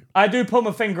do. I do pull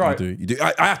my finger out. You do.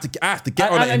 I have to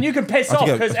get on it. And you can piss off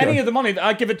because any of the money,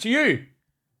 I give it to you.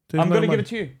 I'm going to give it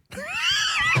to you.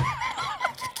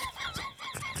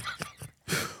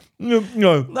 No,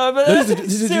 but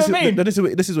this is what I mean. This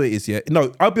is what it is, yeah?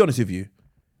 No, I'll be honest with you.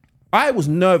 I was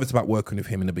nervous about working with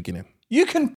him in the beginning.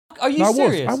 Are you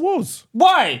serious? I was.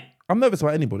 Why? I'm nervous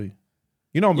about anybody.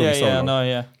 You know I'm very solo. Yeah, no,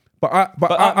 yeah. But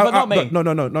not me.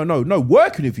 No.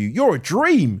 Working with you, you're a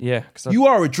dream. Yeah. You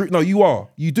are a dream. No, you are.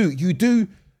 You do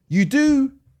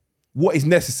what is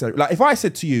necessary. Like if I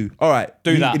said to you, all right,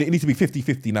 it needs to be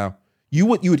 50-50 now.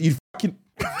 You'd fucking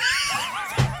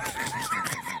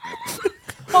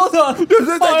Hold on. We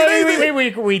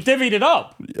divvied it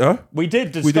up. Huh? We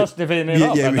did discuss divvying it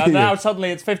up. And now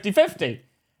suddenly it's 50-50.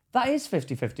 That is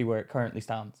 50-50 where it currently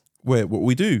stands. Where? What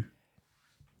we do?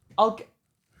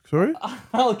 Sorry?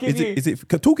 I'll give you... Is it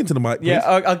talking to the mic, please? Yeah,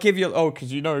 I'll give you... Oh, because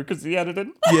the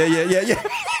editing. Yeah.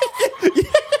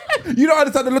 You don't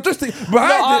understand the logistics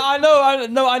behind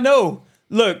it. I know.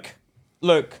 Look.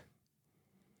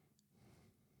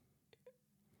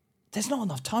 There's not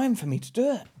enough time for me to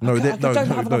do it. I don't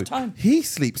have enough time. He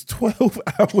sleeps 12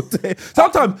 hours a day.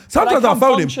 Sometimes I'll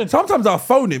phone him. Sometimes I'll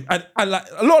phone him. And like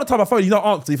a lot of the time I phone him, you don't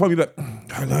answer. You phone me like,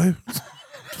 hello?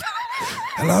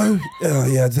 Hello? Oh,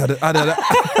 yeah, I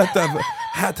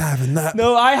had to have a nap.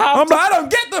 No, I don't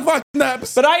get the fucking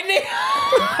naps. But I need...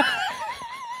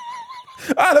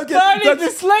 I don't get. I need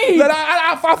to sleep. Like,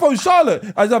 I phone Charlotte.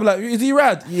 I'm like, is he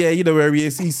rad? Yeah, you know where he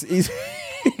is. He sleeps.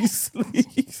 I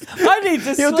need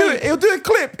to sleep. He'll do a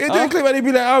clip. And he'll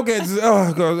be like, okay,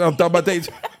 oh god, I've done my date.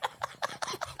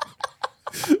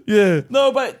 Yeah.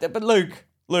 No, but Luke,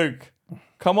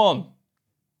 come on.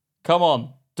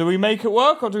 Do Do we make it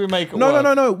work or do we make it work?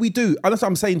 No. We do. And that's what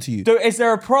I'm saying to you. Is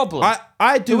there a problem?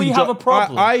 I do. Do we have a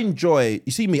problem? I enjoy.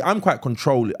 You see me. I'm quite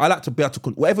controlling. I like to be able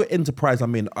to whatever enterprise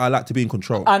I'm in. I like to be in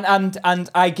control. And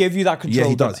I give you that control. Yeah,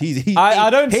 he does. I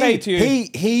don't say to you.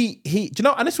 He. Do you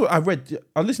know? And this is what I read.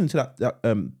 I listened to that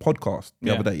podcast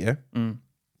the other day. Yeah.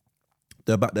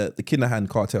 About the Kinahan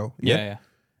cartel. Yeah.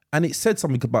 And it said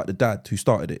something about the dad who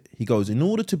started it. He goes, in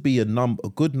order to be in order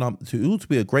to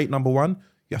be a great number one,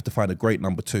 you have to find a great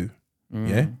number two.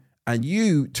 Yeah. And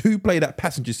you to play that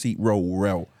passenger seat role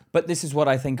well. But this is what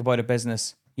I think about a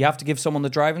business. You have to give someone the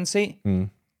driving seat,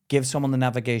 give someone the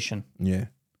navigation. Yeah.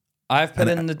 I've put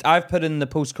in the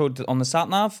postcode on the sat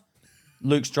nav.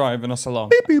 Luke's driving us along.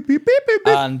 Beep, beep, beep, beep, beep.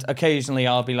 And occasionally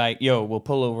I'll be like, yo, we'll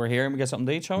pull over here and we get something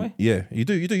to eat, shall we? Yeah, you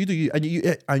do.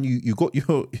 And you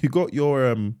got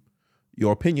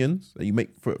your opinions that you make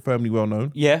firmly well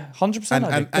known. Yeah,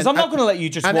 100%. Because I'm not going to let you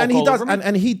just walk all over me.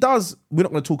 And he does. We're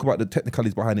not going to talk about the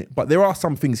technicalities behind it, but there are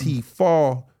some things he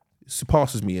far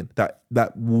surpasses me in that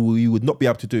we would not be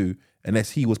able to do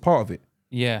unless he was part of it.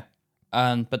 Yeah,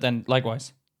 but then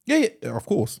likewise. Yeah, of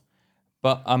course.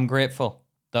 But I'm grateful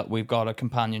that we've got a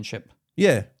companionship.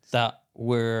 Yeah, that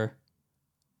we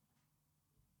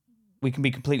can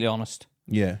be completely honest.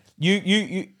 Yeah.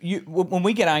 You. When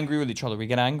we get angry with each other, we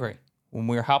get angry. When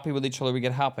we're happy with each other, we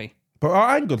get happy. But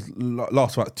our anger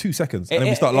lasts for like 2 seconds, and then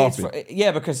we start laughing.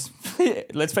 Because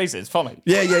let's face it, it's funny.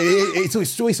 Yeah.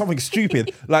 It's always something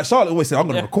stupid. Like Charlotte always said, "I'm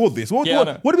going to record this." What did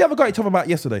we have a go at each other about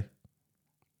yesterday?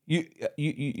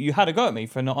 You had a go at me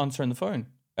for not answering the phone,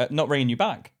 not ringing you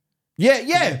back.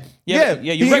 Yeah.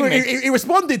 He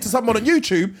responded to someone on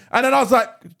YouTube, and then I was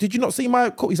like, "Did you not see my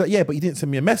call?" He's like, "Yeah, but you didn't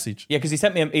send me a message." Yeah, because he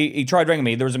sent me. He tried ringing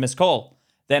me. There was a missed call.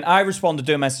 Then I responded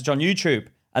to a message on YouTube,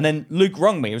 and then Luke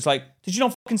rung me. He was like, "Did you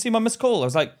not fucking see my missed call?" I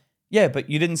was like, "Yeah, but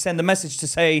you didn't send a message to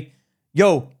say,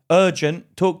 yo,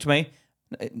 urgent, talk to me."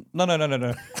 No.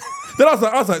 Then I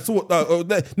was like, so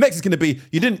what? Next is going to be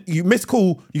you missed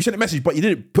call, you sent a message, but you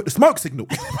didn't put the smoke signal.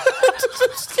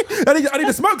 I need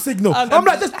a smoke signal. I'm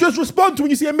like, just respond to when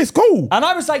you see a missed call. And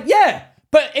I was like, yeah,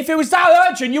 but if it was that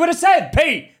urgent, you would have said,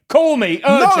 Pete, call me,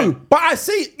 urgent. No, but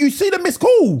you see the missed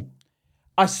call.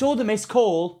 I saw the missed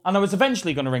call, and I was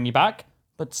eventually going to ring you back,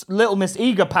 but little Miss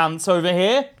Eager Pants over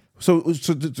here. So the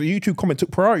YouTube comment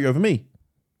took priority over me?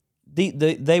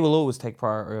 They will always take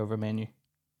priority over me and you.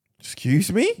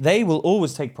 Excuse me? They will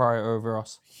always take priority over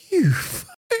us. Who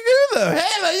the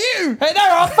hell are you? Hey,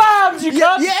 there are fans, you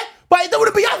cunt. Yeah, but there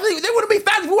wouldn't be us. There wouldn't be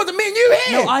fans if it wasn't me and you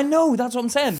here. No, I know. That's what I'm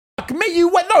saying. Fuck me, you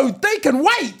went. No, they can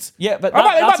wait. Yeah, but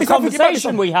that's a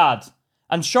conversation we had.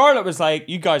 And Charlotte was like,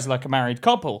 you guys are like a married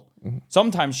couple. Mm-hmm.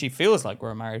 Sometimes she feels like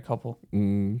we're a married couple.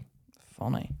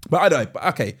 Funny. But I don't. But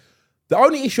okay. The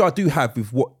only issue I do have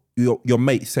with what your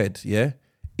mate said, yeah,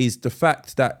 is the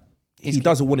fact that he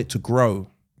doesn't want it to grow.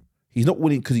 He's not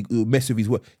willing because he will mess with his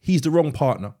work. He's the wrong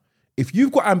partner. If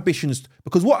you've got ambitions,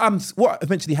 because what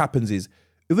eventually happens is,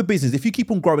 with a business, if you keep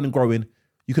on growing and growing,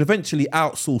 you can eventually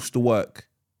outsource the work.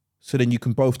 So then you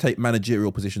can both take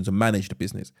managerial positions and manage the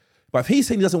business. But if he's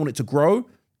saying he doesn't want it to grow,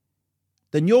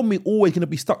 then you're always going to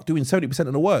be stuck doing 70%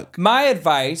 of the work. My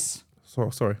advice...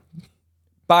 Sorry.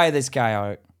 Buy this guy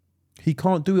out. He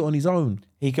can't do it on his own.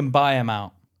 He can buy him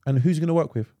out. And who's he going to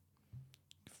work with?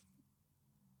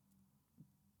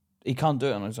 He can't do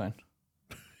it on his own.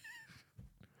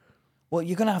 Well,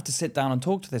 you're going to have to sit down and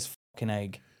talk to this fucking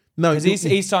egg. No. Because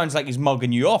he sounds like he's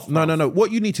mugging you off. No.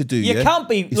 What you need to do, You can't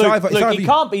be... Look, you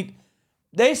can't be...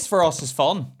 This, for us, is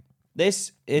fun.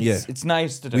 It's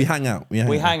nice to do. We hang out. We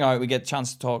hang out. We get a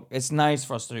chance to talk. It's nice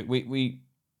for us to do.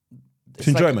 It's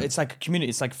enjoyment. It's like a community.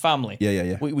 It's like family.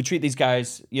 Yeah. We treat these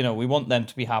guys, we want them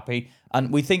to be happy.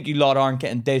 And we think you lot aren't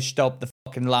getting dished up the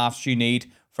fucking laughs you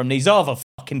need from these other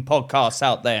fucking podcasts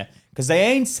out there. Because they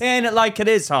ain't saying it like it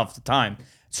is half the time.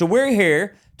 So we're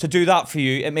here to do that for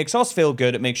you. It makes us feel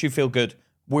good. It makes you feel good.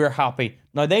 We're happy.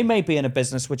 Now, they may be in a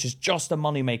business which is just a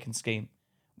money-making scheme,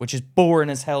 which is boring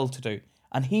as hell to do.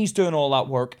 And he's doing all that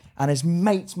work, and his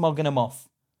mate's mugging him off.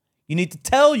 You need to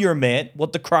tell your mate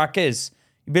what the crack is.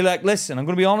 You'd be like, listen, I'm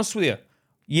going to be honest with you.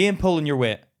 You ain't pulling your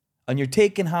weight, and you're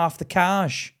taking half the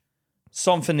cash.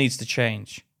 Something needs to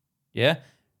change. Yeah?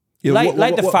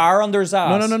 Light the fire under his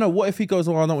ass. No. What if he goes,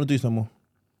 I don't want to do this no more?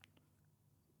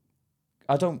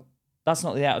 That's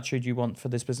not the attitude you want for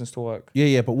this business to work.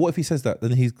 Yeah. But what if he says that?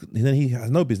 Then he has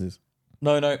no business.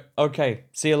 No. Okay.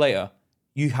 See you later.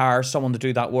 You hire someone to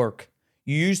do that work.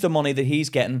 You use the money that he's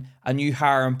getting and you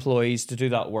hire employees to do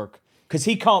that work. Because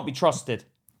he can't be trusted.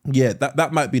 Yeah,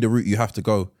 that might be the route you have to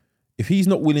go. But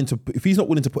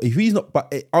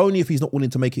only if he's not willing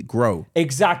to make it grow.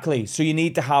 Exactly. So you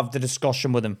need to have the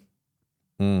discussion with him.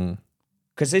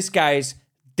 because this guy's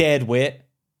dead weight.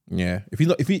 Yeah,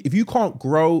 if you can't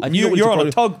grow, and you're on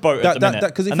a tugboat at the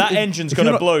minute, and that engine's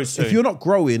gonna blow soon. If you're not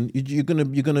growing, you're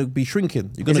gonna be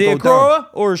shrinking. You're gonna go down. Is he a grower down.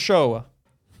 or a shower?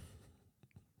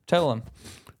 Tell him.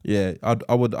 Yeah,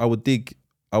 I would dig.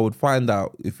 I would find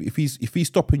out if he's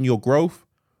stopping your growth,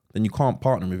 then you can't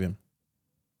partner with him.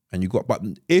 And but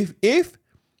if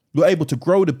you're able to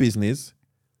grow the business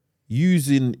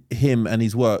using him and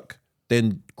his work,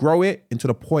 then grow it into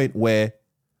the point where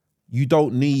you're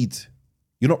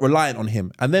not reliant on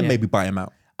him, and then maybe buy him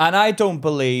out. And I don't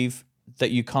believe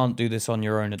that you can't do this on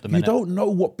your own at the minute. You don't know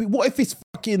what if it's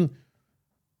fucking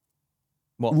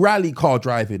rally car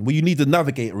driving where you need a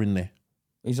navigator in there.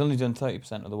 He's only done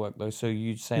 30% of the work though, so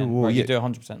you're saying you do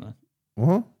 100% then.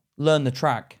 Uh-huh. Learn the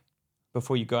track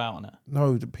before you go out on it.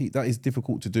 No, Pete, that is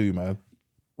difficult to do, man.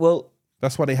 Well,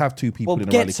 that's why they have two people in a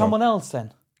rally car. Get someone else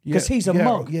then. Because he's a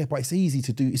mug. Yeah, but it's easy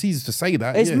to do. It's easy to say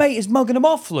that. His mate is mugging him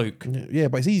off, Luke. Yeah,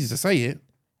 but it's easy to say it.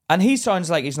 And he sounds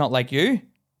like he's not like you.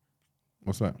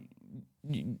 What's that?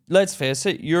 Let's face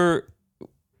it,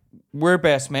 we're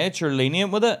best mates, you're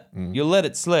lenient with it. You'll let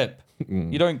it slip.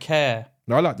 You don't care.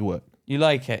 No, I like the work. You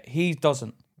like it. He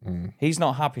doesn't. He's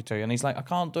not happy to. And he's like, I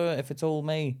can't do it if it's all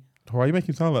me. Why are you making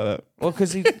him sound like that? Well,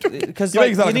 because you need to fix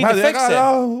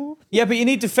it. Yeah, but you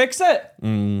need to fix it.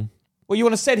 Well, you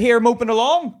want to sit here moping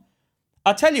along?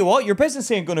 I tell you what, your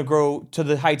business ain't going to grow to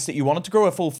the heights that you want it to grow.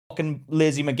 A full fucking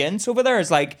lazy McGinnis over there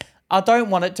is like, I don't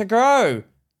want it to grow.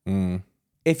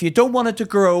 If you don't want it to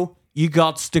grow, you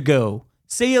gots to go.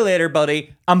 See you later,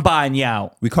 buddy. I'm buying you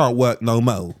out. We can't work no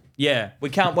mo. Yeah, we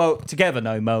can't work together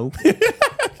no mo.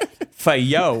 For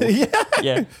yo.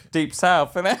 Yeah. Deep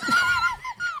south, innit?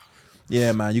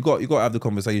 Yeah, man. You got to have the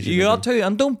conversation. You got to.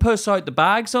 And don't push out the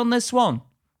bags on this one.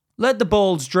 Let the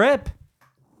balls drip.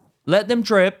 Let them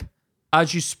drip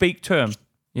as you speak to him.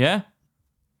 Yeah?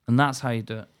 And that's how you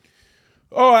do it.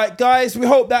 All right, guys. We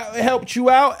hope that helped you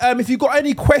out. If you've got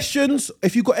any questions,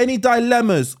 if you've got any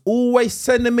dilemmas, always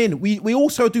send them in. We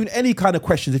also do any kind of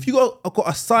questions. If you got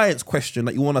a science question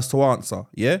that you want us to answer,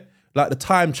 yeah? Like the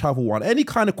time travel one, any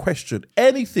kind of question,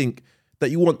 anything that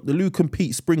you want the Luke and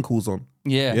Pete sprinkles on.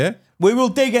 Yeah. Yeah? We will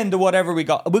dig into whatever we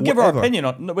got. We'll give our opinion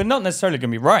on. We're not necessarily going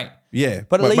to be right. Yeah,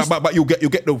 but at least but you'll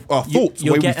get our thoughts.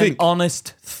 You'll get an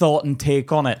honest thought and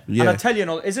take on it. Yeah. And I'll tell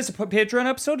you, is this a Patreon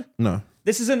episode? No.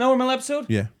 This is a normal episode?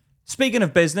 Yeah. Speaking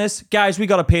of business, guys, we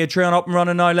got a Patreon up and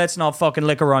running now. Let's not fucking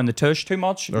lick around the tush too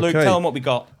much. Okay. Luke, tell them what we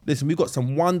got. Listen, we've got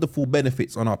some wonderful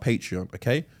benefits on our Patreon,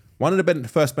 okay? One of the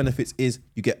first benefits is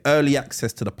you get early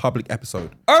access to the public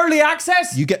episode. Early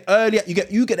access? You get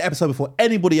the episode before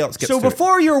anybody else gets to it. So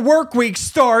before your work week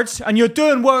starts and you're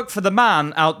doing work for the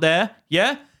man out there,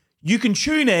 yeah? You can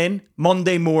tune in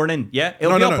Monday morning, yeah?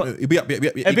 It'll be up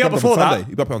before that.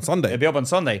 It'll be up on Sunday. It'll be up on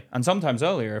Sunday, and sometimes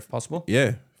earlier if possible.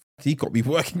 Yeah. He got me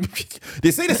working.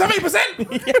 They say the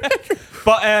 70%. Yeah.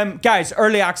 But guys,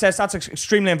 early access, that's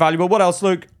extremely invaluable. What else,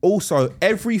 Luke? Also,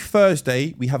 every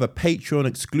Thursday, we have a Patreon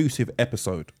exclusive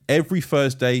episode. Every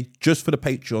Thursday, just for the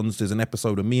Patreons, there's an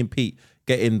episode of me and Pete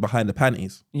getting behind the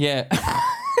panties. Yeah.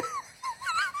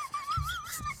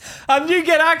 And you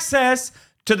get access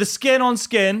to the skin on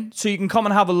skin, so you can come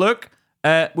and have a look.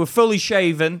 We're fully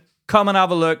shaven. Come and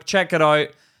have a look. Check it out.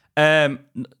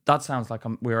 That sounds like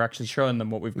we're actually showing them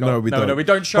what we've got. No, we don't. No, we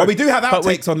don't show. But we do have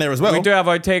outtakes on there as well. We do have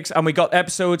outtakes, and we got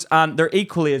episodes, and they're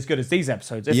equally as good as these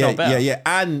episodes, if not better. Yeah.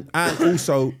 And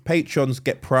also, Patrons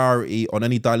get priority on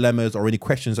any dilemmas or any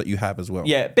questions that you have as well.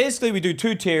 Yeah, basically, we do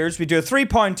 2 tiers. We do a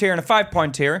 £3 tier and a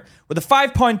 £5 tier. With the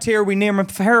 £5 tier, we name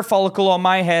a hair follicle on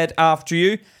my head after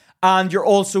you. And you're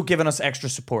also giving us extra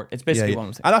support. It's basically one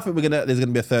of the things. And I think there's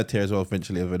gonna be a 3rd tier as well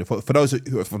eventually for those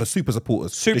who are for the super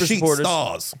supporters. Super supporters.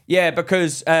 Stars. Yeah,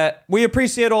 because we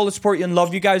appreciate all the support and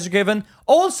love you guys are giving.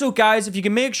 Also, guys, if you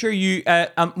can make sure you,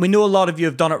 we know a lot of you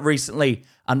have done it recently.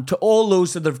 And to all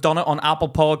those that have done it on Apple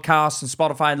Podcasts and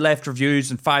Spotify and left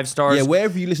reviews and 5 stars. Yeah,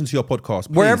 wherever you listen to your podcast,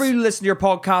 please. Wherever you listen to your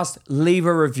podcast, leave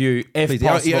a review if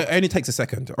possible. It only takes a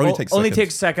second. Only takes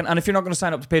a second. And if you're not going to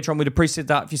sign up to Patreon, we'd appreciate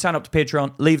that. If you sign up to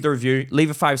Patreon, leave the review, leave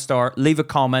a 5-star, leave a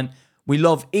comment. We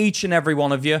love each and every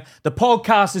one of you. The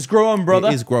podcast is growing, brother.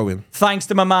 It is growing. Thanks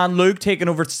to my man Luke taking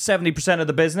over 70% of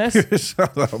the business.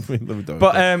 Shut up.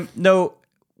 But no,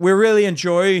 we really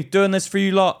enjoy doing this for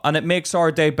you lot, and it makes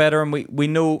our day better. And we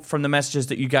know from the messages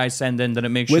that you guys send in that it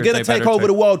makes we're going to take over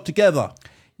the world together.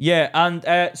 Yeah,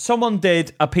 and someone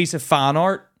did a piece of fan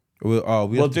art.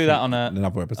 We'll do that on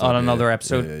another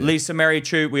episode. Yeah. Lisa Mary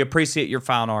Chu, we appreciate your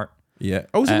fan art. Yeah.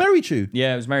 Oh, was it Mary Chu?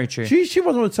 Yeah, it was Mary Chu. She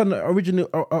wasn't going to send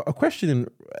a question in.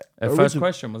 First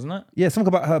question, wasn't it? Yeah,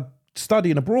 something about her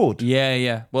studying abroad.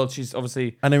 Yeah. Well, she's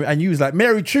obviously... And you was like,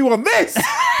 Mary Chu on this!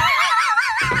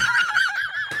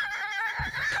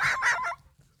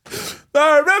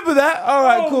 I remember that. All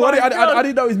right, Oh cool. my I God.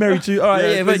 didn't know he's married to you. All right,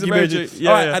 yeah, thank you, married to you. Yeah,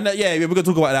 All right, yeah. and we're gonna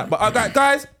talk about that. But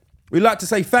guys, we'd like to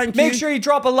say thank you. Make sure you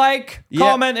drop a like,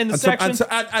 comment in the section.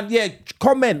 And yeah,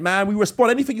 comment, man. We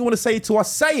respond. Anything you want to say to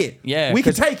us, say it. Yeah, we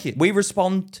can take it. We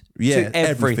respond to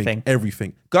everything.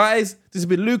 Everything. Guys, this has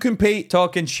been Luke and Pete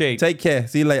talking shit. Take care.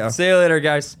 See you later. See you later,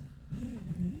 guys.